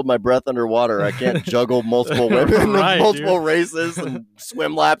barely hold my breath underwater. I can't juggle multiple women, right, multiple races, and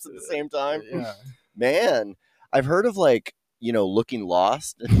swim laps at the same time. Yeah. Man, I've heard of like, looking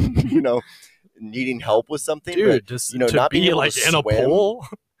lost and, needing help with something. Dude, but, just not to being be able like to in a swim. pool.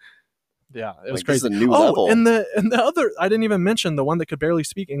 Yeah, it was like, crazy. This is a new level. And the other, I didn't even mention the one that could barely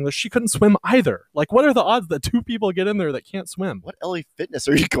speak English. She couldn't swim either. Like, what are the odds that two people get in there that can't swim? What LA Fitness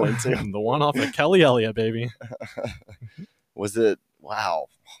are you going to? The one off of Kelly Elliott, baby. Was it? Wow.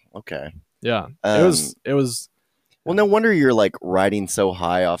 Okay. Yeah, it was. Well, no wonder you're like riding so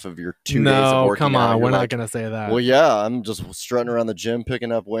high off of your 2 days of working come on, out. we're You're not gonna say that. Well, yeah, I'm just strutting around the gym,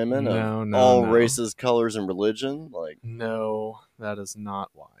 picking up women of all races, colors, and religion. Like, no, that is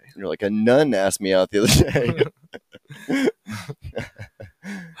not why. You're like, a nun asked me out the other day.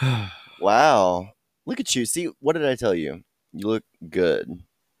 Wow, look at you. See, what did I tell you? You look good.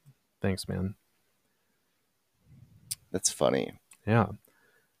 Thanks, man. That's funny. Yeah.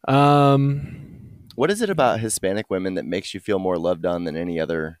 What is it about Hispanic women that makes you feel more loved on than any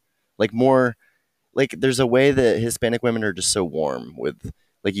other? Like more, like there's a way that Hispanic women are just so warm with,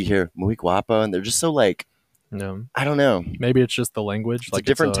 like you hear muy guapo, and they're just so like, no, I don't know. Maybe it's just the language. It's like a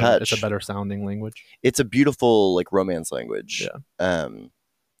different touch. It's a better sounding language. It's a beautiful like romance language. Yeah.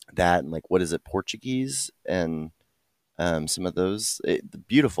 That and like what is it, Portuguese and some of those.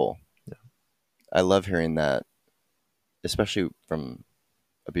 Beautiful. Yeah. I love hearing that, especially from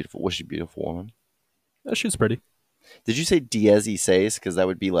a beautiful. Was she a beautiful woman? She's pretty. Did you say 16? Because that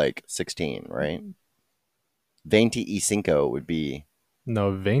would be like 16, right? 25 would be.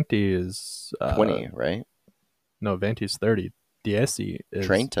 No, 20 is 20, right? No, 20 is 30. 10 is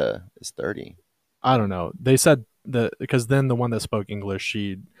 30 is 30. I don't know. They said that because then the one that spoke English,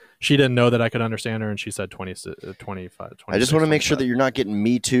 she didn't know that I could understand her, and she said 25. 26, I just want to make sure that you're not getting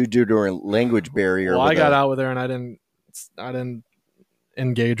me too due to a language barrier. Well, I got out with her, and I didn't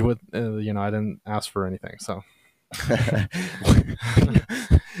engage with. I didn't ask for anything. So,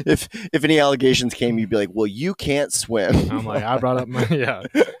 if any allegations came, you'd be like, "Well, you can't swim." I'm like, I brought up my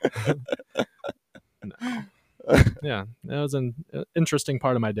No. Yeah, it was an interesting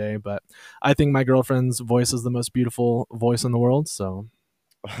part of my day, but I think my girlfriend's voice is the most beautiful voice in the world. So,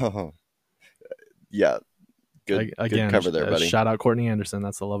 yeah, good cover there, buddy. Shout out Courtney Anderson.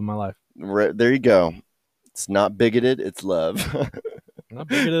 That's the love of my life. Right, there you go. It's not bigoted. It's love. Not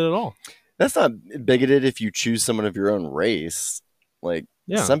bigoted at all. That's not bigoted if you choose someone of your own race. Like,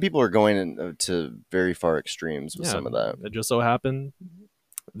 some people are going to very far extremes with some of that. It just so happened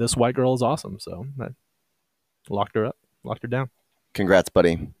this white girl is awesome, so I locked her down. Congrats,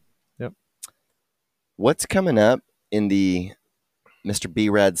 buddy. Yep. What's coming up in the Mr.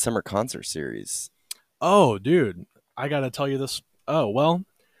 B-Rad Summer Concert Series? Oh, dude, I got to tell you this. Oh, well,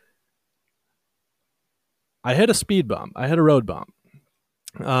 I hit a speed bump. I hit a road bump.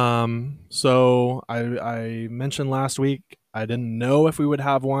 So I mentioned last week I didn't know if we would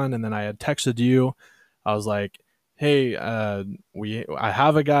have one, and then I had texted you. I was like, hey, I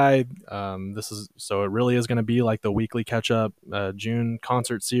have a guy. So it really is going to be like the weekly catch up June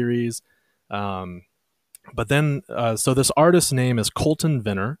concert series. But then so this artist's name is Colton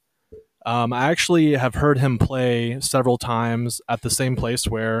Vinner. I actually have heard him play several times at the same place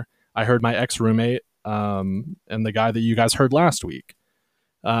where I heard my ex-roommate and the guy that you guys heard last week.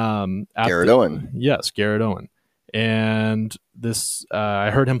 Garrett Owen. Yes, Garrett Owen. And this I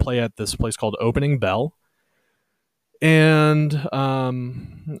heard him play at this place called Opening Bell. And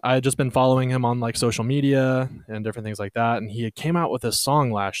I had just been following him on like social media and different things like that. And he came out with this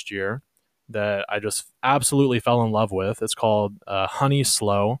song last year that I just absolutely fell in love with. It's called Honey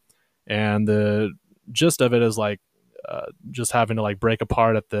Slow. And the gist of it is like just having to like break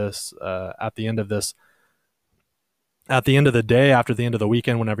apart at the end of this at the end of the day, after the end of the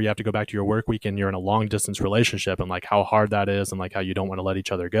weekend, whenever you have to go back to your work weekend, you're in a long distance relationship, and like how hard that is, and like how you don't want to let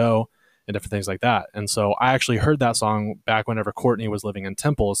each other go and different things like that. And so I actually heard that song back whenever Courtney was living in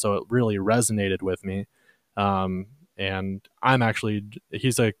Temple. So it really resonated with me. And I'm actually,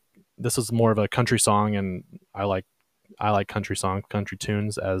 this is more of a country song, and I like country songs, country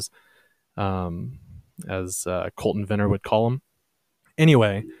tunes, as Colton Vinner would call them.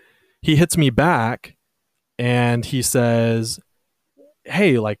 Anyway, he hits me back and he says,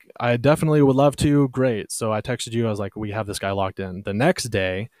 hey, like, I definitely would love to. Great. So I texted you. I was like, we have this guy locked in. The next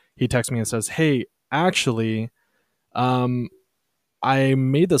day, he texts me and says, hey, actually, I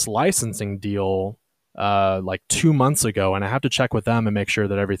made this licensing deal like 2 months ago, and I have to check with them and make sure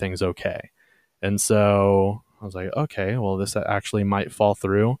that everything's okay. And so I was like, okay, well, this actually might fall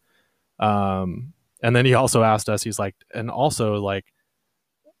through. And then he also asked us, he's like, and also, like,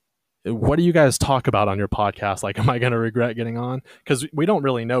 what do you guys talk about on your podcast? Like, am I going to regret getting on? Because we don't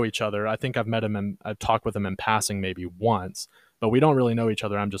really know each other. I think I've met him and I've talked with him in passing maybe once, but we don't really know each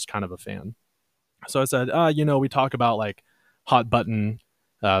other. I'm just kind of a fan. So I said, we talk about like hot button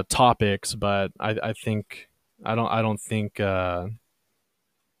topics, but I don't think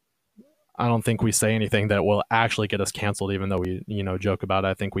we say anything that will actually get us canceled, even though we, joke about it.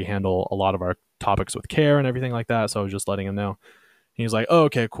 I think we handle a lot of our topics with care and everything like that. So I was just letting him know. He's like, oh,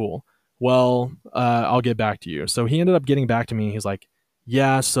 okay, cool. Well, I'll get back to you. So he ended up getting back to me. He's like,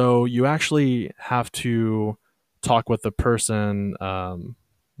 yeah, so you actually have to talk with the person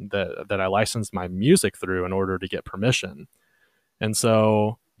that I licensed my music through in order to get permission. And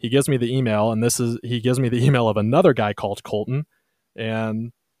so he gives me the email, and he gives me the email of another guy called Colton.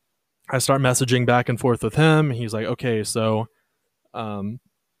 And I start messaging back and forth with him. He's like, okay, so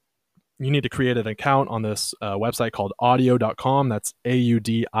you need to create an account on this website called audio.com. That's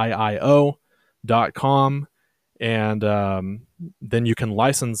AUDIIO.com. And then you can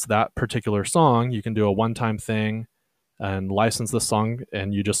license that particular song. You can do a one-time thing and license the song,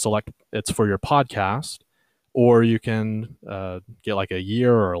 and you just select it's for your podcast. Or you can get like a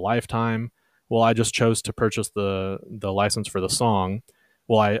year or a lifetime. Well, I just chose to purchase the license for the song.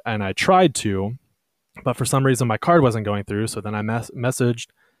 Well, I tried to, but for some reason my card wasn't going through. So then I messaged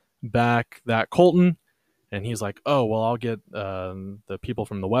back that Colton, and he's like, oh, well, I'll get the people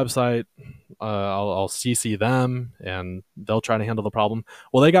from the website. I'll CC them, and they'll try to handle the problem.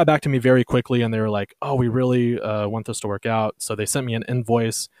 Well, they got back to me very quickly, and they were like, oh, we really want this to work out. So they sent me an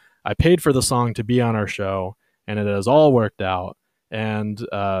invoice. I paid for the song to be on our show, and it has all worked out. And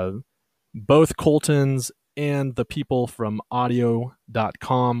both Colton's and the people from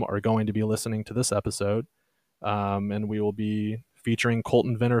audio.com are going to be listening to this episode, and we will be featuring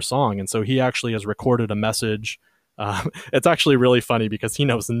Colton Vinner's song. And so he actually has recorded a message. It's actually really funny because he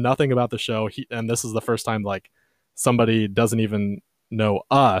knows nothing about the show. And this is the first time like somebody doesn't even know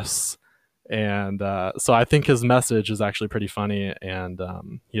us. And so I think his message is actually pretty funny. And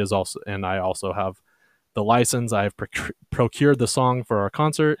I also have the license. I've procured the song for our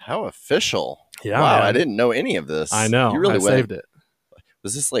concert. How official. Yeah. Wow, Man. I didn't know any of this. I know. You really saved it.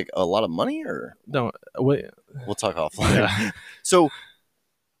 Was this like a lot of money, or no? Wait. We'll talk offline. Yeah. So,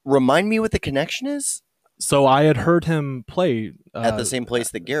 remind me what the connection is. So I had heard him play at the same place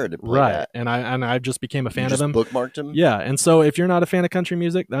that Garrett had played right, at. and I just became a fan you of him. Bookmarked him. Yeah, and so if you're not a fan of country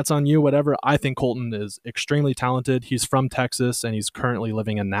music, that's on you. Whatever. I think Colton is extremely talented. He's from Texas, and he's currently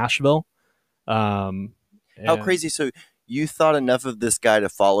living in Nashville. How crazy! So you thought enough of this guy to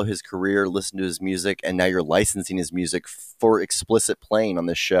follow his career, listen to his music, and now you're licensing his music for explicit playing on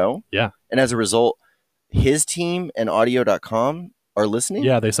this show? Yeah. And as a result, his team and audio.com are listening?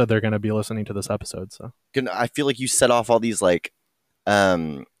 Yeah, they said they're going to be listening to this episode. So I feel like you set off all these like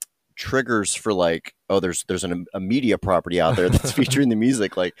triggers for like, oh, there's a media property out there that's featuring the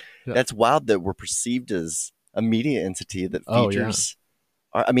music. Like, yeah. That's wild that we're perceived as a media entity that features.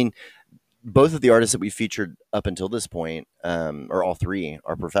 I mean, both of the artists that we featured up until this point, or all three,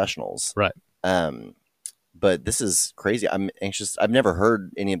 are professionals. Right. But this is crazy. I'm anxious. I've never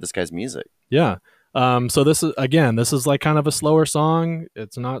heard any of this guy's music. Yeah. So this is like kind of a slower song.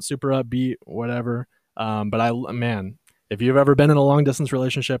 It's not super upbeat, whatever. But if you've ever been in a long distance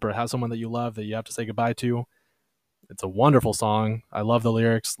relationship or have someone that you love that you have to say goodbye to, it's a wonderful song. I love the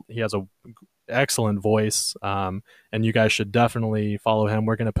lyrics. He has a excellent voice, and you guys should definitely follow him.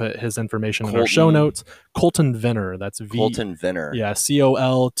 We're going to put his information in our show notes. Colton Vinner. That's Colton Vinner. Yeah,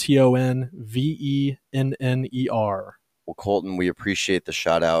 COLTONVENNER. Well, Colton, we appreciate the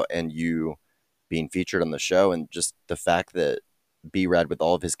shout out and you being featured on the show, and just the fact that B-Rad, with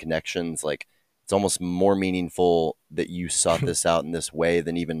all of his connections, like, it's almost more meaningful that you sought this out in this way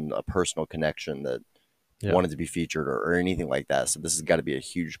than even a personal connection that wanted to be featured or anything like that. So this has got to be a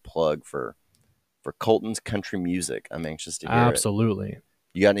huge plug for Colton's country music. I'm anxious to hear Absolutely. it.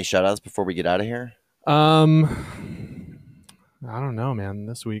 You got any shout outs before we get out of here? I don't know, man.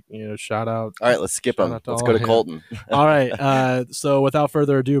 This week, shout out. All right, let's skip them. Let's go to Colton. All right. So without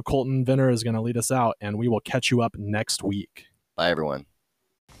further ado, Colton Vinner is going to lead us out, and we will catch you up next week. Bye, everyone.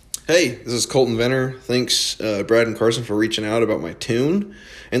 Hey, this is Colton Vinner. Thanks, Brad and Carson, for reaching out about my tune.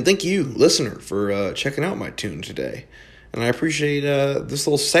 And thank you, listener, for checking out my tune today. And I appreciate this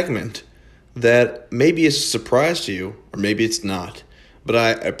little segment that maybe is a surprise to you, or maybe it's not. But I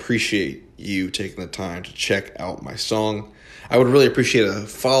appreciate you taking the time to check out my song. I would really appreciate a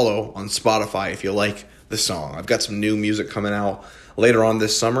follow on Spotify if you like the song. I've got some new music coming out later on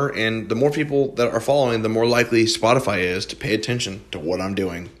this summer, and the more people that are following, the more likely Spotify is to pay attention to what I'm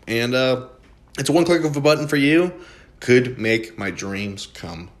doing. And it's one click of a button for you. Could make my dreams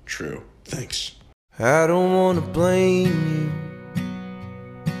come true. Thanks. I don't want to blame you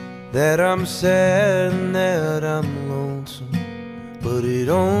that I'm sad and that I'm lonesome, but it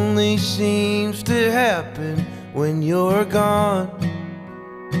only seems to happen when you're gone.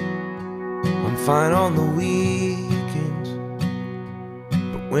 I'm fine on the weekends,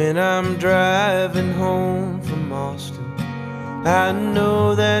 but when I'm driving home from Austin, I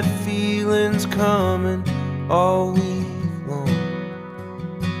know that feeling's coming all week long.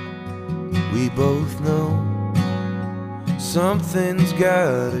 We both know something's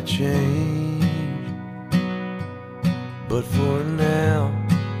gotta change, but for now,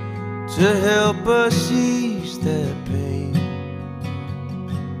 to help us ease that pain,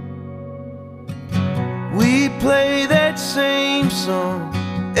 we play that same song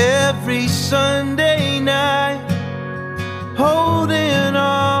every Sunday night, holding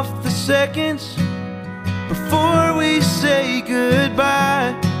off the seconds before we say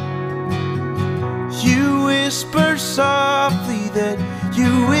goodbye. You whisper softly that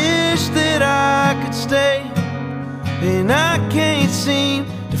you wish that I could stay, and I can't seem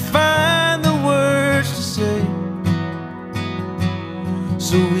to find the words to say.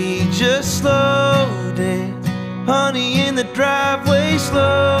 So we just slow dance, honey, in the driveway,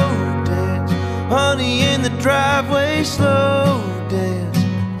 slow dance, honey, in the driveway, slow dance,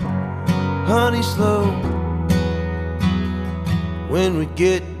 honey, slow. When we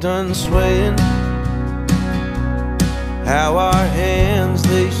get done swaying, how our hands,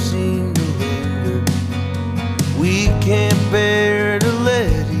 they seem to linger. We can't bear to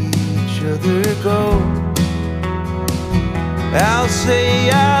let each other go. I'll say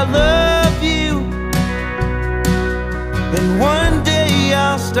I love you, and one day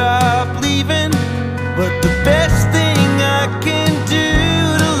I'll stop leaving, but the best thing I can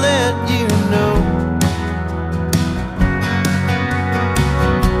do to let you know,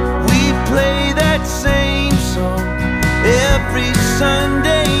 we play that same song every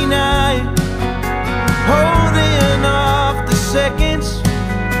Sunday night, holding off the seconds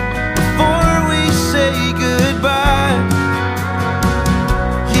before we say goodbye.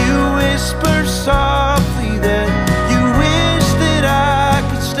 You whisper softly that you wish that I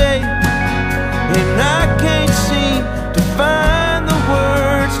could stay, and I can't seem to find the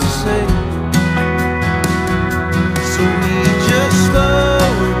words to say. So we just slow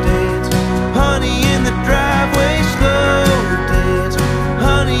dance, honey, in the driveway, slow dance,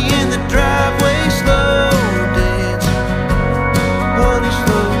 honey, in the driveway, slow dance, honey,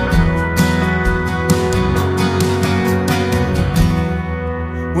 slow.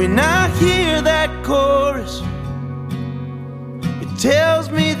 When I hear that chorus, it tells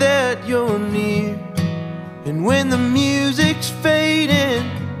me that you're near. And when the music's fading,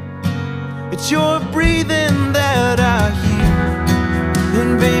 it's your breathing that I hear.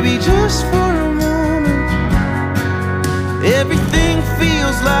 And baby, just for a moment, everything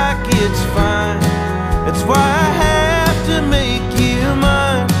feels like it's fine. That's why I have to make you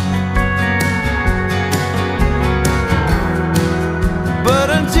mine. But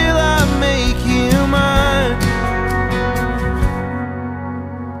until I make you mine,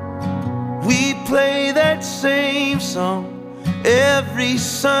 we play that same song every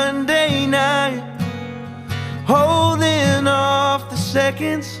Sunday night, holding off the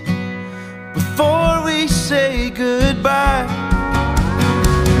seconds before we say goodbye.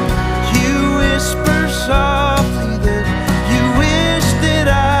 You whisper softly that you wish that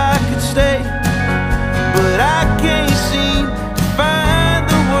I could stay, but I can't seem to find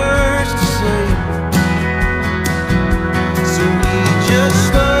the words to say. So we just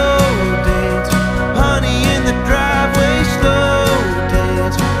slow dance, honey, in the driveway, slow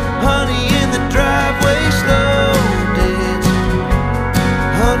dance, honey, in the driveway, slow dance,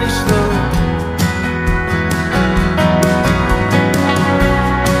 honey, slow.